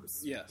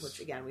problems. Yes. Which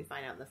again we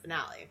find out in the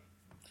finale.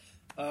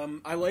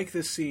 I like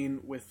this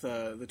scene with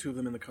the two of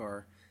them in the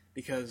car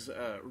because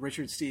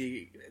Richard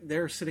Stieg,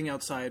 they're sitting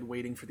outside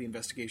waiting for the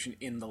investigation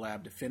in the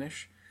lab to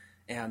finish,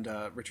 and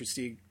Richard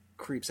Stieg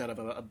creeps out of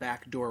a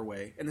back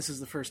doorway, and this is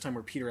the first time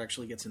where Peter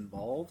actually gets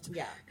involved.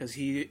 Yeah. Because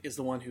he is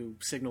the one who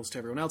signals to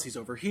everyone else he's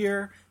over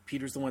here.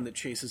 Peter's the one that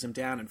chases him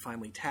down and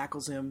finally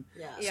tackles him.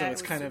 Yeah. So it's it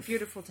was kind a of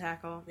beautiful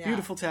tackle. Yeah.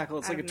 beautiful tackle.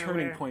 It's Out like a of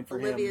turning nowhere. point for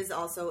Olivia's him.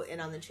 also in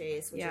on the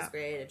chase, which Yeah. is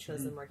great. It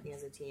shows them working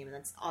as a team, and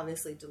that's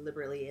obviously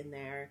deliberately in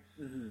there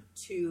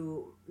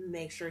to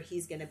make sure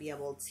he's going to be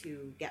able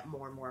to get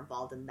more and more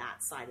involved in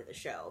that side of the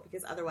show.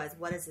 Because otherwise,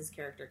 what is his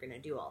character going to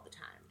do all the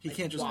time? He Like,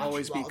 can't just watch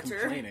always Walter? be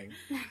complaining.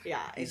 Yeah,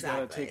 He's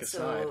gotta exactly. take a so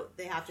side.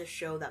 they have to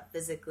show that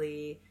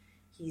physically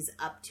he's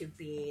up to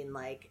being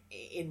like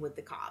in with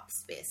the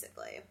cops,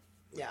 basically.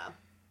 Yeah.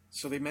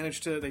 So they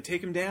they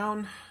take him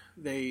down,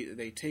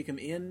 they take him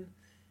in,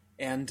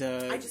 and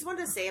I just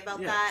wanted to say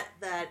about yeah.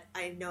 that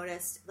I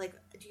noticed, like,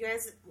 do you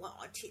guys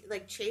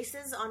like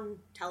chases on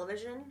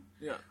television?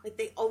 yeah, Like,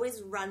 they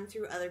always run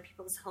through other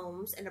people's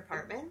homes and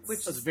apartments.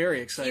 Which that's very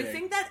do exciting. you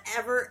think that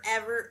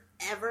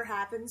ever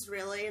happens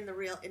really in the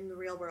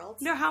real world?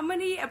 No, how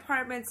many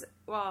apartments?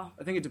 Well,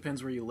 I think it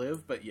depends where you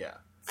live, but yeah.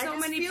 I so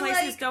just many feel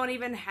places like- don't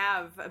even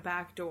have a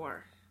back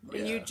door.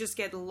 And you Yeah. just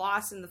get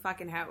lost in the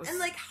fucking house. And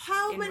like,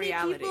 how in many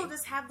reality. people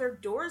just have their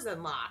doors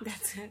unlocked?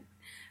 That's it.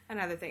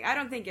 Another thing. I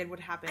don't think it would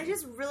happen. I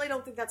just really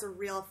don't think that's a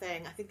real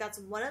thing. I think that's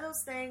one of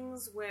those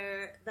things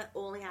where that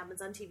only happens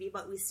on TV,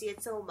 but we see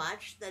it so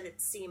much that it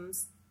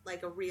seems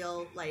like a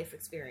real life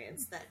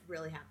experience that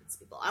really happens to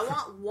people. I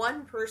want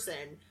one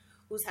person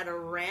who's had a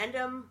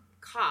random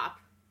cop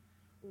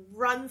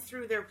run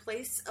through their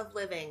place of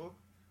living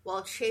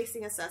while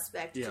chasing a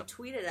suspect Yeah. to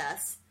tweet at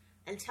us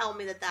and tell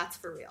me that that's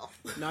for real.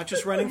 Not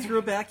just running through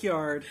a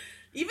backyard.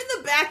 Even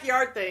the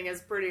backyard thing is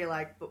pretty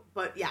like,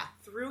 but yeah,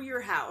 through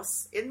your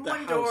house, in The one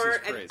house door is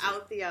and crazy.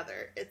 out the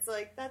other. It's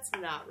like, that's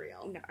not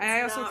real. No, It's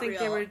I also not think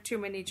there real. were too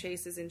many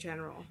chases in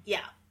general. Yeah,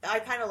 I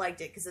kind of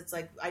liked it because it's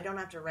like I don't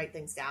have to write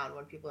things down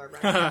when people are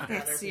running after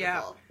other people.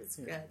 Yeah. It's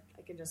good.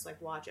 I can just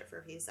like watch it for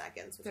a few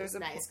seconds, which There's is a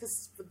nice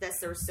because with this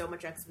there was so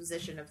much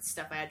exposition of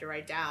stuff I had to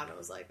write down. I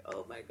was like,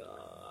 oh my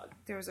god,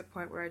 There was a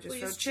point where I just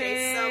please wrote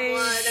chase someone.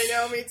 I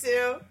know, me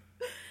too.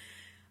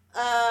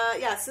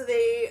 Yeah, so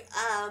they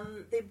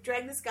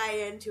drag this guy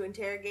in to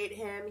interrogate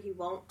him. He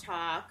won't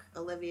talk.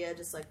 Olivia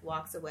just like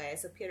walks away.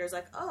 So Peter's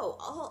like,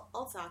 "Oh,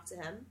 I'll talk to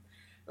him."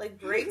 Like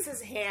breaks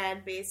his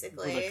hand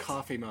basically. With a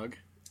coffee mug.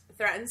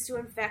 Threatens to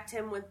infect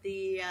him with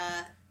the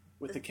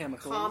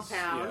chemicals.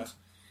 compound,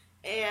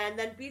 and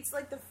then beats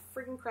like the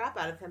freaking crap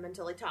out of him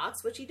until he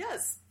talks, which he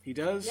does. He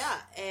does. Yeah,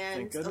 and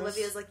Thank goodness.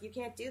 Olivia's like, "You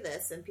can't do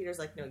this," and Peter's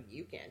like, "No,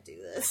 you can't do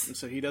this." And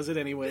so he does it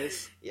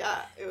anyways.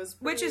 Yeah, it was.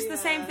 Which is pretty, the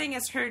same thing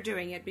as her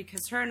doing it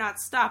because her not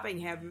stopping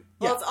him.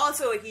 Well, it's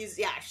also he's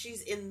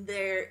in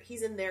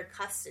their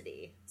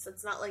custody, so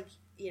it's not like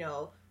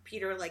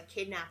Peter like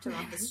kidnapped him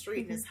off the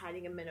street and is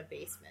hiding him in a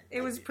basement.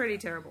 It was pretty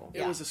terrible.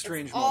 It was a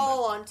strange it's moment.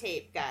 all on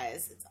tape,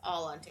 guys. It's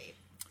all on tape.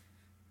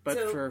 But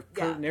So, for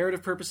yeah.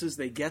 narrative purposes,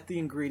 they get the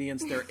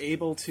ingredients. They're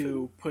able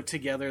to put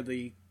together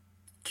the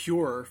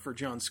cure for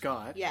John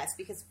Scott. Yes,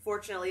 because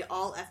fortunately,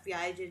 all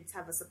FBI agents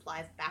have a supply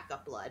of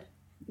backup blood,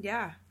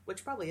 Yeah.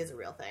 which probably is a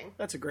real thing.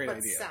 That's a great but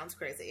idea. sounds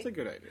crazy. It's a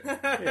good idea.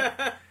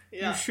 Yeah.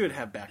 Yeah. You should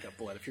have backup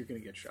blood if you're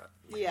going to get shot.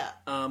 Yeah.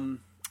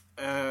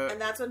 Uh, And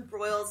that's when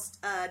Broyles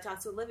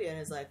talks to Olivia and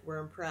is like, "We're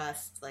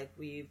impressed. Like,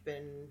 we've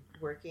been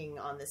working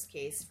on this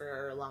case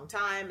for a long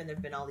time, and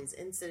there've been all these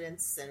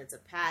incidents, and it's a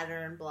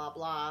pattern. Blah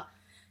blah."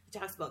 He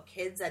talks about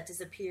kids that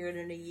disappeared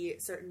in a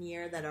certain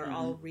year that are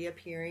all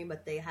reappearing,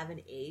 but they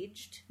haven't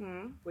aged,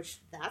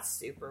 which that's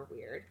super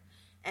weird.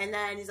 And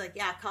then he's like,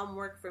 "Yeah, come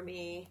work for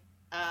me."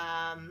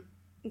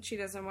 And she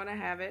doesn't want to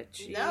have it.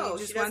 She No,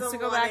 just she wants doesn't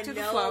to go wanna back to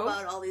the know flow.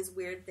 about all these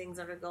weird things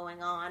that are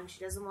going on. She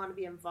doesn't want to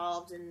be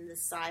involved in the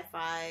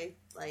sci-fi,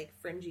 like,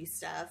 fringy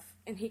stuff.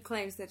 And he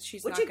claims that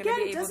she's Which, not going to again,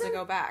 be able to doesn't-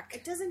 go back.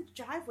 It doesn't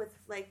jive with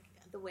like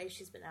the way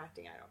she's been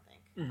acting. I don't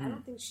think. I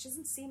don't think she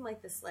doesn't seem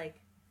like this.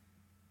 Like,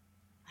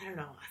 I don't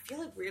know. I feel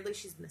like weirdly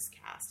she's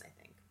miscast. I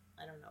think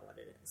I don't know what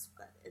it is,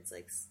 but it's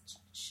like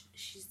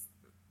she's.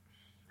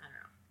 I don't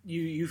know.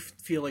 you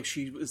feel like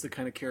she is the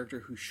kind of character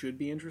who should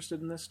be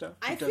interested in this stuff?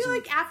 I Who feel doesn't-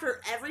 like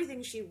after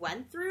everything she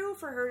went through,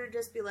 for her to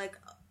just be like,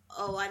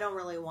 "Oh, I don't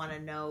really want to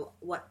know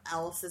what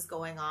else is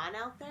going on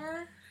out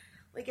there."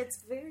 Like, it's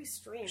very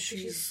strange. 'Cause she's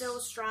She's- so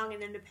strong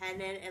and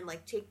independent and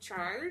like take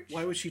charge.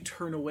 Why would she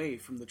turn away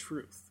from the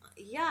truth?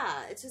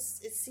 Yeah, it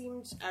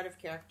seemed out of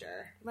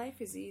character. Life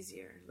is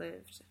easier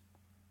lived.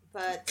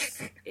 But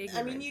I mean,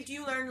 Ignorant. you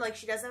do learn like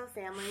she does have a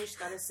family. She's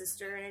got a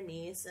sister and a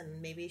niece,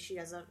 and maybe she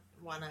doesn't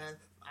want to.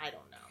 I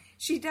don't know.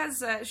 She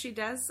does. She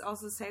does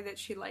also say that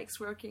she likes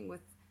working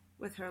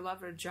with her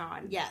lover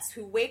John. Yes,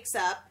 who wakes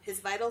up? His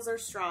vitals are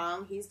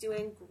strong. He's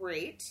doing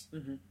great.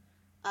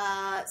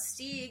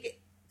 Stieg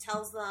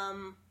tells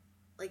them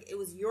like it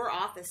was your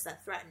office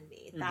that threatened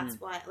me. That's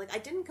why. Like I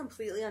didn't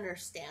completely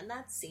understand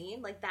that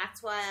scene. Like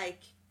that's why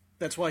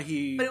That's why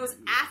he... But it was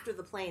after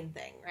the plane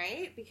thing,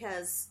 right?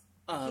 Because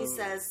he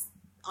says,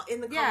 in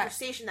the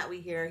conversation that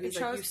we hear, he's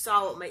like, you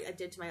saw what I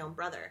did to my own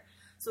brother.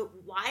 So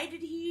why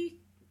did he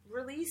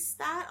release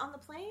that on the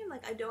plane?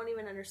 Like, I don't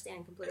even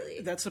understand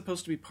completely. That's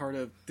supposed to be part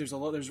of...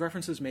 There's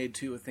references made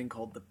to a thing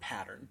called the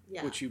pattern,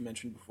 which you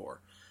mentioned before.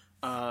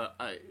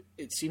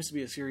 It seems to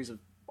be a series of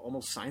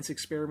almost science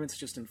experiments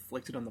just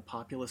inflicted on the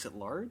populace at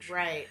large.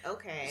 Right,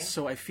 okay.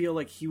 So I feel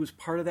like he was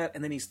part of that,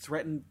 and then he's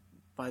threatened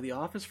by the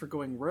office for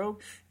going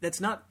rogue.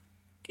 That's not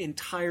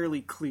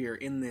entirely clear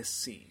in this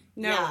scene.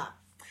 No. Yeah.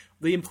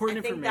 The important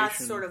I think information...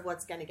 that's sort of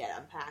what's going to get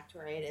unpacked,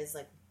 right? Is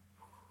like,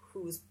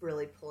 who's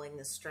really pulling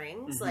the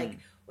strings? Mm-hmm. Like,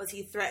 was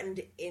he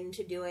threatened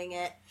into doing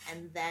it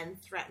and then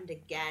threatened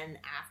again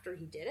after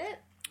he did it?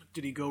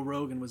 Did he go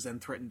rogue and was then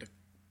threatened to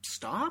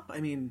stop?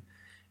 I mean,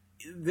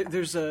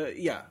 there's a...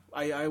 Yeah,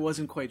 I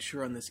wasn't quite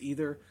sure on this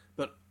either,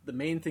 but the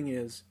main thing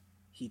is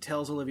he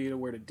tells Olivia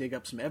where to dig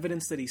up some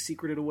evidence that he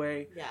secreted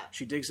away. Yeah.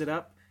 She digs it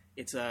up.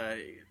 It's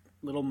a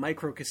little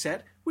micro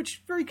cassette,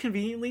 which very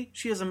conveniently,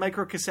 she has a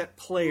micro cassette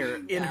player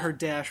in her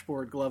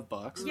dashboard glove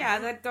box.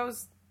 Yeah,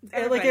 those...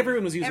 Like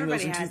everyone was using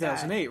those in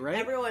 2008, right?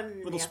 Everyone in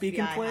little the speak FBI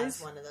and plays.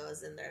 has one of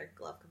those in their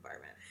glove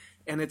compartment.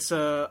 And it's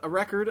a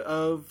record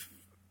of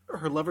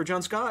her lover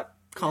John Scott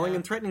calling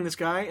and threatening this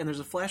guy. And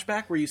there's a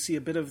flashback where you see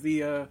a bit of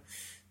the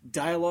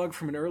dialogue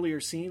from an earlier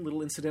scene.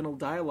 Little incidental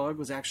dialogue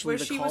was actually where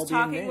the she call was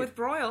being talking made. with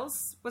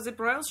Broyles. Was it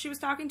Broyles she was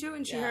talking to?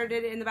 And she heard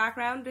it in the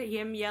background,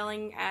 him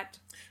yelling at...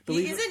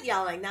 He isn't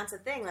yelling, that's the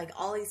thing. Like,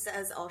 all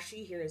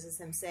she hears is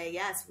him say,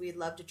 yes, we'd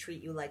love to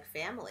treat you like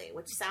family,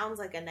 which sounds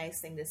like a nice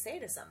thing to say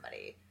to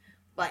somebody.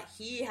 But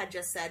he had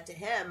just said to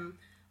him,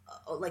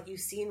 like,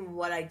 you've seen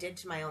what I did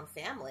to my own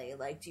family.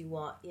 Like, do you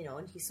want,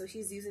 and so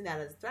she's using that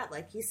as a threat.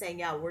 Like, he's saying,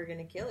 yeah, we're going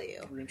to kill you.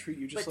 We're going to treat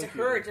you just but like to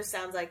her, you. it just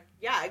sounds like,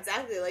 yeah,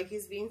 exactly, like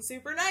he's being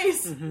super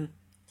nice. Mm-hmm.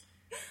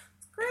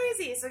 It's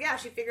crazy. So, yeah,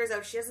 she figures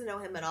out she doesn't know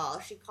him at all.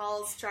 She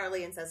calls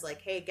Charlie and says,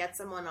 like, hey, get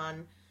someone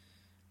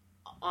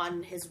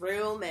on his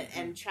room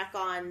and check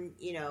on,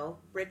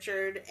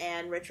 Richard,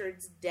 and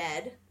Richard's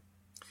dead.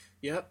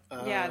 Yep.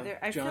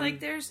 I feel like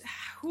there's...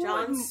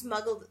 John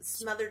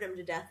smothered him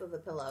to death with a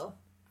pillow.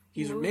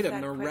 He's moved made a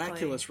that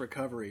miraculous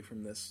recovery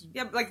from this.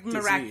 Yeah, like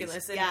disease.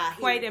 miraculous and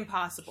quite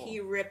impossible.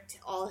 He ripped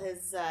all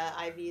his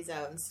IVs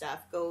out and stuff,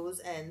 goes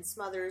and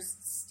smothers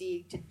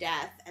Stieg to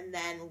death, and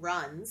then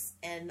runs,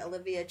 and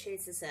Olivia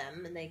chases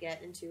him, and they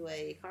get into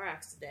a car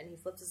accident. He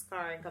flips his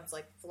car and comes,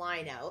 like,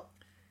 flying out.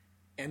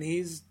 And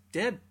he's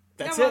dead.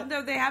 That's no, it.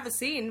 No, they have a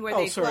scene where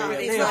Oh, they... sorry. Well,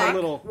 They it's have a like,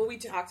 little... well, we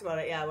talked about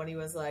it, when he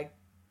was like,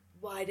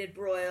 why did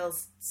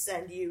Broyles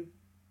send you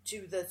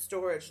to the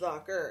storage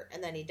locker?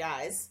 And then he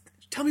dies.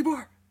 Tell me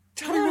more!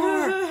 Tell me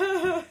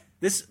more!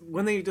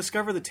 When they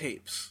discover the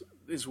tapes,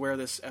 is where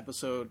this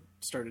episode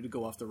started to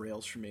go off the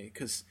rails for me.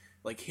 Because,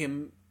 like,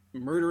 him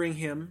murdering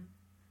him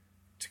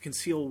to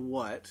conceal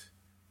what?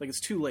 Like,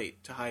 it's too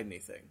late to hide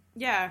anything.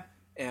 Yeah.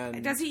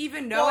 And does he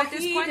even know at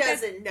this point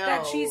doesn't know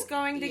that she's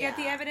going to get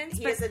the evidence?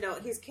 He doesn't know.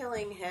 He's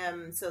killing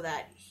him so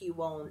that he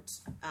won't...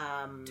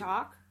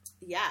 talk?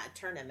 Yeah,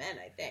 turn him in,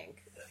 I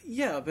think.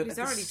 Yeah, but... He's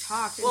already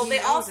talked. Well, he they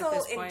knows also at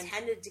this point.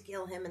 intended to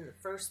kill him in the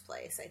first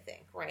place, I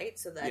think, right?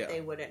 So that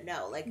they wouldn't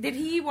know. Like, did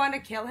he want to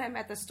kill him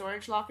at the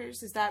storage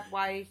lockers? Is that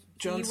why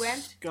he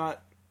went?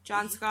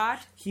 John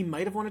Scott? He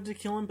might have wanted to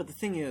kill him, but the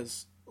thing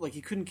is, like,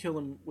 he couldn't kill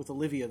him with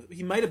Olivia.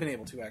 He might have been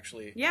able to,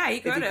 actually. Yeah, he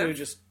could have.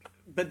 Just...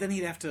 But then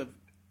he'd have to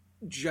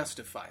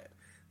justify it.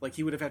 Like,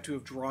 he would have had to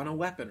have drawn a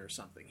weapon or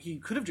something. He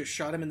could have just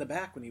shot him in the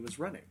back when he was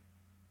running.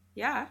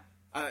 Yeah.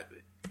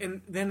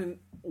 And then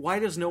why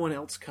does no one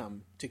else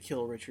come to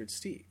kill Richard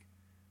Stieg?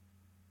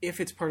 If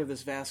it's part of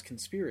this vast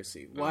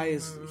conspiracy, why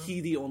is he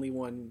the only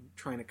one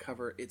trying to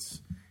cover?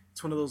 It's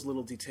one of those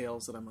little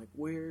details that I'm like,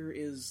 where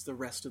is the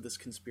rest of this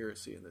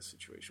conspiracy in this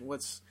situation?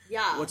 What's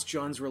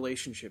John's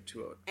relationship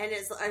to it? And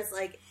it's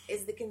like,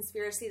 is the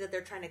conspiracy that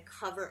they're trying to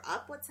cover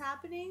up what's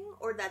happening,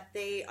 or that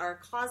they are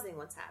causing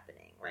what's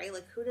happening, right?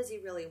 Like, who does he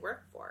really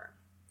work for?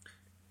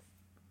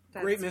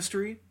 Great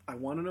mystery. I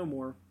want to know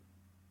more.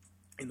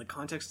 In the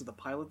context of the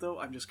pilot, though,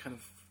 I'm just kind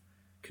of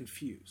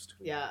confused.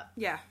 Yeah.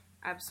 Yeah,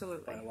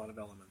 absolutely. By a lot of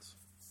elements.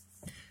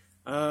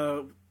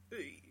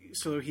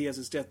 So he has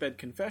his deathbed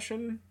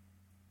confession.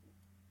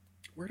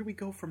 Where do we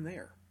go from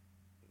there?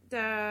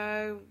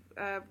 There's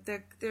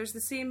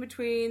the scene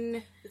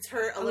between it's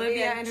her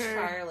Olivia and her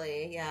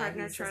Charlie. Yeah,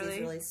 partner he Charlie. Says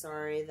he's really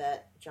sorry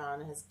that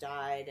John has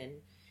died, and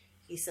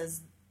he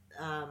says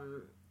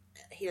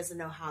he doesn't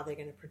know how they're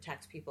going to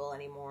protect people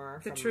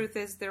anymore. The truth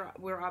is,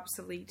 we're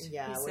obsolete.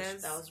 Yeah, he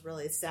says. That was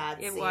really sad.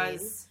 It scene.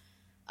 was.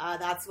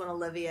 That's when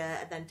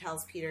Olivia then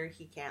tells Peter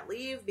he can't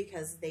leave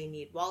because they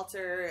need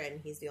Walter, and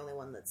he's the only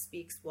one that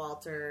speaks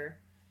Walter.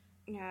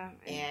 Yeah,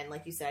 and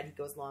like you said, he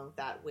goes along with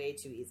that way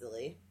too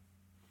easily.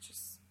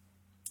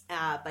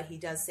 But he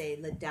does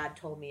say, Dad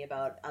told me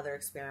about other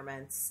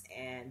experiments,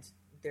 and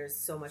there's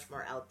so much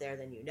more out there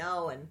than you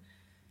know. And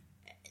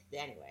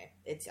anyway,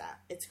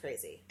 it's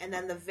crazy. And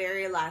then the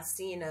very last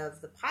scene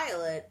of the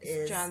pilot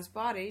is John's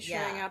body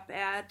showing Yeah. up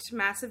at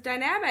Massive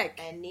Dynamic.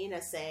 and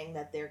Nina saying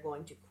that they're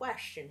going to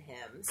question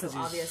him. So 'Cause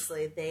he's-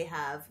 obviously they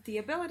have The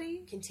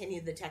ability.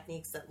 continued the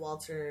techniques that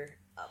Walter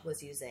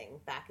was using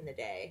back in the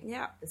day.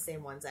 Yeah. The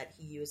same ones that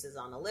he uses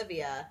on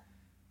Olivia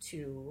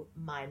to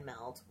mind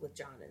meld with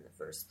John in the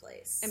first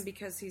place. And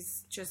because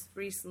he's just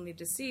recently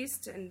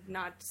deceased and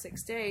not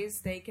 6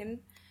 days, they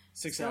can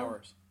 6 So-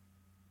 hours.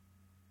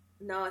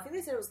 No, I think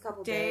they said it was a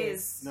couple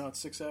days. days. No, it's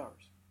 6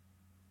 hours.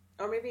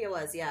 Or maybe it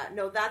was, yeah.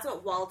 No, that's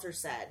what Walter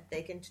said.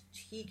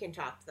 He can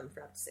talk to them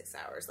for up to 6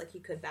 hours, like he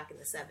could back in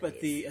the 70s. But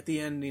at the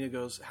end, Nina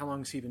goes, "How long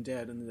has he been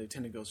dead?" And the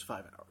lieutenant goes,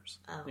 5 hours.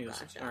 Oh, and he goes,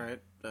 gotcha. "All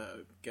right,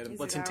 get him. Is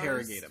Let's it hours?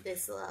 interrogate him." They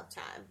still have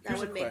time. That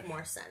Here's a would make question.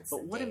 more sense. But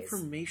than what days.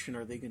 information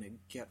are they going to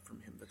get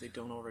from him that they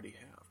don't already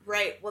have?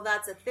 Right. Well,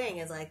 that's the thing.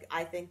 Is like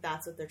I think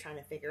that's what they're trying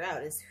to figure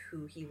out is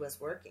who he was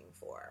working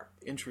for.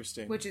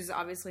 Interesting. Which is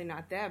obviously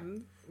not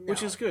them.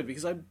 Which No. is good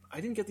because I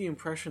didn't get the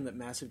impression that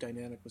Massive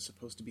Dynamic was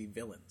supposed to be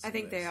villains. I in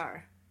think they this.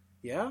 are.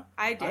 Yeah,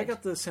 I did. I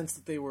got the sense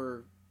that they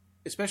were,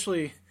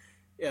 especially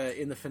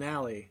in the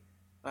finale.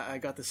 I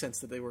got the sense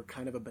that they were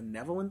kind of a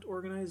benevolent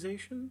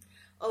organization.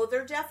 Oh,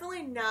 they're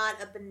definitely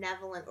not a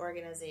benevolent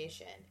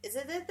organization. Is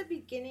it at the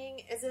beginning?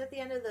 Is it at the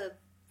end of the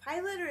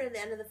pilot or at the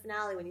end of the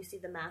finale when you see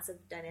the Massive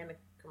Dynamic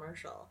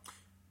commercial?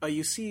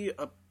 You see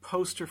a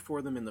poster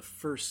for them in the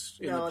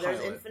first in No, the there's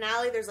pilot. in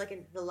finale. There's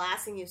like the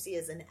last thing you see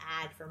is an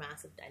ad for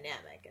Massive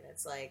Dynamic, and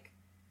it's like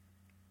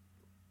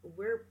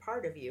we're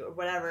part of you or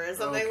whatever, or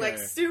something like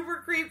Okay. super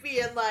creepy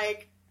and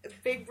like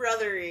Big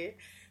Brothery.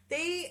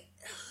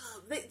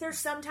 They're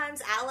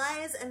sometimes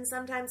allies and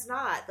sometimes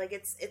not. Like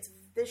it's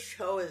this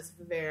show is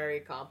very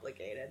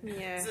complicated.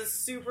 Yeah. It's a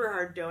super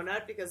hard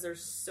donut because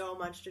there's so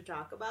much to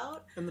talk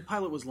about. And the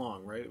pilot was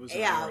long, right? It was an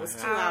Yeah, hour it was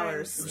and a 2 half.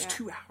 hours. It was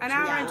 2 hours. An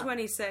hour Yeah. and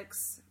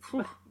 26.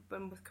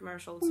 But with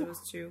commercials, it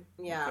was 2.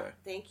 Yeah, Okay.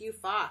 thank you,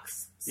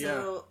 Fox.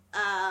 So,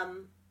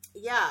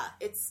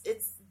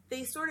 it's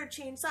they sort of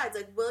change sides.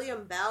 Like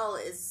William Bell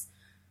is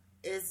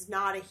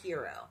not a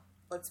hero.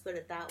 Let's put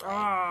it that way.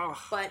 Oh,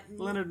 But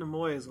Leonard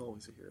Nimoy is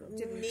always a hero.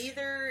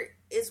 neither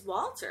is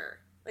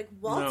Walter. Like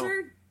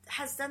Walter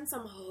has done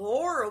some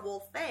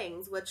horrible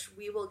things, which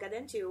we will get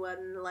into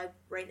when, like,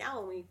 right now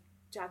when we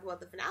talk about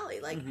the finale,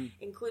 like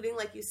including,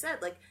 like you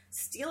said, like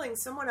stealing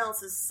someone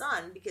else's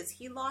son because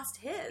he lost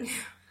his.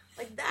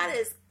 Like that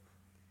is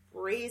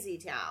crazy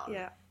town.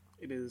 Yeah.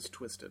 It is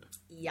twisted.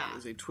 Yeah. It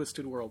is a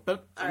twisted world,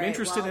 but All I'm right,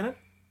 interested well, in it.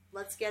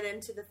 Let's get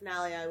into the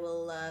finale. I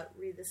will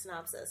read the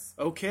synopsis.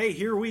 Okay,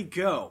 here we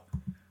go.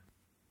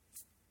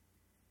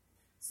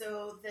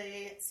 So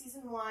the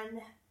season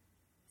 1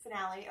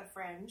 finale of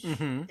Fringe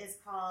is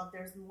called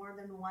 "There's More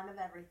Than One of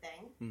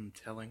Everything."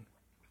 Telling.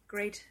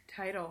 Great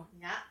title.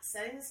 Yeah,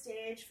 setting the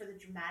stage for the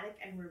dramatic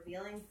and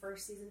revealing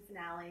first season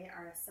finale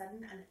are a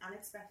sudden and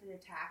unexpected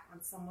attack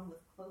on someone with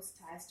close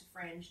ties to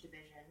Fringe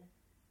Division,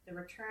 the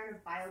return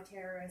of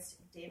bioterrorist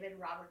David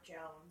Robert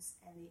Jones,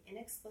 and the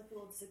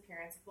inexplicable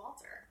disappearance of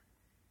Walter.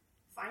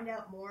 Find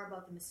out more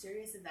about the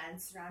mysterious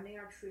events surrounding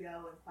our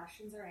trio and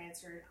questions are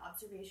answered,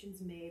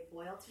 observations made,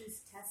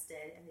 loyalties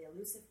tested, and the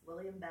elusive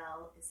William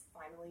Bell is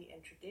finally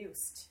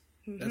introduced.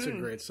 That's a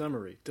great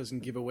summary.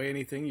 Doesn't give away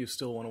anything. You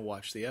still want to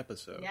watch the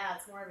episode. Yeah,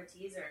 it's more of a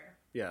teaser.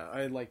 Yeah,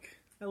 I like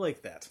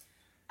that.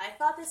 I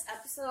thought this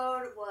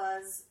episode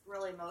was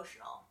really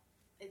emotional.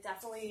 It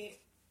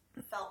definitely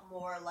felt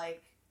more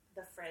like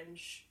the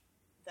Fringe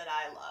that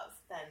I love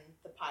than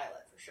the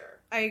pilot, for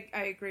sure. I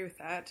agree with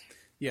that.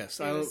 Yes,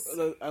 It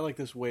was- I like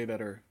this way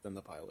better than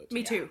the pilot.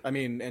 Me too. I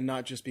mean, and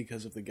not just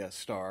because of the guest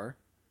star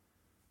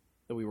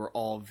that we were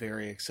all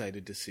very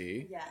excited to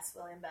see. Yes,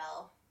 William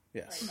Bell,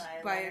 Yes. played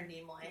by By- Leonard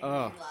Nimoy,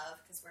 Oh. we love,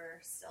 because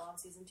we're still on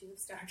season 2 of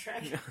Star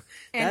Trek. And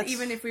That's-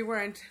 even if we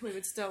weren't, we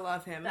would still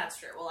love him. That's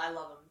true. Well, I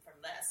love him from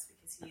this,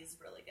 because he's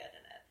really good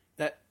in it.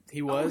 That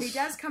he Oh, was. he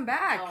does come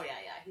back. Oh,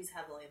 yeah, he's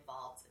heavily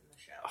involved in the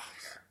show, for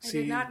sure. I See,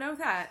 did not know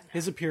that.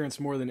 his appearance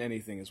more than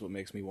anything is what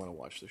makes me want to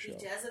watch the He show.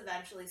 does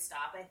eventually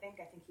stop, I think.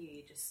 I think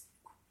he just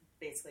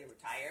basically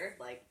retired,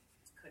 like,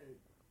 couldn't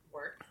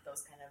work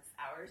those kind of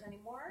hours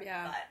anymore.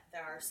 Yeah. But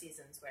there are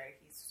seasons where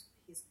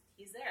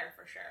he's there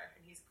for sure,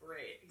 and he's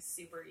great. He's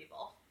super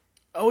evil.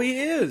 Oh,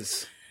 he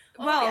is.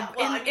 Well, yeah.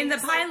 Well, I mean, in the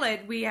it's like-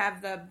 pilot, we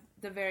have the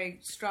very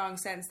strong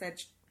sense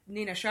that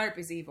Nina Sharp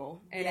is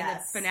evil, and in the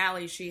Yes.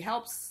 finale, she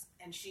helps.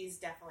 And she's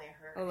definitely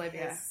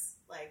Olivia. his,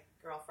 like,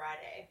 Girl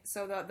Friday.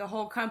 So the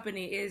whole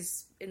company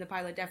is in the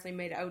pilot definitely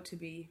made out to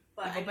be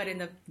But, evil, I but in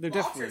the mean, They're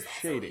Walter's definitely also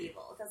shady.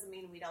 evil. It doesn't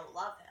mean we don't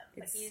love him,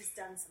 but It's- he's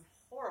done some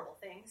horrible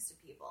things to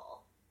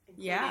people,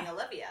 including Yeah.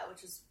 Olivia,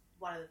 which is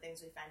one of the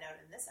things we find out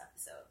in this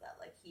episode, that,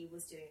 like, he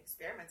was doing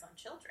experiments on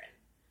children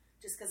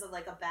just because of,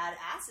 like, a bad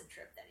acid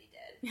trip that he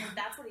did. Yeah. And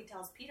that's what he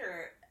tells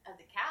Peter at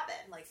the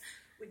cabin. Like,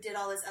 we did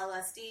all this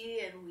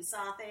LSD and we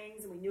saw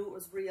things and we knew it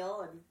was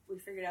real and we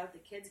figured out the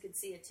kids could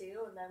see it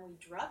too, and then we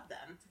drugged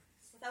them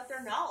without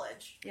their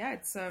knowledge. yeah,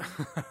 it's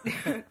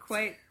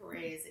quite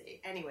Crazy.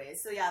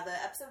 Anyways, so yeah, the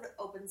episode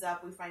opens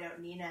up. We find out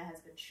Nina has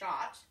been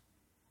shot.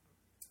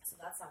 So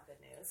that's not good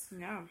news.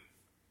 no.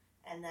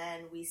 And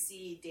then we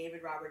see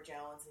David Robert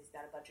Jones, and he's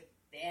got a bunch of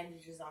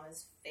bandages on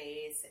his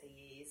face, and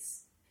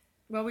he's...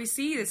 Well, we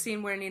see the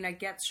scene where Nina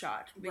gets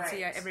shot. We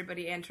see Right.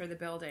 everybody enter the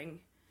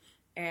building,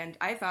 and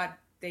I thought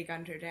they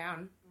gunned her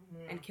down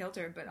and killed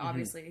her, but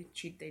obviously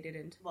they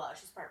didn't. Well,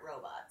 she's part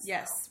robot, so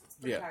Yes. it's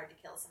pretty Yeah. hard to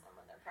kill someone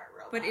when they're part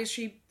robot. But is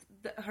she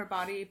her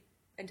body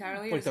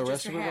entirely? Or Like is the it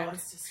rest just of her her head? body?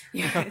 It's just-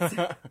 Yeah,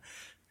 it's-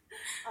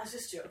 I was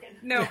just joking.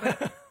 no,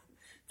 but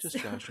Just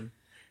joshing.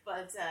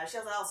 But she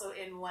was also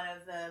in one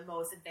of the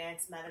most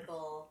advanced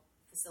medical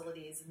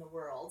facilities in the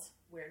world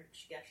where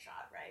she gets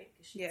shot, right?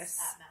 Because she's Yes.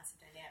 at Massive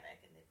Dynamic,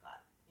 and they've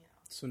got,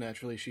 So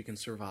naturally she can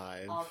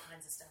survive. all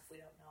kinds of stuff we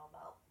don't know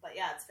about. But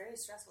yeah, it's a very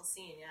stressful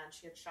scene, yeah, and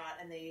she gets shot,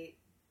 and they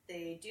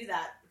do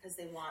that because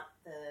they want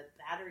the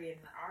battery in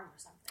her arm or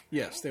something, right?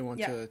 Yes, they want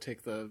Yeah. to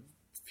take the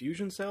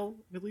fusion cell,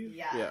 I believe?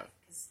 Yeah,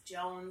 because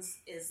Jones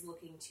is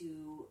looking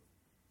to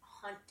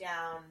hunt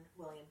down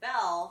William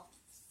Bell,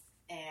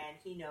 and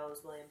he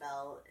knows William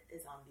Bell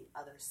is on the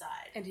other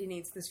side. and he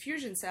needs this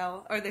fusion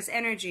cell or this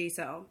energy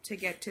cell to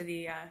get to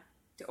the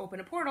to open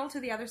a portal to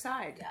the other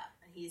side. Yeah,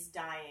 and he's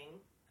dying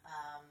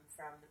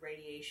from the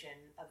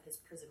radiation of his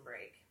prison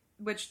break.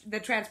 Which the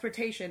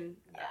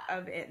transportation Yeah.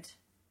 of it.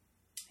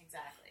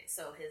 Exactly.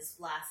 So his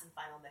last and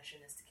final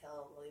mission is to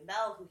kill William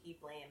Bell, who he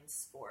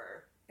blames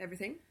for,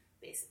 Everything.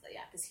 basically,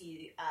 yeah, because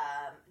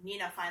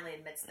Nina finally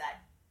admits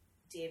that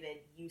David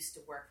used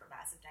to work for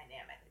Massive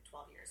Dynamic like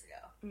 12 years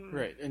ago.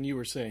 Right, and you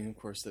were saying, of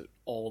course, that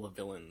all the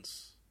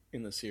villains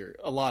in the series,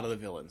 a lot of the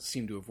villains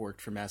seem to have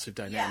worked for Massive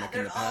Dynamic Yeah, in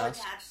they're the all past.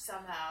 attached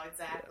somehow,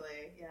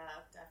 exactly. Yeah,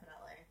 definitely.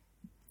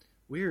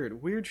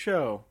 Weird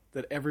show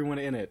that everyone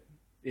in it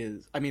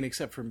is, I mean,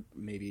 except for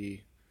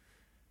maybe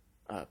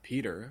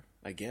Peter,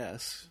 I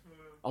guess.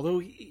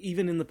 Although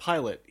even in the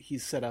pilot,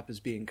 he's set up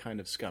as being kind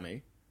of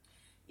scummy.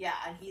 Yeah,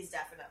 and he's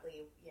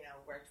definitely,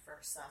 worked for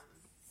some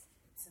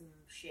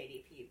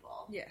shady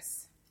people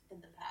Yes.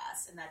 in the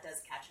past, and that does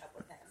catch up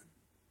with him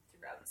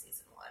throughout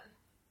season 1.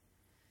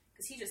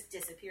 Because he just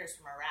disappears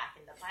from Iraq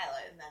in the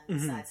pilot, and then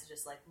decides to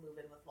just move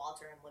in with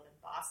Walter and live in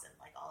Boston.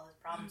 Like all his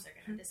problems are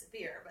going to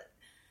disappear, but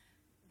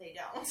they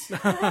don't.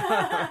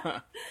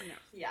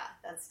 Yeah,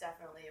 that's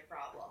definitely a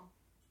problem.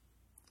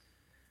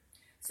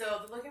 So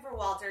they're looking for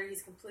Walter.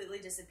 He's completely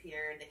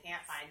disappeared. They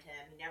can't find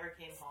him. He never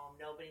came home.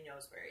 Nobody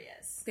knows where he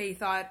is. They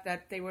thought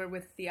that they were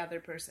with the other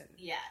person.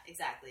 Yeah,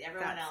 exactly.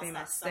 Everyone That else thought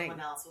famous someone thing.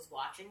 else was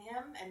watching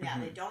him, and yeah,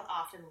 they don't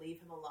often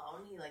leave him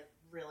alone. He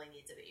really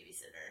needs a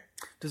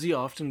babysitter. Does he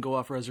often go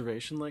off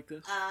reservation like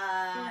this?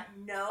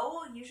 No.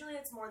 Usually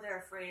it's more they're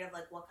afraid of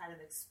what kind of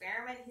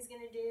experiment he's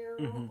gonna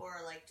do,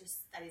 or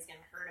just that he's gonna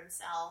hurt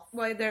himself.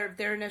 Well,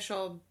 their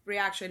initial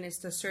reaction is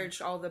to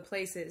search all the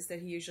places that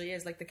he usually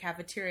is, like the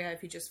cafeteria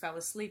if he just fell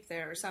asleep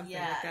there or something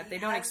Yeah, like that. They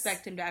he don't has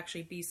expect him to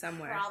actually be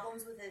somewhere.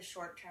 Problems with his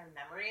short-term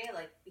memory,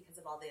 because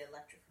of all the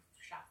electric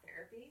shock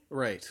therapy.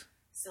 Right.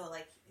 So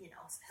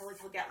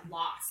he'll get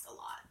lost a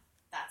lot.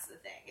 That's the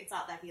thing. It's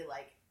not that he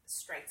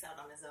strikes out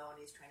on his own.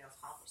 He's trying to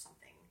accomplish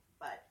something,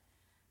 but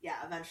yeah,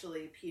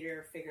 eventually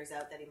Peter figures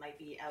out that he might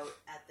be out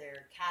at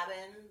their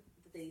cabin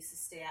that they used to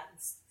stay at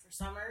for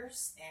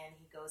summers, and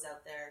he goes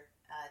out there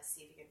to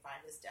see if he can find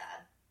his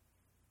dad.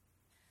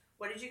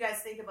 What did you guys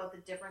think about the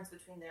difference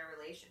between their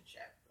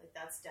relationship?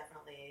 That's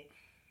definitely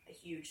a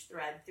huge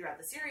thread throughout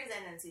the series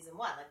and in season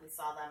 1. We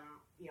saw them,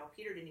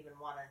 Peter didn't even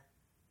want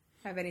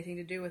to Have anything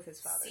to do with his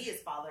father. see his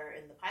father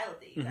in the pilot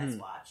that you guys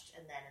watched,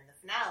 and then in the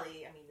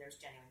finale, there's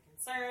genuine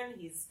concern.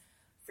 He's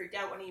freaked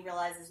out when he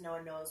realizes no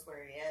one knows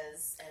where he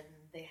is, and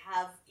they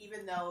have,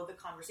 even though the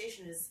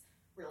conversation is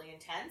really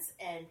intense,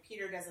 and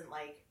Peter doesn't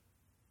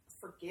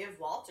forgive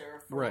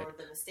Walter for Right.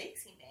 the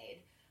mistakes he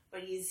made,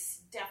 but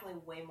he's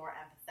definitely way more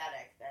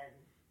empathetic than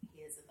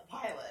he is in the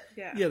pilot.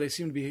 Yeah, they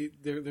seem to be,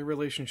 their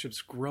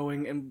relationship's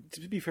growing, and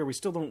to be fair, we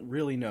still don't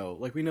really know.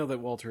 We know that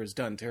Walter has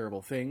done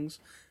terrible things,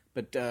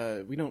 but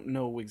we don't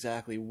know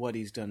exactly what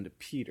he's done to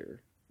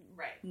Peter.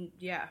 Right,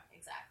 Yeah.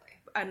 exactly.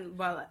 And, we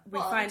Well,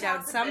 find he out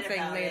talks a bit something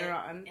about later it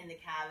on. in the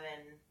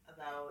cabin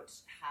about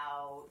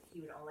how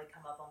he would only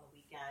come up on the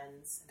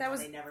weekends, and That how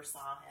was- they never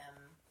saw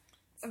him.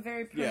 A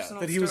very Yeah,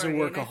 personal that he was a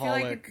story, and I feel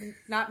like workaholic.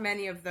 not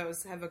many of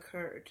those have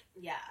occurred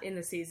Yeah. in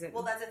the season.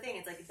 Well, that's the thing.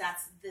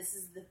 It's this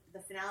is the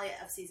finale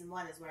of season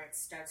 1 is where it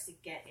starts to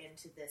get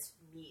into this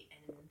meat,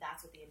 and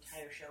that's what the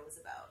entire show is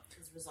about: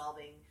 is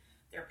resolving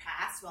their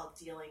past while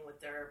dealing with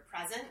their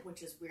present,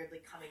 which is weirdly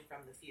coming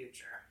from the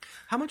future.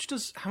 How much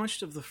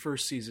of the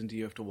first season do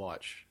you have to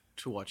watch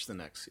the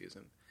next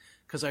season?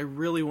 Because I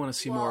really want to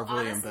see more of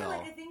William honestly, Bell.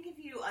 I think if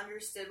you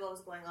understood what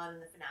was going on in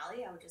the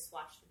finale, I would just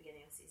watch the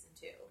beginning of season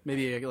 2.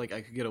 Maybe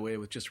I could get away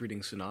with just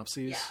reading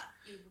synopses. Yeah,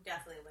 you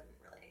definitely wouldn't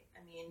really.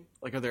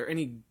 Are there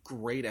any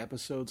great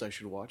episodes I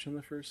should watch in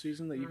the first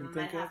season that you can I'd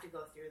think have of? to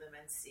go through them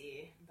and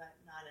see, but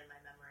not in my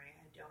memory.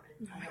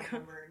 I don't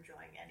remember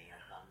enjoying any of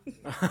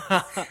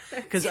them.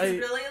 Because It's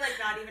really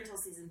not even until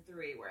season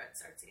 3 where it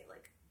starts to get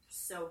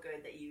so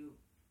good that you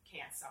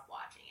can't stop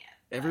watching it.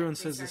 But Everyone they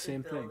says the start to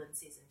same build thing. in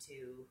season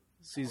 2,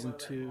 Season a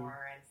little 2. bit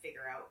more, and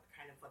figure out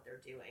kind of what they're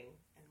doing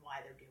and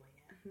why they're doing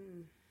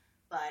it.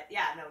 But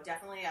yeah, no,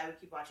 definitely I would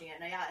keep watching it.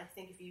 And yeah, I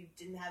think if you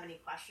didn't have any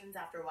questions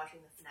after watching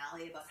the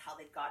finale about how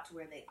they got to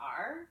where they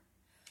are,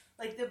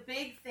 like the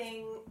big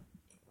thing,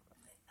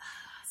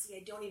 see,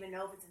 I don't even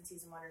know if it's in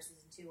season 1 or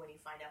season 2 when you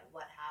find out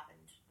what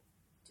happened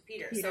to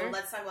Peter. So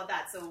let's talk about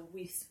that. So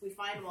we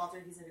find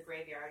Walter, he's in a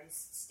graveyard,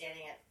 he's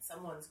standing at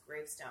someone's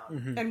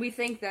gravestone. And we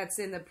think that's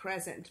in the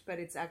present, but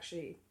it's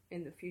actually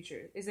in the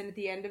future. Isn't it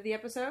the end of the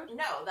episode?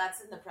 No, that's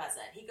in the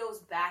present. He goes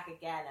back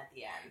again at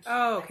the end.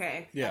 Oh,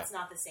 okay. Yeah. That's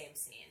not the same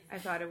scene. I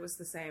thought it was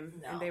the same.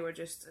 No. And they were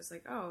just, it's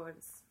like, oh,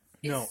 it's...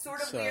 It's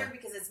sort of weird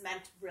because it's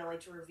meant really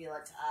to reveal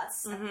it to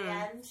us at the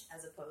end,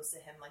 as opposed to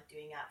him like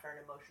doing that for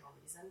an emotional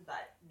reason.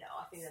 But no,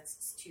 I think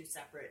that's two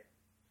separate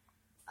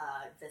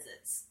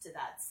visits to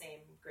that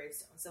same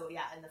gravestone. So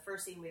yeah, in the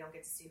first scene we don't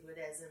get to see who it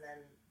is, and then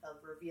the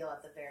reveal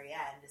at the very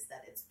end is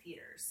that it's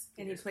Peter's.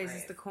 And he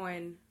places the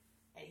coin.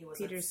 And he was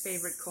Peter's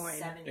favorite coin.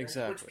 7 years,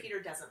 Exactly. which Peter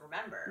doesn't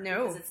remember.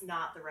 No. Because it's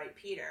not the right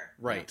Peter.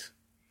 Right.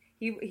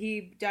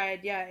 He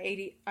died,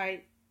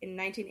 in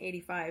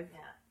 1985. Yeah.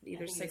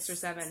 Either I think 6 he or was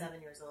 7.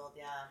 7 years old,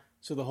 yeah.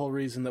 So the whole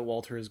reason that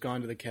Walter has gone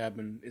to the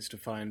cabin is to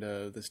find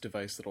this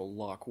device that'll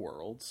lock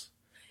worlds.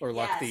 Or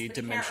lock the but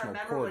dimensional he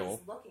can't remember portal. what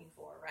he's looking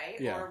for, right?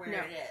 Yeah. Or where No.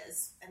 it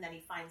is. And then he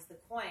finds the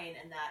coin,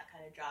 and that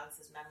kind of jogs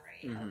his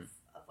memory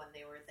of when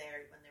they were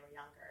there, when they were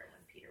younger,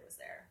 when Peter was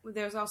there.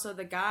 There's also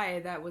the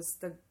guy that was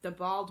the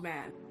bald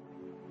man.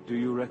 Do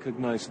you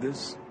recognize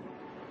this?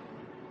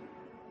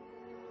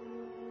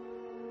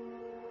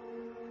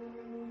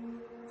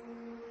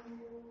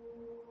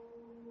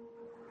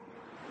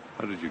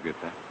 How did you get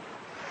that?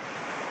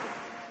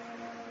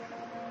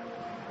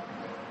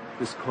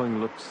 This coin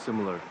looks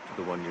similar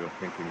to the one you're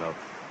thinking of,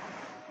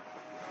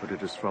 but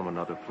it is from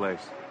another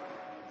place.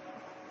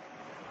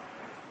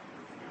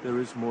 There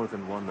is more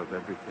than one of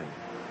everything.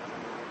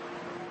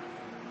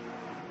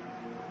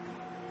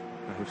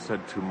 I have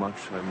said too much.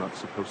 I'm not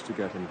supposed to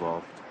get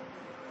involved.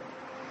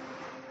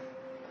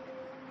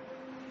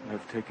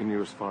 I've taken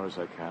you as far as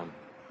I can.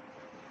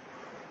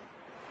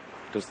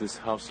 Does this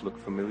house look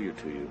familiar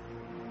to you?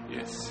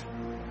 Yes.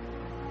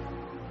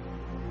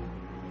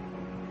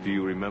 Do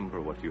you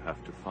remember what you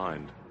have to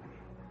find?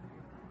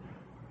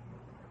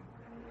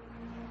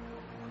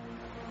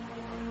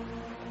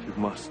 You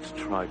must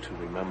try to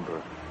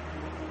remember.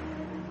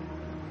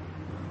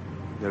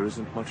 There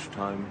isn't much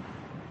time.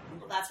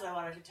 Well, that's what I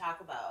wanted to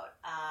talk about.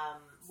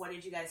 What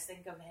did you guys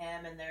think of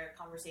him and their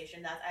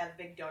conversation? I have a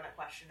big donut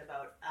question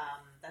about.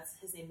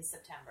 His name is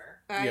September.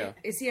 Yeah.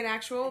 Is he an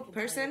actual I can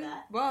tell you person?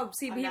 that. Well,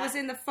 see, I'm he not- was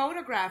in the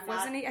photograph, not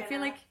wasn't he? I feel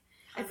gonna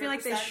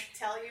like they. 100%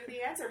 tell you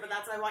the answer, but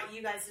that's why I want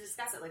you guys to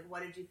discuss it. Like,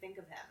 what did you think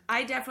of him?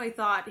 I definitely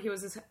thought he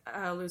was a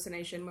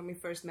hallucination when we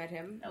first met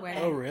him. Okay. When,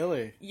 Oh,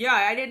 really? yeah,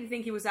 I didn't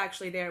think he was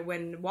actually there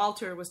when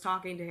Walter was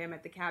talking to him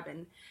at the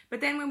cabin. But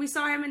then when we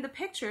saw him in the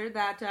picture,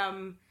 that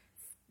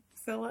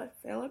Philip,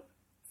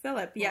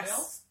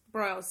 yes,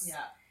 Broyles,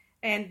 Yeah.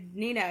 and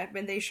Nina,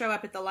 when they show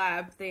up at the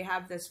lab, they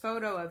have this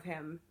photo of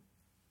him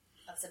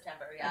Of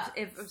September, yeah.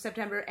 of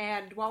September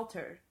and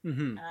Walter.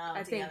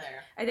 I Together.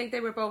 think they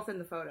were both in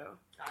the photo.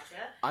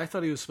 Gotcha. I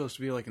thought he was supposed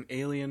to be like an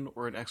alien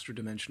or an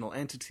extra-dimensional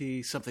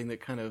entity, something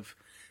that kind of...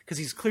 Because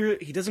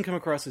he doesn't come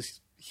across as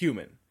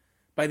human.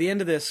 By the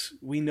end of this,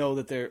 we know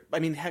that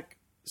heck,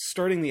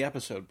 starting the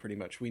episode pretty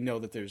much, we know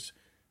that there's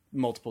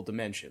multiple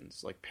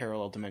dimensions, like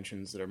parallel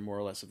dimensions that are more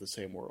or less of the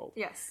same world.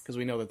 Yes. Because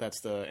we know that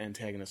that's the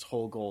antagonist's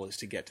whole goal is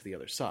to get to the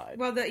other side.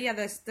 Well,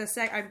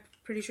 I'm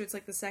pretty sure it's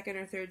like the second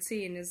or third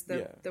scene is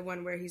the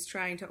one where he's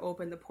trying to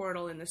open the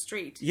portal in the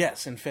street.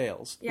 Yes, and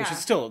fails. Yeah. Which is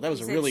still, that was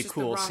He a said really it's just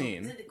the cool wrong-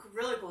 scene. It's a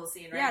really cool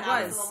scene, right? Yeah, it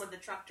That was. the one with the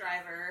truck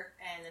driver,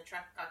 and the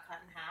truck got cut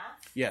in half.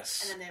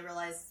 Yes. And then they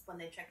realized when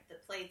they checked the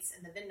plates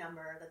and the VIN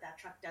number that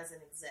truck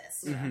doesn't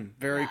exist.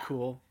 Very Yeah.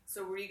 cool.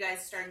 So were you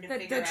guys starting to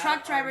figure The out...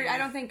 truck driver, already- I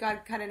don't think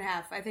got cut in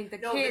half. I think the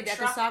No, kid the at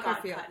the truck soccer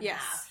got field. cut in Yes.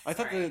 half. I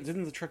thought Sorry.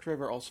 didn't the truck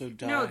driver also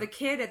die? No, the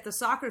kid at the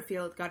soccer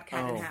field got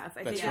cut in Oh, half.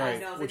 I that's think. Yeah, right,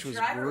 no, the which was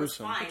driver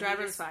gruesome. was fine. The driver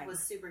He was just fine. was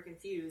super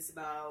confused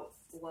about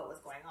what was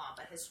going on,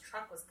 but his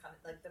truck was coming.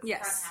 Like the Yes.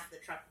 front half of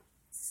the truck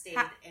stayed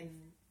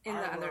in in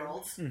our the other-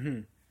 world, Mm-hmm.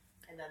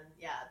 and then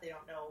they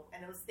don't know.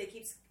 And they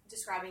keep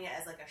describing it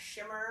as like a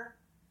shimmer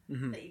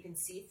Mm-hmm. that you can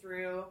see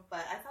through.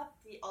 But I thought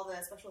all the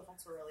special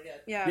effects were really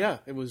good. Yeah. Yeah,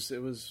 it was, He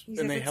and says,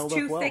 they it's held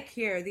too up well. thick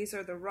here. These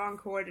are the wrong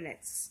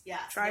coordinates. Yeah,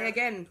 Try they're-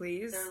 again,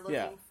 please. They're looking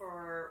Yeah.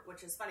 for,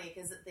 which is funny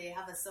because they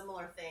have a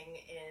similar thing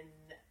in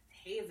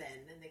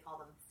Haven, and they call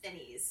them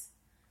thinnies.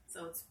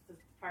 So it's the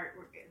part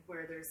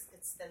where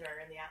it's thinner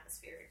in the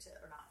atmosphere,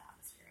 or not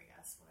atmosphere, I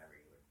guess, whatever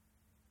you would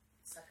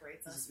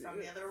separates us from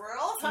the other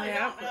world. I Yeah.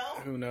 don't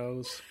know. Who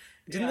knows?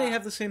 Didn't Yeah. they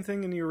have the same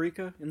thing in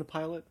Eureka in the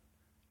pilot?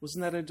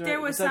 Wasn't that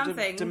There was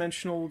something.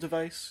 dimensional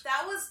device?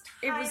 That was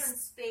time was- and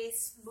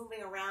space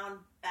moving around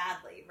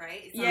badly,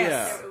 right? It's not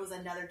Yes. like it was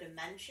another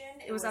dimension.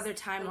 It was other The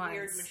timelines.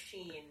 weird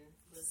machine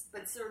was,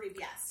 but sort of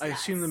yes. I yeah,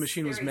 assume the it's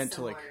machine was very meant to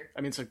similar.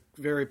 it's a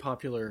very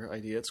popular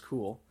idea. It's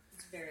cool.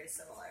 It's very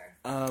similar.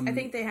 I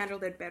think they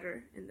handled it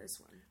better in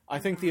this one. I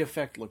think the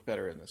effect looked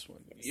better in this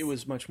one. It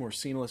was much more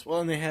seamless.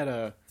 Well, and they had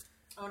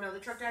Oh no, the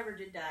truck driver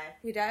did die.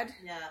 He died?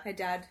 Yeah. Hi,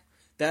 Dad.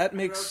 That A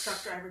makes... road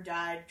truck driver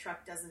died.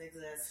 Truck doesn't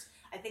exist.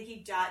 I think he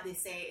died. They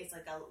say it's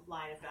like a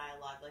line of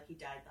dialogue, like he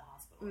died at the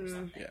hospital or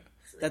something. Yeah.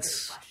 So they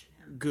That's couldn't question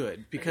him.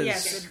 good, because...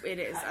 Yes, it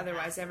is.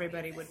 Otherwise,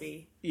 everybody would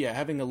be. Yeah,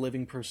 having a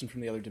living person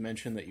from the other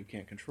dimension that you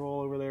can't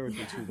control over there would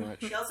be too much.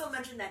 She also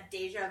mentioned that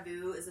deja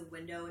vu is a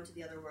window into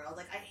the other world.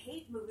 Like, I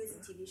hate movies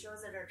and TV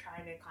shows that are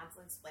trying to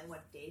constantly explain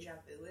what deja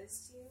vu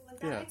is to you. Like,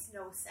 that Yeah. makes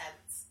no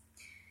sense.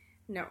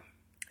 No.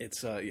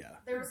 It's, yeah.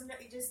 There was no...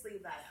 You just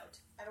leave that out.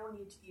 I don't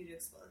need you to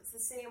explode. It's the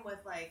same with,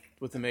 like...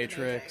 With the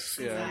Matrix,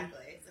 yeah.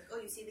 Exactly. It's like,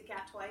 oh, you see the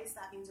cat twice?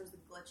 That means there's a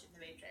glitch in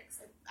the Matrix.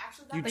 Like,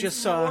 actually, that You makes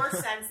just saw- more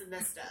sense than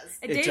this does.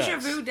 A It deja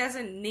does. vu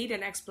doesn't need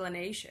an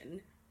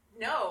explanation.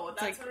 No,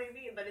 that's like- what I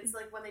mean. But it's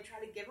like when they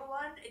try to give a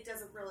one, it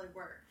doesn't really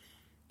work.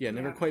 Yeah, it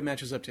never Yeah. quite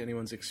matches up to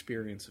anyone's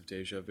experience of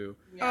deja vu.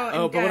 Yeah.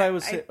 Oh, and but what that- I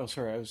was I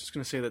was just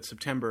going to say that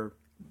September,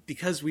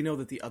 because we know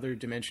that the other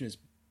dimension is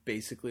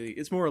basically,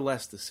 it's more or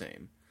less the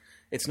same.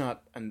 It's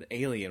not an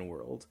alien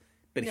world,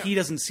 but No. he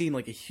doesn't seem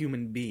like a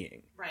human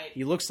being. Right.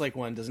 He looks like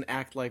one, doesn't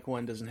act like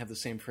one, doesn't have the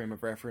same frame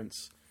of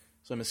reference.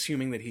 So I'm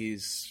assuming that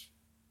he's...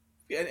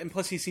 And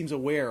plus he seems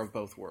aware of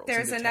both worlds.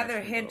 There's and detached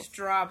another from hint both.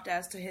 dropped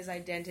as to his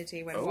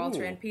identity when Oh.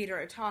 Walter and Peter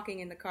are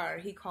talking in the car.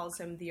 He calls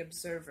him the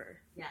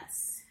Observer.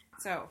 Yes.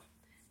 So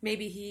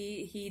maybe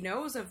he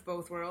knows of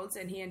both worlds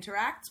and he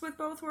interacts with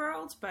both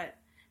worlds, but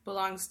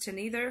belongs to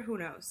neither. Who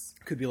knows?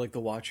 Could be like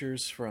the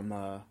Watchers from,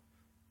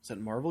 is that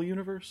Marvel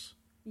Universe?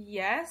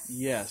 Yes.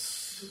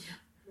 Yes.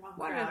 Wrong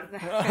One crowd. of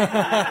them.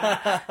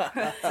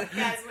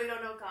 Guys, we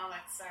don't know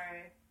comics.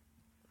 Sorry.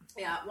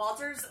 Yeah,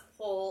 Walter's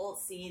whole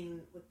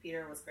scene with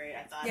Peter was great.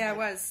 I thought. Yeah, it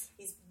Like, was.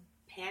 He's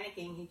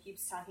panicking. He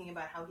keeps talking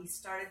about how he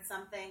started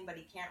something, but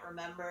he can't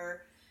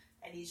remember,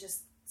 and he's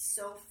just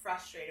so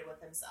frustrated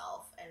with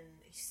himself. And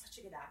he's such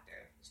a good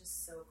actor. He's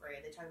just so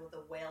great. They talk about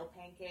the whale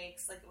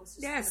pancakes. Like, it was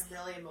just Yes. a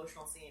really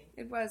emotional scene.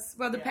 It was.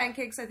 Well, the Yeah.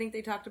 pancakes I think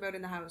they talked about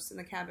in the house, in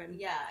the cabin.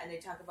 Yeah, and they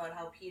talk about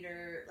how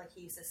Peter, like,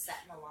 he used to set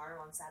an alarm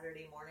on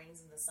Saturday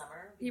mornings in the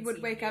summer. He because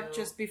would wake up knew-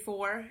 just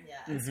before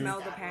yeah, and his smell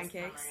dad the was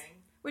pancakes,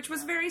 coming. which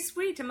was very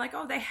sweet. I'm like,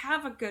 oh, they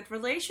have a good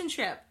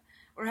relationship,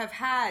 or have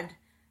had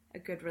a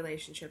good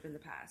relationship in the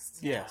past.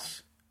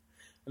 Yes.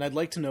 And I'd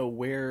like to know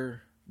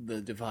where the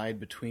divide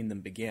between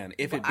them began.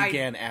 If it Well,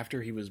 began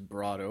after he was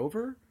brought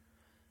over?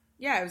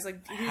 Yeah, it was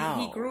like How?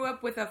 he grew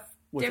up with a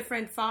With-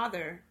 different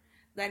father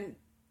than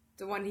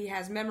the one he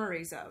has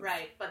memories of.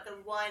 Right, but the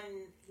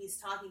one he's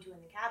talking to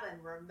in the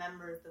cabin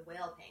remembers the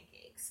whale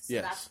pancakes. So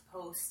Yes. that's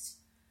post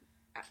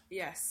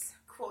Yes.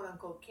 quote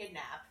unquote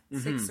kidnap.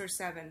 6 or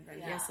 7. Then.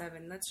 Yeah. Yeah,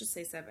 7. Let's just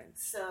say 7.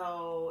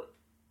 So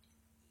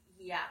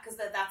yeah, because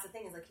that's the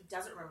thing is like he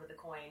doesn't remember the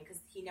coin because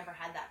he never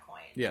had that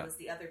coin. Yeah. It was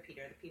the other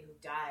Peter, the Peter who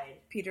died.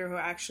 Peter, who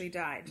actually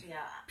died.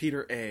 Yeah,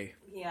 Peter A.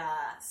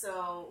 yeah.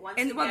 So once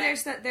And you well,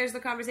 get, there's the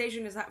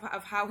conversation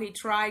of how he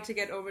tried to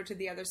get over to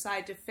the other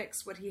side to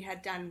fix what he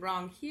had done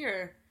wrong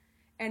here,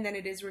 and then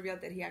it is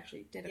revealed that he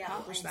actually did yeah,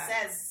 accomplish he that.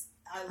 says,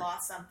 I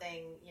lost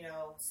something,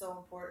 so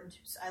important.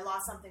 I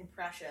lost something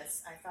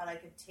precious. I thought I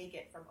could take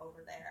it from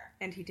over there.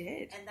 And he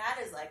did. And that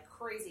is like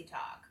crazy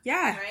talk.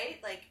 Yeah. Right?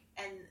 Like,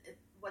 and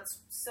what's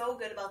so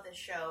good about this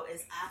show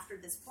is after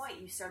this point,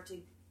 you start to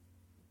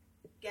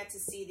get to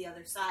see the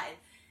other side.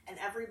 And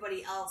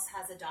everybody else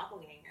has a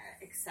doppelganger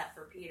except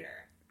for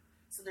Peter.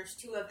 So there's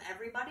 2 of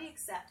everybody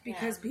except him.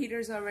 Because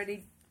Peter's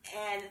already.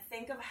 And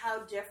think of how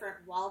different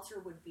Walter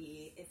would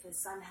be if his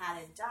son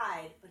hadn't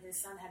died, but his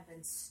son had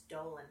been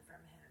stolen from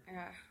him.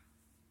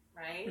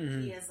 Right?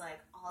 Mhm. He is like,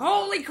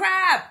 Holy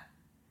crap!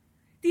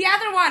 The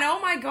other one! Oh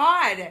my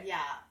god! Yeah.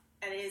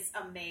 And it is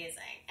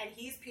amazing. And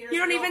he's Peter's You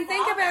don't real even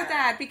think father. about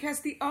that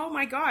because oh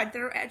my god,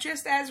 they're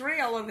just as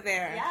real over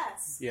there.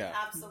 Yes. Yeah.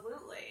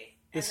 Absolutely.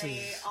 This and they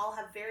is- all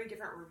have very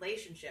different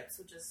relationships,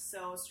 which is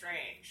so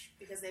strange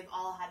because they've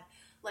all had,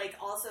 like,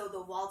 also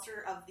the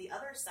Walter of the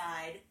other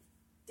side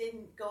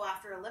didn't go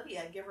after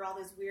Olivia and give her all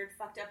these weird,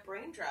 fucked up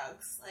brain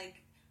drugs.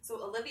 Like,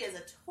 so Olivia is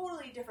a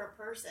totally different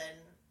person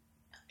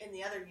in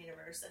the other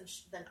universe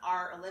than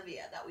our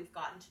Olivia that we've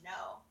gotten to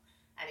know.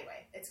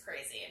 Anyway, it's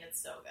crazy and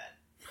it's so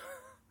good.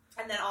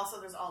 And then also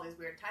there's all these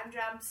weird time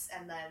jumps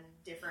and then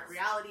different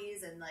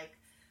realities and, like,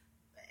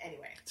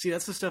 anyway. See,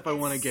 that's the stuff I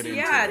want to get into.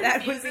 Yeah,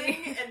 that would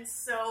Confusing be- and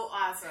so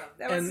awesome.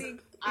 That would And- be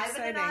Ivan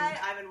exciting. and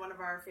Ivan, one of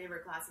our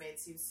favorite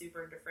classmates, who's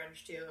super into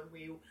Fringe too, and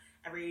we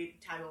every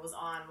time it was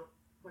on,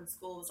 when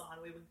school was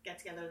on, we would get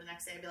together the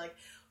next day and be like,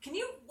 "Can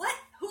you what?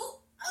 Who?"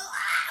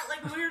 Ah!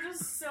 Like we were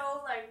just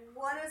so like,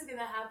 "What is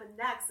gonna happen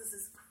next? This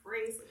is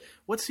crazy."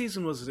 What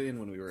season was it in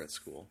when we were at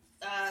school?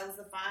 It was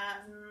the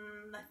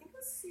I think it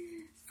was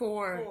season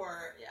 4.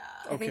 4. Yeah.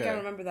 I think Okay. I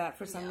remember that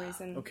for some Yeah.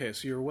 reason. Okay,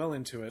 so you're well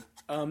into it.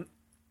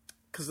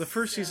 Because the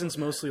first So season's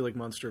good. mostly like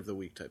Monster of the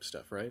Week type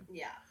stuff, right?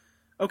 Yeah.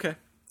 Okay.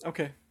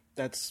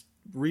 That's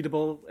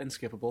readable and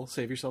skippable.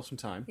 Save yourself some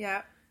time.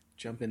 Yeah.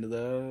 Jump into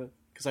the...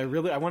 Because I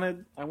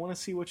want to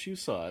see what you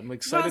saw. I'm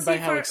excited see, by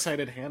how for-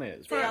 excited Hannah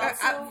is. For They a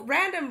also-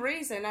 random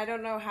reason, I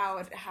don't know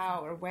how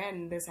or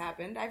when this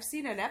happened. I've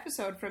seen an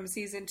episode from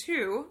season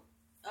 2.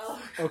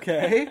 Oh.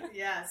 Okay.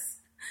 Yes.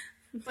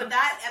 But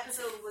that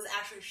episode was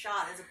actually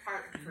shot as a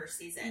part of the first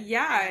season.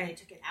 Yeah. And they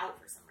took it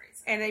out for some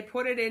reason. And they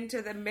put it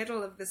into the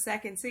middle of the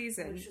second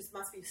season. Which just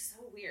must be so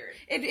weird.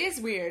 It is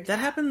weird. That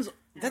happens.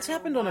 That's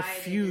happened on a Why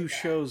they few did that.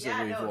 shows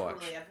that we've watched.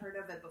 Totally. I've heard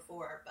of it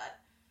before, but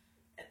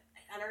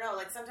I don't know.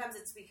 Like sometimes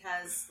it's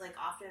because, like,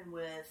 often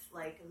with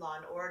like Law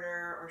and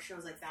Order or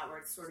shows like that, where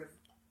it's sort of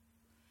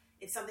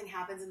if something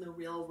happens in the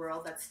real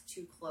world that's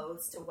too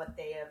close to what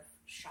they have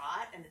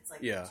shot and it's like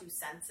too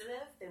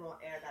sensitive, they won't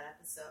air that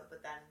episode.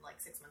 But then,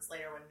 like 6 months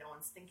later, when no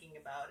one's thinking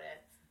about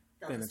it,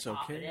 they'll Then just it's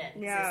pop okay. it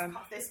in. Yeah.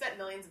 They spent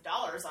millions of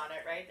dollars on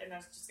it, right? They're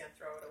not just going to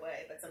throw it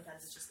away. But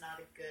sometimes it's just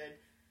not a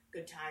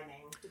good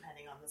timing,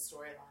 depending on the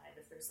storyline.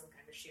 If there's some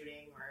kind of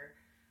shooting or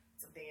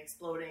something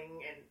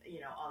exploding and,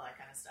 you know, all that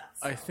kind of stuff.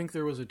 So. I think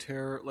there was a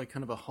terror, like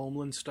kind of a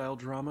Homeland-style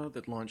drama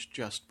that launched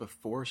just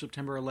before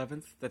September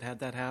 11th that had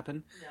that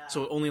happen. Yeah.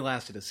 So it only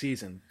lasted a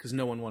season because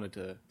no one wanted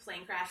to...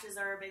 Plane crashes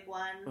are a big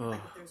one. Ugh.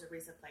 Like if there's a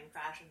recent plane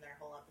crash and their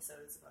whole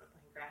episode is about a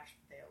plane crash,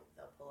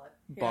 they'll pull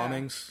it.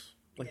 Bombings,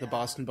 like the Yeah.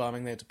 Boston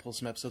bombing, they had to pull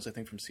some episodes, I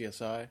think, from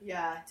CSI.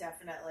 Yeah,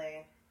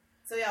 definitely.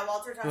 So yeah,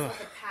 Walter talks about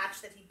the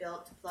patch that he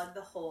built to plug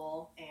the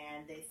hole,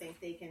 and they think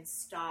they can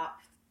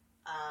stop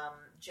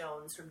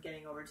Jones from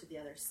getting over to the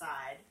other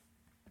side.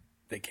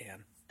 They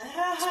can.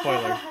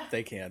 Spoiler,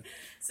 they can.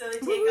 So they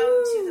take him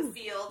to the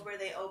field where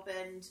they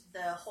opened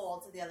the hole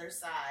to the other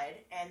side,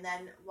 and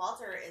then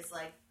Walter is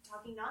like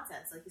talking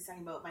nonsense. Like he's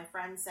talking about, my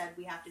friend said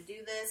we have to do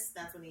this.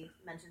 That's when he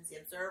mentions the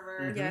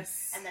Observer.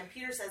 Yes. And then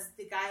Peter says,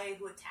 the guy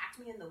who attacked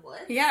me in the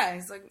woods. Yeah,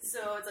 it's like...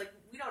 So it's like,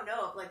 we don't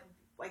know. Like,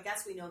 I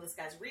guess we know this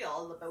guy's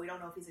real, but we don't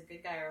know if he's a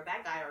good guy or a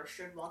bad guy, or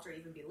should Walter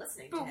even be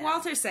listening to But him.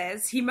 Walter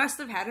says he must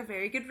have had a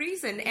very good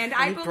reason, and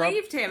I he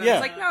believed him. yeah.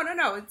 It's like,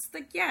 no. It's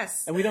like,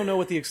 yes. And we don't know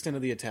what the extent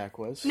of the attack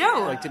was.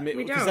 No, like, we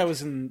because don't. that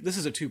was in... This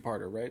is a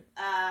two-parter, right?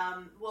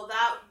 Well,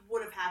 that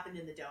would have happened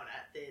in the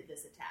donut,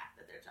 this attack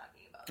that they're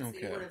talking about. So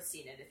Okay. you would have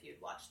seen it if you'd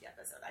watched the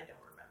episode. I don't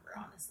remember,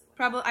 honestly.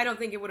 Probably, I don't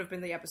think it would have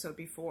been the episode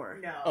before.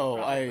 No. Oh,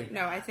 probably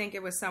No, not. I think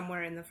it was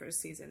somewhere in the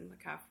first season,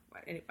 like half.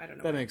 I don't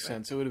know. That makes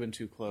sense. It would have been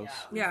too close.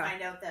 We Yeah.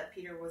 find out that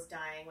Peter was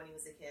dying when he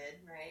was a kid,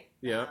 right?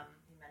 Yeah.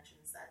 He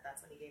mentions that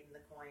that's when he gave him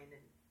the coin,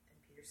 and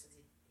Peter says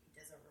he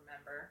doesn't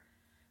remember.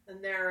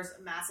 Then there's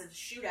a massive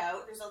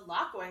shootout. There's a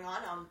lot going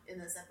on in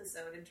this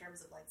episode in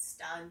terms of like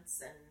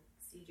stunts and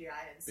CGI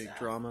and Big stuff.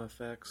 drama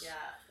effects. Yeah,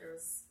 there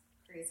was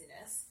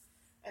craziness.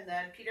 And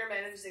then Peter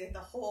manages to get the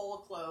hole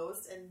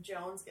closed, and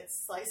Jones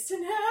gets sliced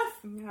in half.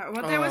 Yeah,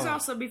 well, there was Oh.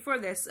 also, before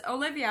this,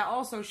 Olivia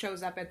also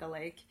shows up at the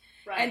lake.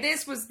 Right. And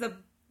this was the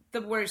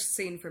worst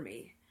scene for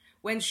me.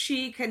 When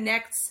she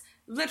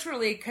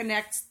literally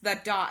connects the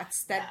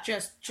dots that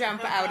just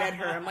jump out at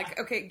her. I'm like,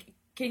 okay,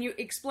 can you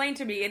explain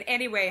to me in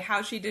any way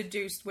how she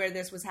deduced where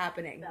this was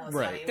happening? That was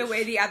Right. funny. The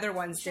way the other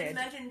ones She did.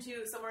 mentioned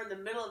too, somewhere in the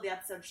middle of the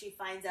episode, she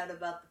finds out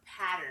about the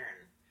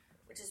pattern,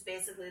 which is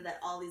basically that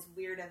all these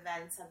weird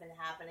events have been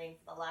happening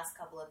for the last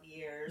couple of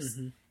years,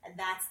 and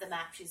that's the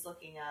map she's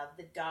looking at,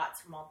 the dots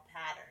from all the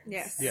patterns.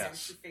 Yes. And then Yes.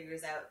 she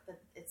figures out that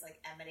it's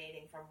like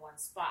emanating from one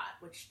spot,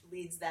 which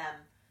leads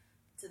them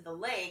to the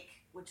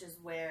lake, which is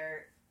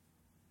where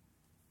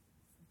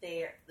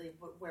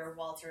where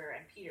Walter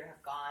and Peter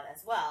have gone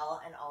as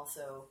well, and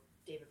also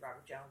David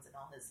Robert Jones and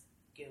all his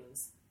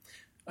goons.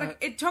 Like,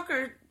 it took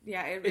her...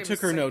 Yeah, It took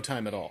was her like- no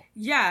time at all.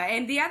 Yeah,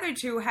 and the other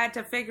two had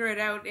to figure it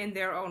out in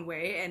their own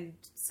way, and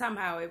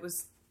somehow it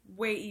was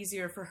way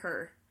easier for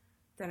her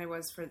than it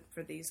was for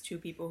these two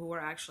people who were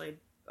actually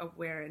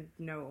aware and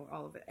know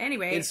all of it.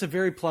 Anyway, It's a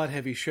very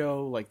plot-heavy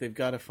show. Like, they've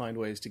got to find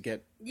ways to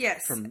get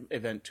yes. from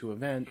event to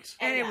event.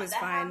 And it yeah, was that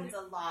fine. happens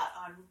a lot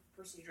on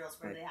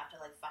procedurals where they have to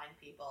like find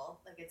people.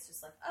 Like it's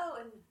just like, oh,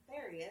 and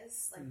there he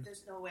is. Like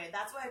there's no way.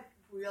 That's why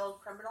real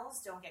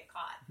criminals don't get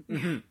caught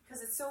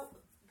because it's so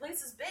the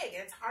place is big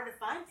and it's hard to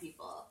find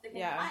people. They can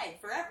Yeah.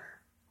 hide forever.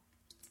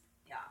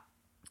 Yeah.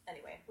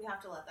 Anyway, we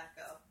have to let that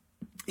go.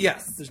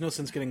 Yeah, there's no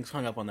sense getting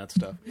hung up on that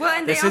stuff. Well,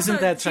 and This they isn't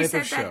also, that she type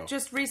said of show. that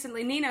just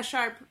recently, Nina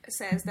Sharp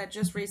says that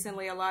just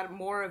recently a lot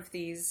more of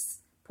these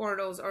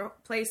portals or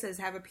places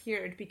have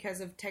appeared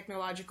because of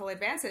technological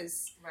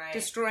advances, Right.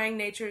 destroying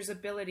nature's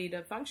ability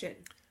to function.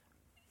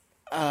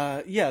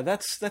 Yeah,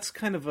 that's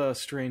kind of a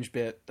strange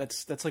bit.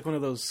 That's like one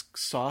of those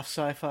soft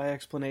sci-fi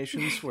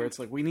explanations where it's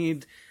like we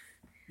need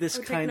these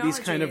kind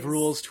technology of is-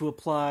 rules to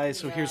apply.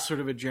 So Yeah. here's sort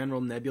of a general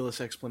nebulous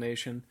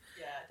explanation.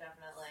 Yeah,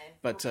 definitely.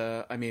 But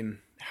I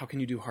mean, how can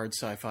you do hard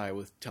sci-fi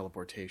with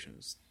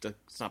teleportations?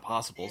 It's not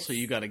possible. So It's-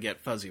 you got to get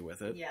fuzzy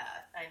with it. Yeah,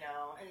 I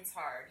know, and it's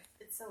hard.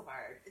 It's so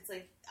hard. It's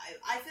like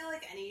I feel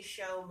like any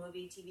show,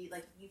 movie, TV,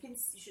 like you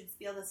should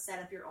be able to set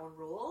up your own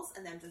rules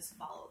and then just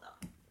follow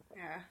them.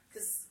 Yeah.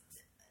 Because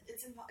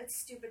it's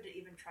stupid to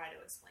even try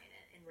to explain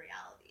it in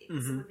reality. Mm-hmm.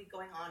 This would be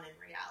going on in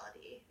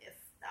reality if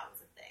that was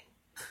a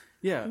thing.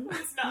 Yeah,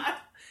 It's not.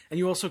 and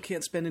you also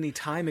can't spend any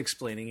time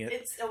explaining it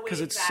It's a way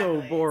because it's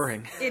so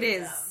boring. It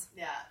is.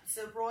 Yeah.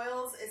 So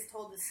Broyles is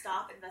told to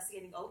stop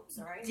investigating. Oh,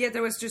 sorry. Yeah,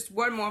 there was just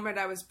one moment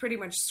I was pretty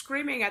much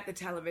screaming at the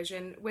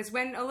television, was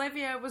when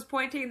Olivia was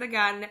pointing the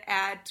gun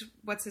at,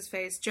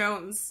 what's-his-face,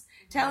 Jones,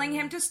 telling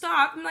him to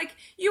stop. I'm like,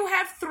 you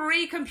have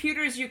 3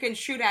 computers you can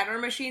shoot at, or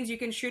machines you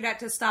can shoot at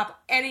to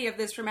stop any of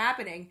this from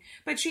happening.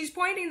 But she's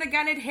pointing the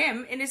gun at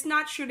him and is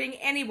not shooting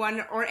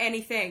anyone or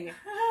anything.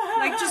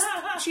 Like,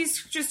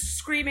 she's just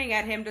screaming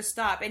at him to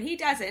stop, and he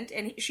doesn't,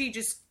 and she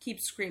just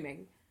keeps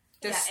screaming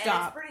to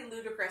stop. And it's pretty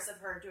ludicrous of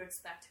her to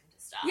expect him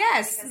to stop.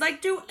 Yes, because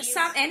like do he's-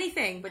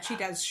 anything, but she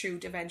does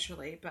shoot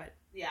eventually. But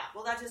Yeah,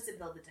 well, that's just to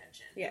build the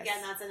tension. Yes. Again,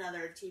 that's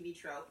another TV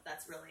trope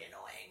that's really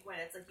annoying, when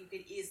it's like you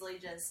could easily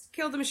just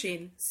kill the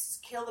machine.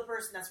 kill the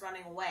person that's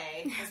running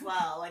away as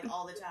well, like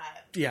all the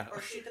time. Yeah. Or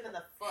shoot them in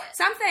the foot.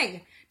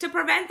 Something to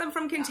prevent them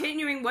from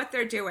continuing what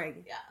they're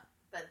doing. Yeah,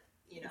 but,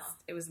 you know,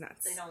 It was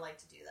nuts. they don't like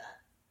to do that.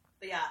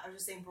 But yeah, I was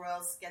just saying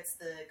Broyles gets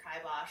the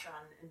kibosh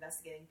on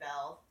investigating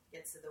Bell,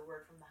 gets the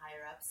word from the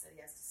higher-ups that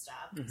he has to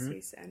stop.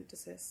 Cease and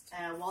desist.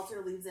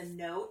 Walter leaves a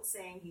note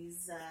saying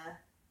he's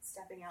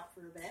stepping out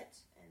for a bit,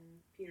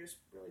 and Peter's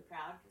really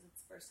proud because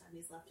it's the first time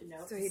he's left a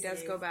note. So to he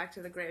does say go back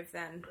to the grave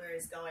then. where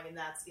he's going, and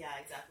that's,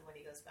 exactly when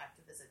he goes back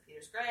to visit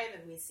Peter's grave,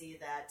 and we see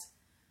that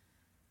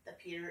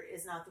Peter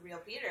is not the real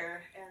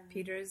Peter, and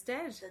Peter is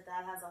dead.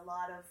 that has a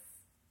lot of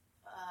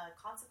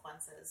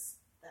consequences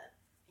that,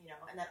 you know,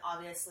 and that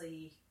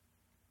obviously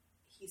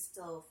he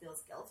still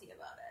feels guilty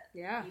about it.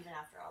 Yeah. Even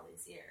after all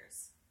these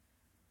years.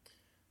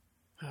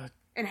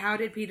 And how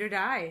did Peter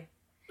die?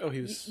 Oh,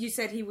 he was You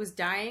said he was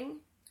dying,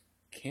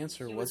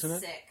 cancer, He wasn't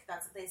was it? sick.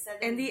 That's what they said.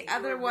 and the They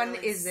other were one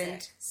really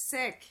isn't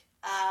sick. sick.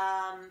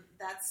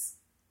 That's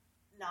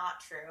not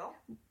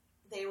true.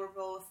 They were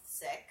both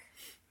sick,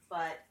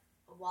 but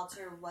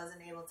Walter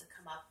wasn't able to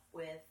come up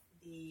with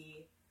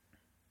the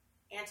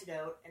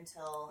antidote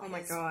until Oh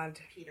my god.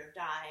 Peter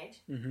died.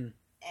 Mm-hmm.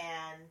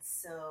 And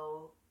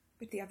so,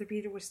 But the other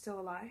Peter was still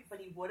alive? but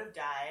he would have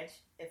died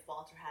if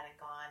Walter hadn't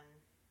gone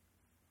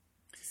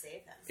to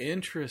save him.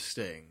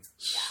 Interesting.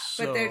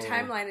 But their So-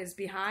 timeline is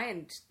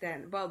behind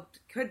then. Well,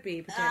 could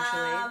be, potentially.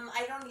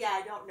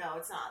 I don't know.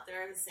 It's not.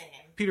 They're the same.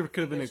 Peter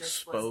could have been It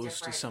just was exposed to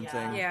different,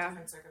 something. Yeah.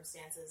 Different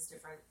circumstances,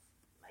 different.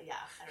 I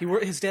don't know.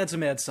 His dad's a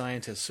mad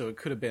scientist, so it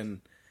could have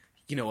been,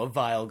 a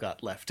vial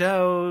got left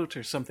out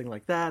or something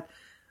like that.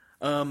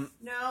 No,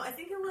 I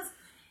think it was.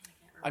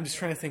 I'm just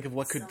trying to think of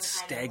what could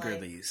Some kind of, stagger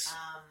like, these.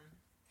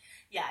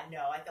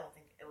 No, I don't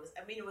think it was.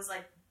 I mean, it was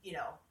like,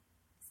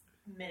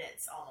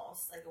 minutes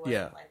almost. Like, it wasn't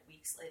Yeah. like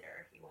weeks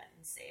later he went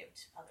and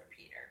saved other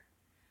Peter.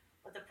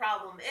 But the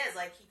problem is,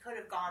 like, he could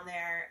have gone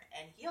there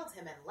and healed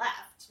him and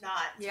left,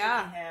 not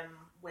Yeah. taking him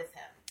with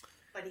him.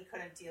 But he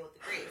couldn't deal with the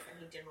grief, and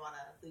he didn't want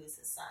to lose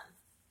his son.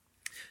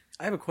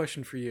 I have a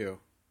question for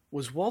you.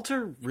 Was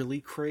Walter really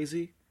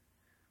crazy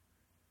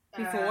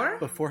Before?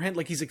 beforehand?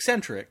 Like, he's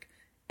eccentric,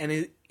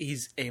 and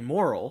he's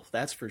amoral,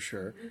 that's for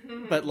sure.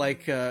 But,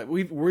 like,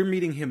 we're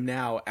meeting him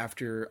now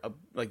after,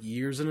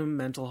 years in a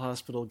mental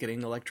hospital,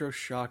 getting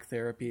electroshock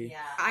therapy.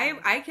 Yeah.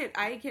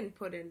 I can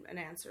put in an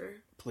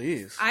answer.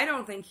 Please. I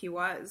don't think he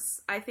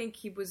was. I think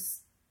he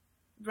was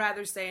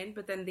rather sane,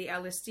 but then the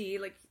LSD,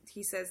 like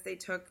he says they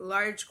took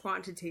large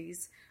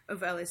quantities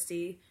of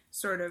LSD,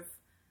 sort of.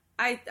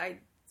 I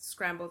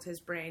scrambled his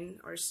brain,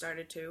 or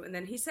started to, and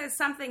then he says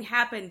something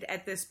happened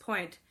at this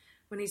point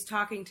when he's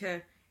talking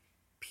to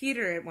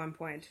Peter at one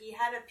point. He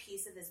had a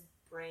piece of his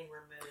brain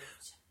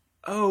removed.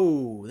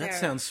 Oh, that There.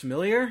 sounds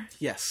familiar.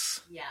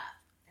 Yes. Yeah.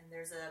 And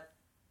there's a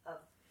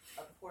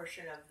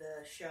portion of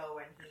the show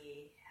when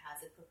he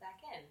has it put back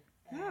in.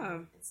 And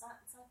Oh. it's not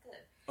good.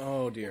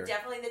 Oh, dear.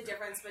 Definitely the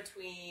difference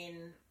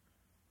between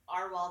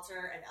our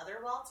Walter and other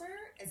Walter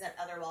is that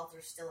other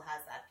Walter still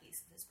has that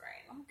piece of his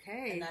brain.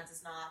 Okay. And that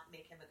does not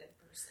make him a good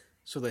person.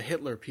 So the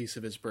Hitler piece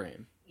of his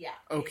brain. Yeah.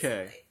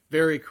 Okay. basically.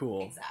 Very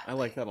cool. Exactly. I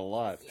like that a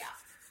lot. Yeah.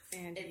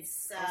 And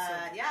It's, he's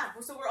also- yeah.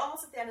 So we're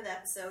almost at the end of the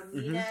episode.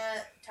 Mm-hmm.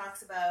 Nina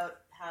talks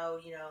about how,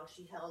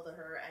 she held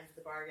her end of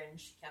the bargain.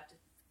 She kept it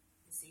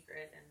a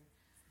secret,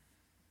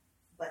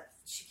 but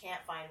she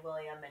can't find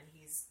William, and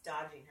he's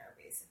dodging her,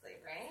 basically,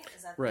 right?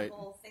 Is that Right. the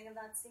whole thing of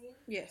that scene?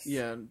 Yes.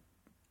 Yeah.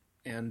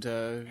 And And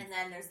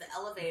then there's the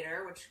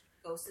elevator, which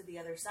goes to the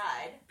other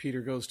side.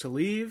 Peter goes to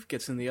leave,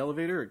 gets in the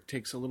elevator. It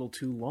takes a little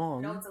too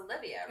long. No, it's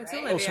Olivia, right? It's Oh,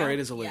 Olivia. sorry, it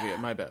is Olivia. Yeah.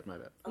 My bad.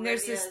 And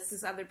there's Olivia's-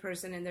 this other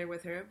person in there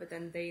with her, but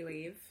then they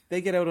leave. They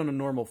get out on a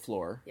normal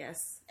floor.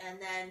 Yes.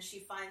 And then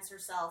she finds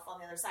herself on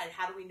the other side.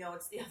 How do we know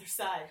it's the other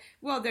side?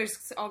 Well,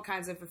 there's all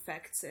kinds of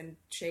effects and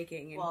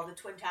shaking and Well, the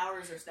Twin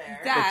Towers are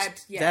there.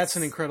 yes. That's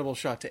an incredible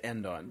shot to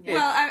end on. Yeah.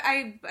 Well,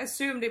 I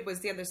assumed it was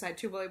the other side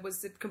too. Well, it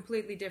was a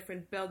completely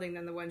different building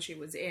than the one she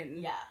was in.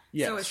 Yeah.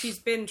 Yes. So she's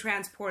been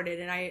transported,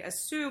 and I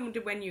assumed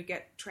when you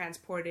get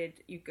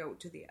transported, you go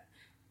to the.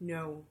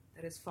 No,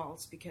 that is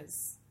false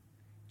because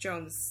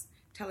Jones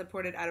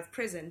teleported out of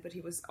prison, but he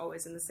was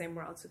always in the same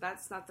world, so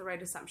that's not the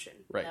right assumption.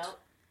 Right. No.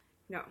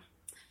 No,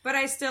 but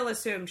I still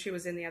assumed she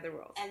was in the other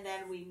world. And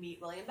then we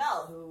meet William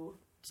Bell, who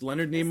It's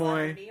Leonard is Nimoy.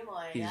 Leonard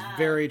Nimoy. He's Yeah.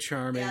 very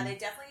charming. Yeah, they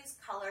definitely use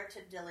color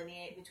to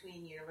delineate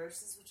between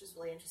universes, which is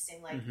really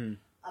interesting. Like Mm-hmm.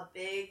 a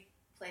big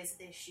place that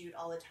they shoot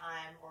all the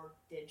time, or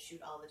did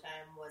shoot all the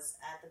time, was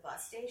at the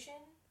bus station.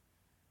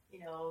 You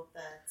know,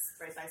 that's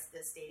right by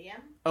the stadium.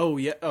 Oh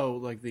yeah. Oh,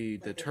 like the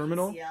Like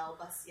terminal. PCL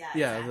bus, yeah,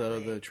 Yeah,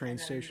 exactly. the train And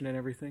then station and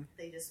everything.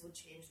 They just would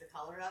change the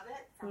color of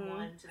it from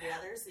one to the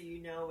other, so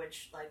you know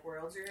which like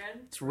worlds you're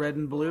in. It's red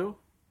and blue.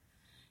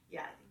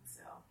 Yeah, I think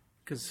so.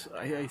 Because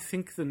I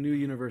think the new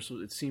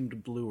Universal, it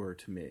seemed bluer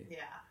to me. Yeah,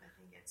 I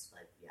think it's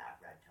like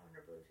red toned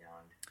or blue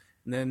toned.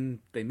 And then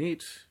they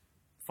meet.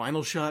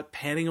 Final shot,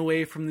 panning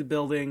away from the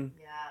building.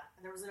 Yeah,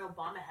 and there was an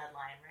Obama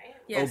headline, right?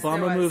 Yes, there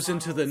Obama was. moves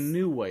into the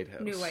new White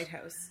House. New White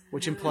House.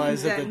 Which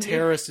implies that The the new-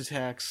 terrorist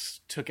attacks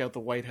took out the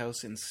White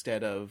House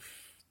instead of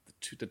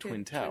the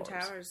Twin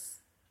Towers.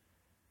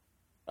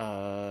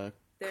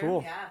 There.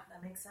 Cool. Yeah,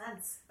 that makes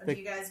sense. They-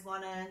 Do you guys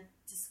want to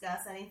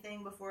discuss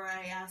anything before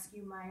I ask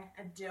you my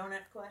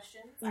donut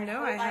questions? No, hope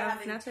I have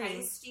have nothing.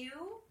 enticed you.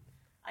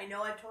 I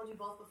know I've told you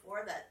both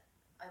before that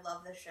I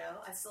love this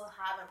show. I still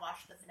haven't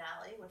watched the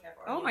finale, which I've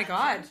already Oh my mentioned.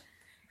 God.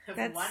 I have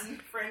That's- one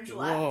fringe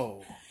left.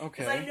 Whoa.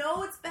 Because I Okay.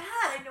 know it's bad.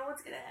 I know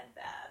it's going to end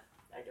bad.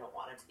 I don't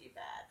want it to be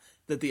bad.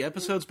 That the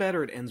episode's bad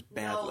or it ends No,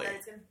 badly? that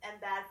it's going to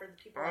end bad for the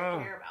people Oh,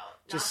 I care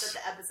about. just-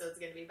 Not that the episode's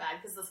going to be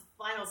bad, because the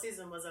final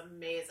season was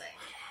amazing.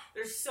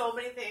 There's so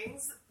many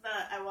things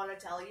that I want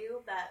to tell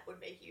you that would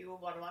make you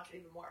want to watch it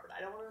even more, but I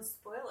don't want to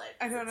spoil it.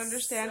 I don't It's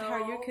understand how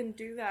you so- can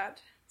do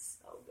that.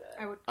 So good.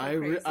 I would go I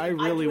crazy.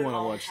 really do it want to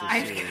all the watch this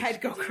time. series.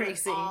 I'd go I do it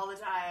crazy. all the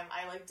time.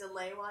 I like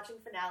delay watching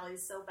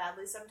finales so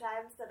badly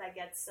sometimes that I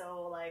get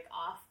so like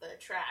off the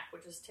track,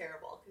 which is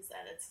terrible because then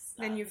it's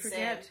not Then you the same.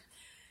 forget.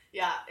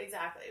 Yeah,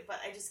 exactly. But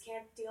I just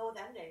can't deal with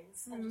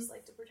endings. I just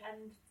like to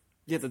pretend.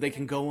 Yeah, that they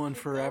can go on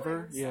keep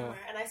forever. going Yeah. somewhere.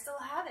 And I still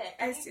have it.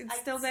 It's I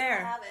still can there.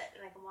 Still have it,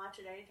 and I can watch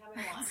it anytime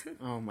I want.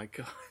 Oh my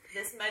god.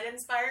 This might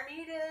inspire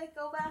me to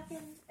go back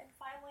and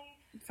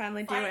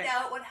Finally do find it.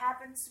 out what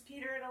happens to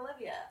Peter and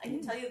Olivia. I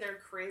can tell you they're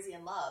crazy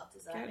in love.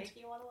 Does that Good. make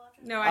you want to watch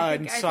it? No, I I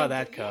think saw I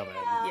that think, coming.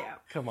 Yeah.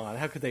 Come on,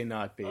 how could they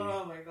not be?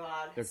 Oh my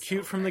god. They're so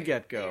cute from the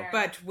great. get-go. They're-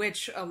 But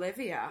which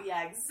Olivia?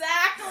 Yeah,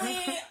 exactly.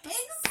 Exactly.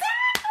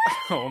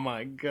 Oh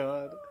my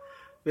god.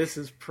 This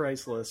is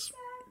priceless.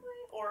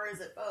 Or is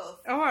it both?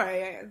 Oh,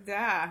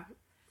 yeah.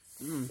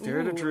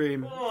 Dare to Ooh.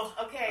 dream. Oh,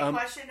 okay, Um,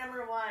 question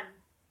number 1.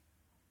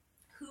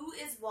 Who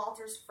is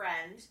Walter's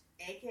friend,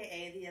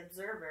 aka the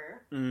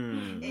Observer,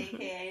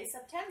 aka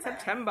September?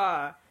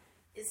 September.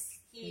 Is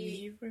Do he...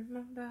 you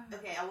remember?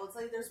 Okay, I will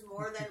tell you there's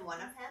more than one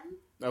of him.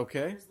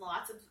 Okay. There's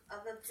lots of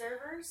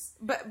observers.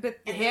 But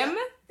And him?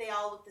 They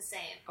all look the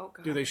same. Oh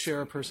god. Do they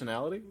share a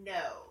personality?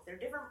 No, they're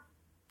different.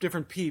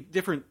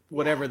 Different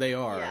whatever they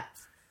are. Yeah.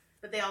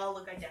 But they all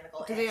look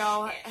identical. Do they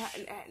all Ish.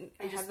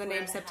 have just the wear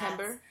name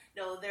September? hats.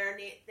 No,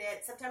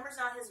 September's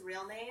not his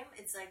real name.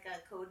 It's like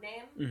a code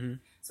name. Mm-hmm.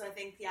 So I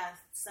think,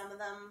 some of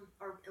them,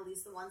 or at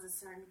least the ones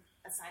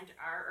assigned to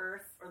our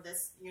Earth or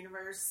this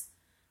universe,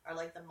 are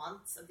like the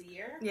months of the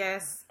year.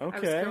 Yes. I Okay.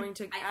 was going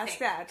to I ask think.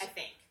 that. I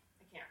think.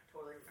 I can't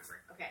totally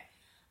remember. Okay.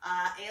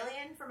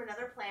 Alien from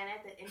another planet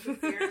that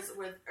interferes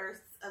with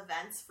Earth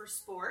events for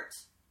sport.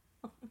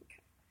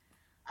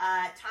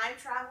 Time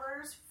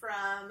travelers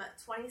from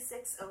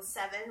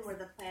 2607, where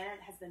the planet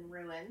has been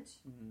ruined.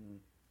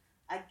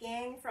 A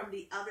gang from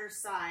the other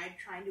side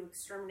trying to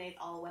exterminate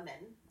all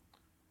women.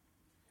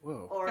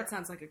 Whoa. Or That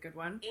sounds like a good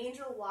one.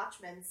 angel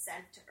watchmen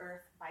sent to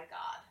Earth by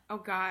God. Oh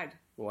god.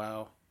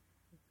 Wow.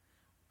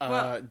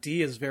 Well-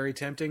 D is very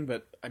tempting,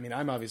 but I mean,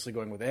 I'm obviously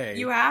going with A.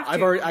 You have I've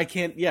to. already. I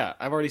can't. Yeah,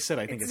 I've already said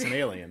I think it's an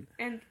alien.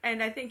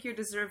 And I think you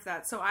deserve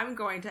that. So I'm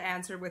going to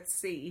answer with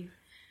C.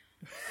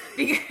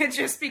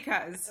 Just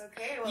because.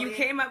 Okay, well, You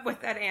came up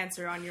with that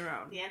answer on your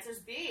own. The answer's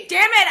B.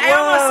 Damn it! I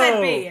almost said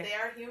Whoa. B. They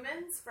are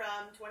humans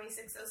from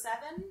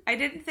 2607. I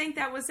didn't think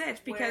that was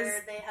it because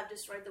where they have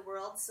destroyed the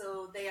world,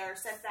 so they are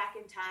sent back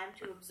in time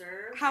to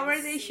observe. how and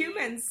are they see-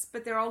 humans?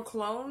 But they're all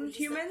cloned just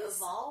humans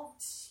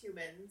Evolved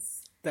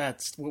humans.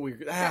 That's what we.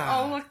 that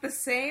all look the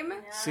same.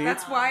 Yeah. See?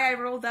 That's why I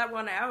rolled that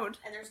one out.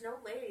 And there's no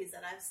ladies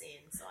that I've seen,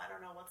 so I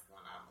don't know what's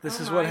going on. With This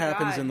Oh is my what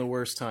happens God. in the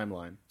worst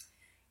timeline.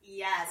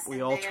 Yes, We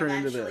and all they turn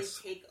into eventually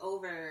this. take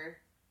over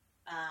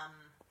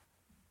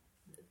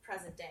the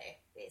present day.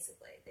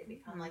 Basically, they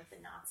become like the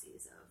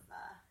Nazis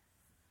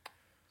of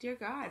Dear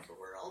God. the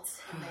world,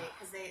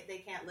 because they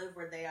can't live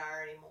where they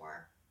are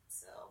anymore.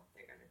 So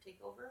they're going to take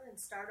over and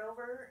start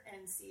over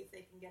and see if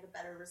they can get a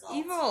better result.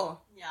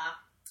 Evil. Yeah,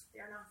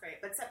 they're not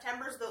great. But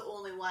September's the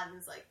only one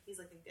who's like, he's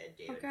like a good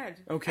dude. Oh, good.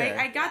 Okay.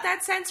 I got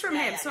that sense from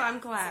him, so I'm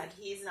glad.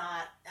 So he's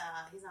not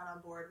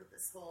on board with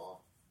this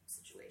whole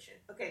situation.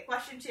 Okay,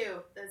 question 2.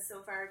 That's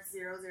so far it's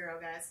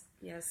 0-0, guys.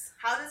 Yes.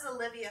 How does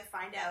Olivia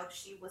find out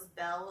she was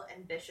Belle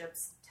and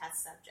Bishop's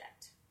test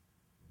subject?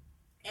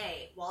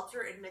 A.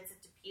 Walter admits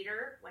it to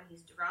Peter when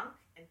he's drunk,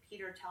 and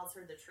Peter tells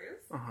her the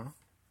truth. Uh-huh.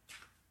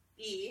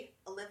 B.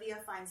 Olivia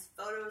finds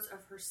photos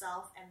of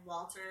herself and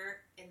Walter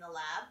in the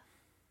lab.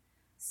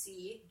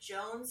 C.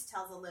 Jones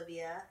tells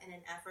Olivia in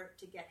an effort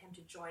to get him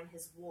to join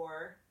his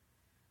war.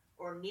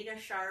 Or Nina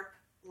Sharp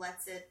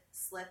lets it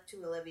slip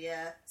to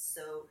Olivia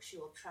so she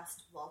will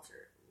trust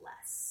Walter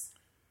less.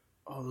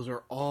 Oh, those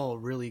are all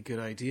really good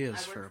I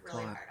ideas for a worked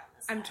really plot. hard on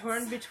I'm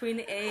torn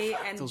between A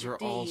and Those are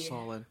D. all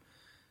solid.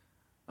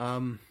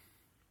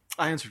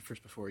 I answered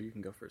first before. You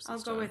can go first. I'll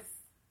this go time. with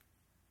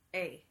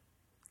A.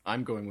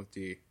 I'm going with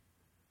D.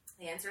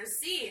 The answer is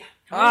C.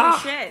 Holy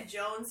shit.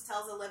 Jones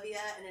tells Olivia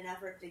in an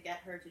effort to get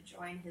her to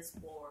join his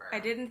war. I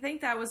didn't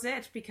think that was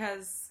it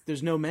because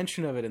There's no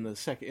mention of it in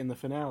the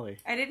finale.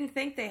 I didn't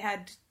think they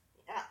had.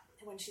 Yeah,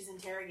 when she's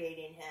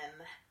interrogating him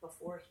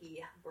before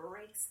he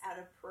breaks out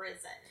of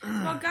prison.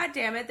 Well,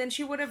 goddammit, then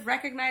she would have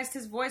recognized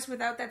his voice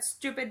without that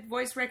stupid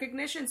voice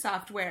recognition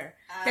software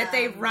that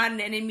they run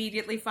and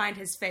immediately find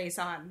his face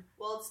on.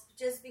 Well, it's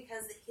just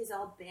because he's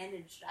all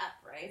bandaged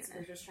up, right? So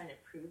they're just trying to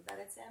prove that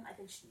it's him. I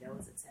think she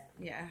knows it's him.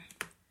 Yeah.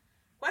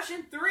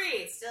 Question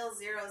 3, still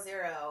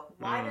 0-0.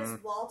 Why does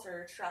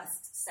Walter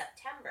trust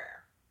September?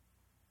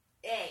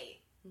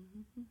 A.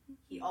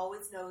 He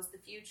always knows the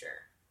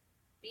future.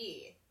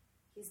 B.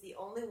 He's the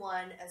only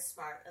one as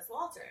smart as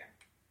Walter.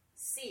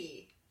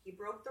 C. He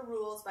broke the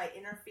rules by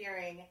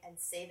interfering and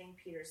saving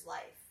Peter's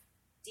life.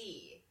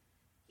 D.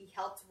 He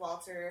helped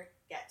Walter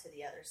get to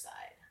the other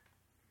side.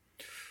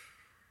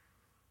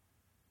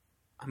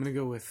 I'm going to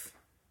go with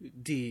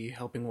D,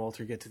 helping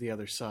Walter get to the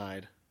other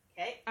side.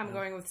 Okay, I'm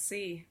going with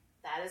C.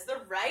 that is the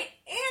right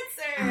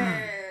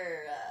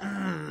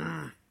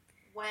answer.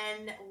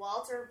 When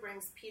Walter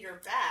brings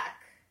Peter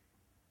back,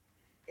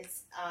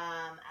 it's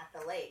at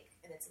the lake,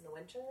 and it's in the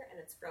winter, and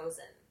it's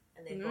frozen,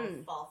 and they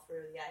both fall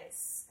through the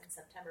ice, and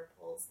September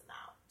pulls them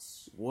out.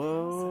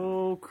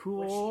 Whoa,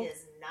 cool. Which he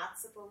is not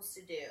supposed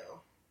to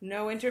do.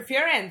 No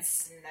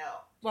interference. No.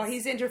 Well,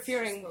 he's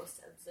interfering. She's supposed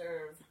to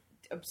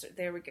observe.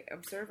 There we go.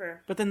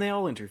 Observer. But then they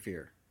all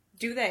interfere.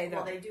 Do they, though?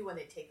 Well, they do when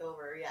they take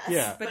over, yes.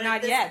 Yeah. But at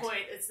not this yet.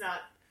 point, it's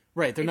not.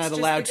 Right, they're It's not just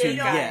allowed that to They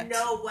don't yet.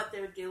 know what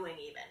they're doing,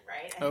 even,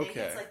 right? I think Okay.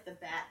 it's like the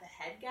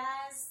head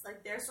guys.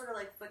 Like, they're sort of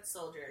like foot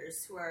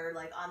soldiers who are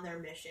like on their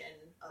mission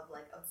of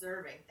like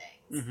observing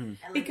things. Mhm. And,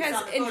 like, Because you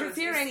saw the photos,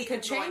 interfering you see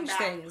could them going change back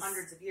things,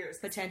 hundreds of years,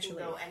 'cause potentially.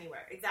 people go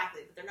anywhere.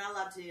 Exactly, but they're not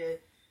allowed to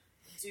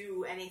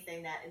do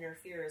anything that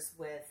interferes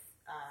with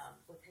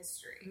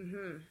history.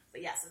 Mm-hmm.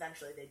 But yes,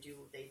 eventually they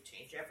do. They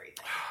change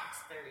everything.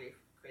 It's very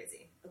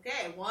crazy.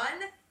 Okay,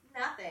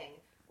 1-0.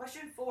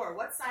 Question 4.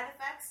 What side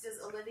effects does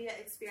Olivia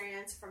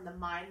experience from the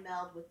mind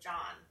meld with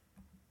John?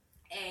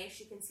 A.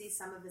 She can see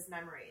some of his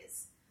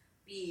memories.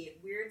 B.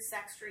 Weird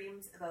sex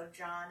dreams about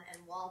John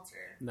and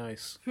Walter.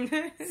 Nice.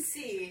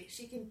 C.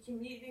 She can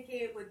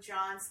communicate with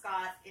John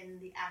Scott in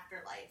the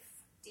afterlife.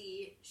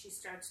 D. She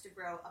starts to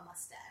grow a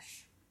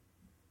mustache.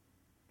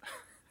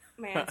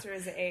 My answer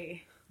is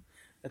A.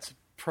 That's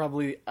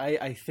probably...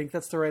 I think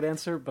that's the right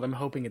answer, but I'm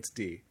hoping it's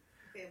D.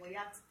 Okay, well you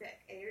have to pick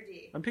A or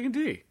D. I'm picking D.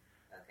 Okay,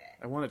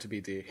 I want it to be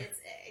D. it's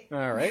A.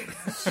 All right.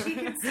 She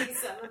can see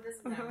some of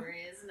his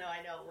memories. No,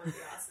 I know, it would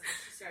be awesome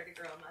if she started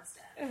to grow a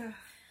mustache.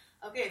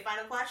 Okay,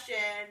 final question.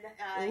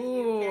 You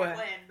Ooh. can't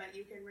win, but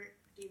you can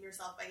redeem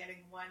yourself by getting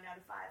 1 out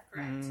of 5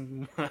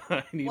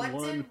 correct. I need What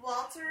one. did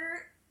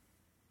Walter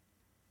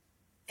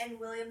and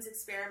William's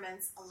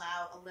experiments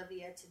allow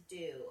Olivia to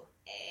do?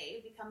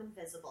 A. Become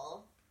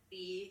invisible.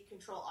 B.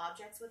 Control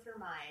objects with her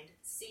mind.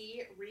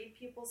 C. Read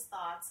people's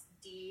thoughts.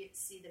 D.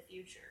 See the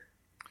future.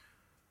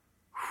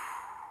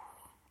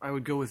 I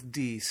would go with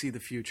D, see the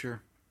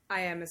future.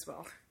 I am as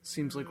well.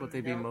 Seems like what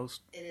they do Nope.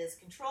 most. It is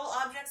control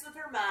objects with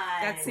her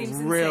mind. That seems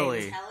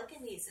Really? insane.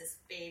 Telekinesis,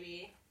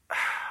 baby.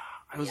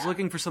 I was Yeah.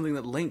 looking for something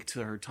that linked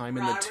to her time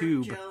in Robert the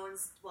tube.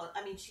 Jones. Well,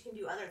 I mean, she can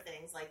do other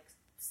things like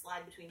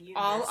slide between universes.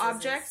 All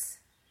objects?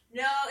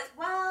 No, it's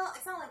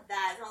not like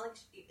that. It's not like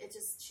she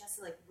has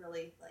to like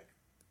really like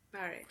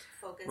All right.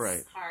 focus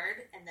Right.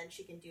 hard, and then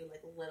she can do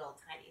like little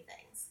tiny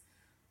things.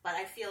 But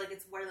I feel like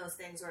it's one of those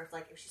things where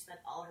if she spent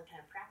all her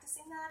time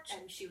practicing that,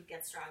 and she would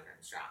get stronger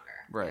and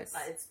stronger. Right.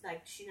 But it's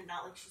like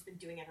not like she's been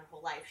doing it her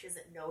whole life. She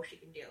doesn't know she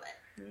can do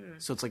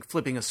it. So it's like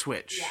flipping a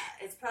switch. Yeah,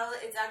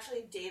 it's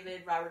actually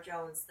David Robert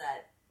Jones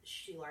that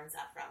she learns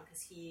that from,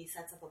 because he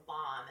sets up a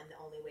bomb, and the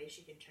only way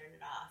she can turn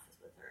it off is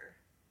with her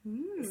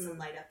is to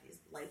light up these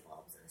light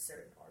bulbs in a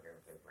certain order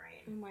with her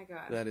Oh brain, my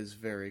god. That is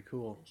very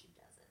cool. and she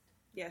does it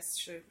Yes,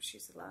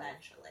 she's alive.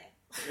 eventually.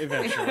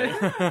 Eventually.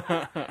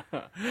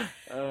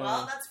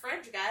 Well, that's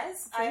Fringe,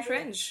 guys.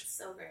 Fringe.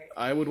 So great.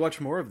 I would watch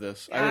more of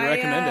this. I would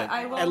recommend it.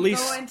 I will At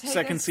least go and take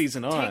second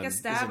season on. Take a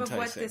stab is of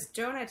what enticing. this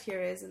donut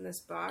here is in this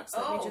box.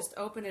 Let me just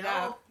open it no,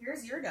 up.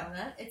 Here's your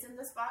donut. It's in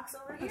this box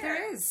over Oh, here.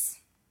 there is.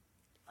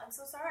 I'm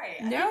so sorry.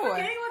 No. I keep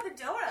forgetting about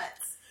the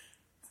donuts.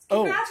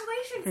 Oh,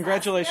 Congratulations,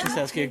 congratulations,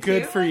 Saskia. Saskia. Thank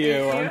Good you. for you.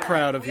 Thank you. I'm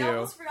proud of We you.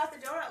 almost forgot the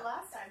donut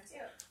last time,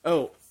 too.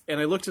 Oh, and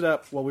I looked it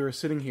up while we were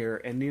sitting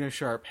here, and Nina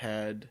Sharp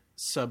had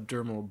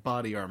subdermal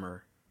body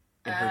armor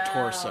in her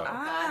torso.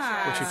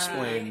 Ah. Which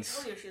explains-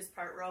 I told you she was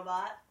part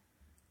robot.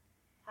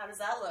 How does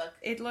that look?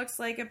 It looks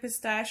like a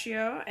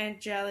pistachio and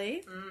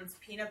jelly. It's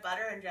peanut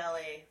butter and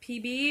jelly.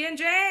 PB and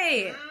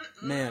J.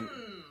 Man,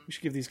 we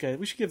should give this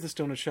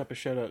donut shop a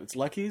shout out. It's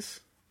Lucky's,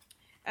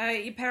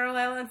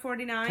 Parallel and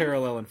 49.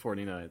 Parallel and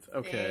 49th. They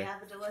Okay. have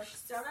the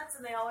delicious donuts,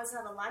 and they always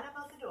have a lineup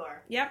out the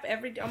door. Yep,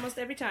 almost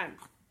every time.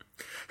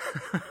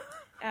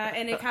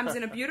 And it comes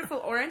in a beautiful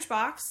orange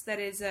box that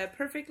is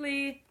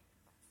perfectly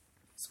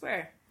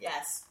Square.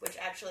 Yes, which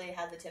actually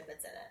had the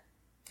Timbits in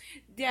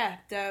it. Yeah,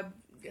 the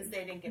Because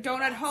they didn't get donut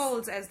the dots.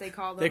 holes, as they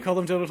call them. They call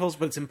them donut holes,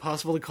 but it's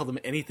impossible to call them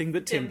anything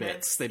but Timbits.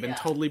 Timbits, They've been yeah.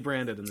 totally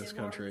branded in this Tim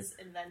country. Hortons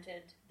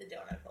invented the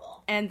donut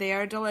hole. And they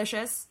are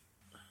delicious.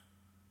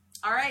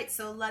 All right,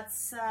 so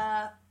let's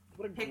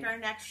pick our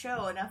next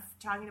show. Enough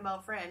talking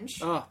about Fringe.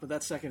 Oh, but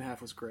that second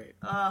half was great.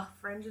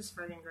 Fringe is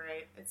friggin'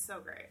 great. It's so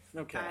great.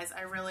 Okay. Guys,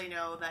 I really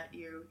know that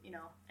you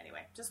know,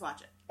 anyway, just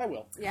watch it. I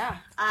will. Yeah.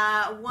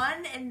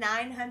 1 in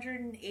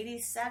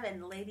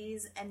 987,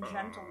 ladies and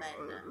gentlemen.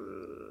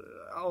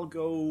 I'll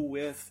go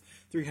with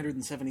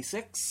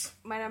 376.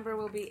 My number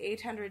will be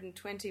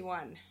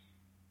 821.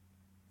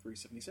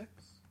 376.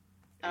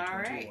 All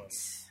 821. right.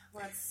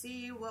 Let's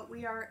see what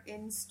we are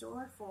in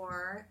store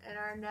for in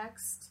our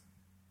next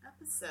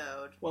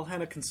episode. While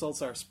Hannah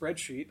consults our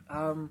spreadsheet,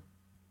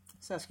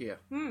 Saskia,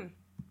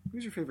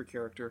 who's your favorite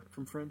character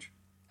from Fringe?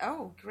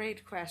 Oh,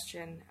 great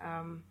question.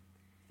 I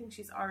think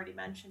she's already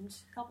mentioned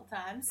a couple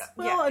times.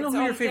 Well, Yeah, I know it's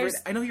who your all- favorite.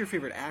 there's- I know who your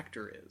favorite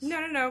actor is.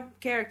 No.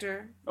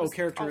 Character. Oh,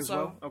 character as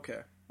also well.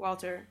 Okay.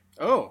 Walter.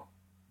 Oh,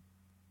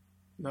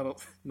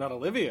 not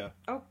Olivia.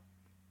 Oh,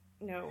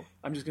 no.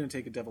 I'm just going to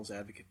take a devil's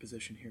advocate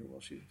position here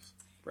while she's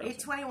browsing.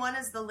 821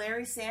 is the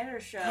Larry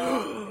Sanders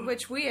Show.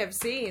 Which we have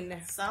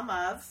seen Some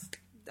of.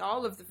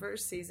 all of the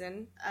first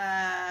season.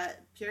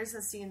 Pierce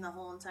has seen the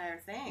whole entire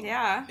thing.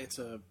 Yeah. It's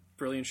a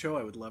brilliant show.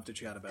 I would love to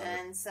chat about it.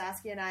 And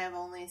Saskia and I have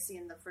only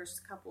seen the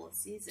first couple of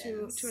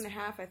seasons. Two and a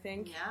half, I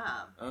think.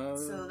 Yeah.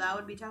 So that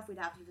would be tough. We'd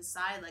have to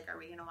decide, like, are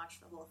we going to watch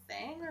the whole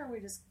thing, or are we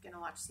just going to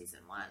watch season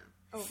 1?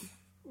 Oh,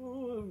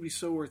 Oh, it would be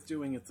so worth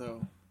doing it,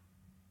 though.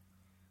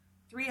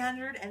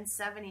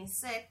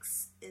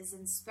 376 is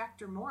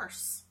Inspector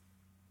Morse.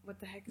 what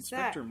the heck is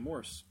Inspector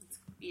Morse.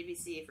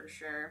 BBC for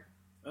sure.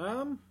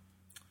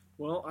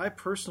 Well, I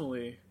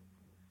personally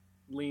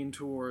lean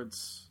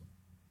towards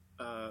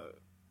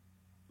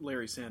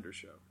Larry Sanders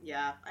Show.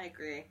 Yeah, I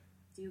agree.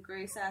 Do you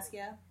agree,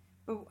 Saskia?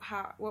 that?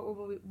 But what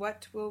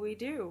will we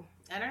do?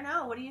 I don't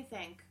know. What do you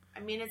think? I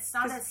mean, it's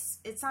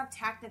not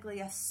technically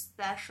a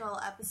special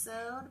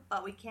episode,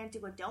 but we can't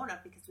do a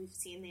donut because we've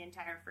seen the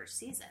entire first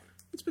season.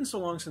 It's been so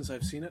long since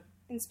I've seen it.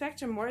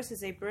 Inspector Morse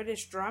is a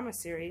British drama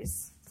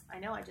series, I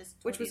know. I just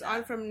told which you was that.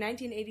 on from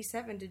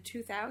 1987 to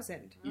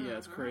 2000. Yeah,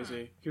 it's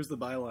crazy. Here's the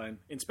byline.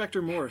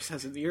 Inspector Morse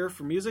has an ear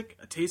for music,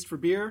 a taste for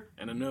beer,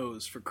 and a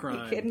nose for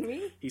crime. You kidding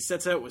me? He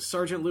sets out with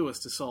Sergeant Lewis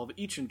to solve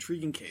each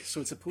intriguing case. So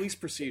it's a police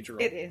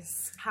procedural. It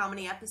is. How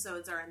many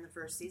episodes are in the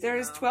first season?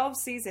 There's though? 12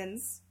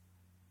 seasons.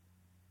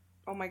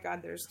 Oh my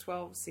god, there's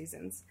 12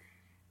 seasons.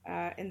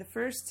 And the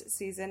first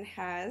season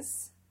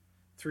has...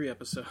 3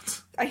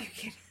 episodes. Are you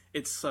kidding?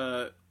 It's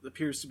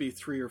appears to be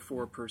 3 or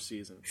 4 per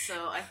season.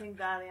 So I think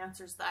that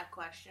answers that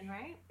question,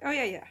 right? Oh,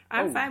 yeah.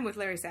 I'm Oh. fine with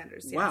Larry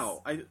Sanders, yes.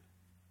 Wow,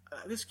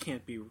 this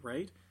can't be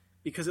right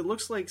because it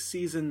looks like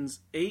seasons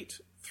 8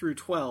 through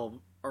 12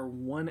 are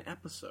 1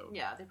 episode.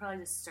 Yeah, they probably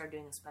just start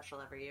doing a special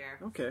every year.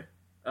 Okay.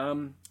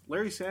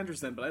 Larry Sanders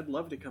then, but I'd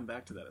love to come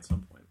back to that at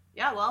some point.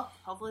 Yeah, well,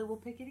 hopefully we'll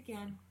pick it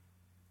again.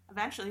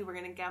 Eventually, we're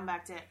going to come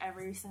back to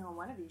every single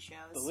one of these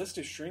shows. The list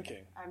is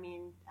shrinking. I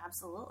mean,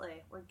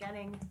 absolutely. We're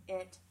getting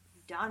it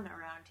done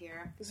around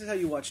here. This is how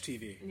you watch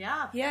TV.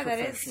 Yeah. Yeah, that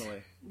is.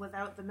 Professionally.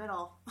 Without the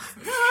middle.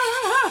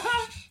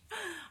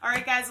 All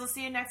right, guys, we'll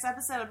see you next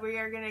episode. We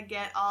are going to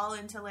get all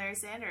into Larry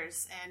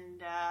Sanders,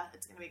 and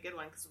it's going to be a good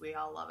one because we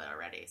all love it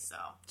already.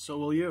 So,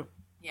 will you.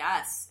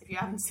 yes, if you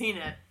haven't seen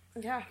it,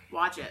 Yeah.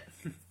 watch it.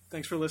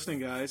 Thanks for listening,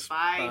 guys.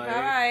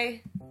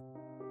 Bye.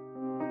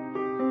 Bye.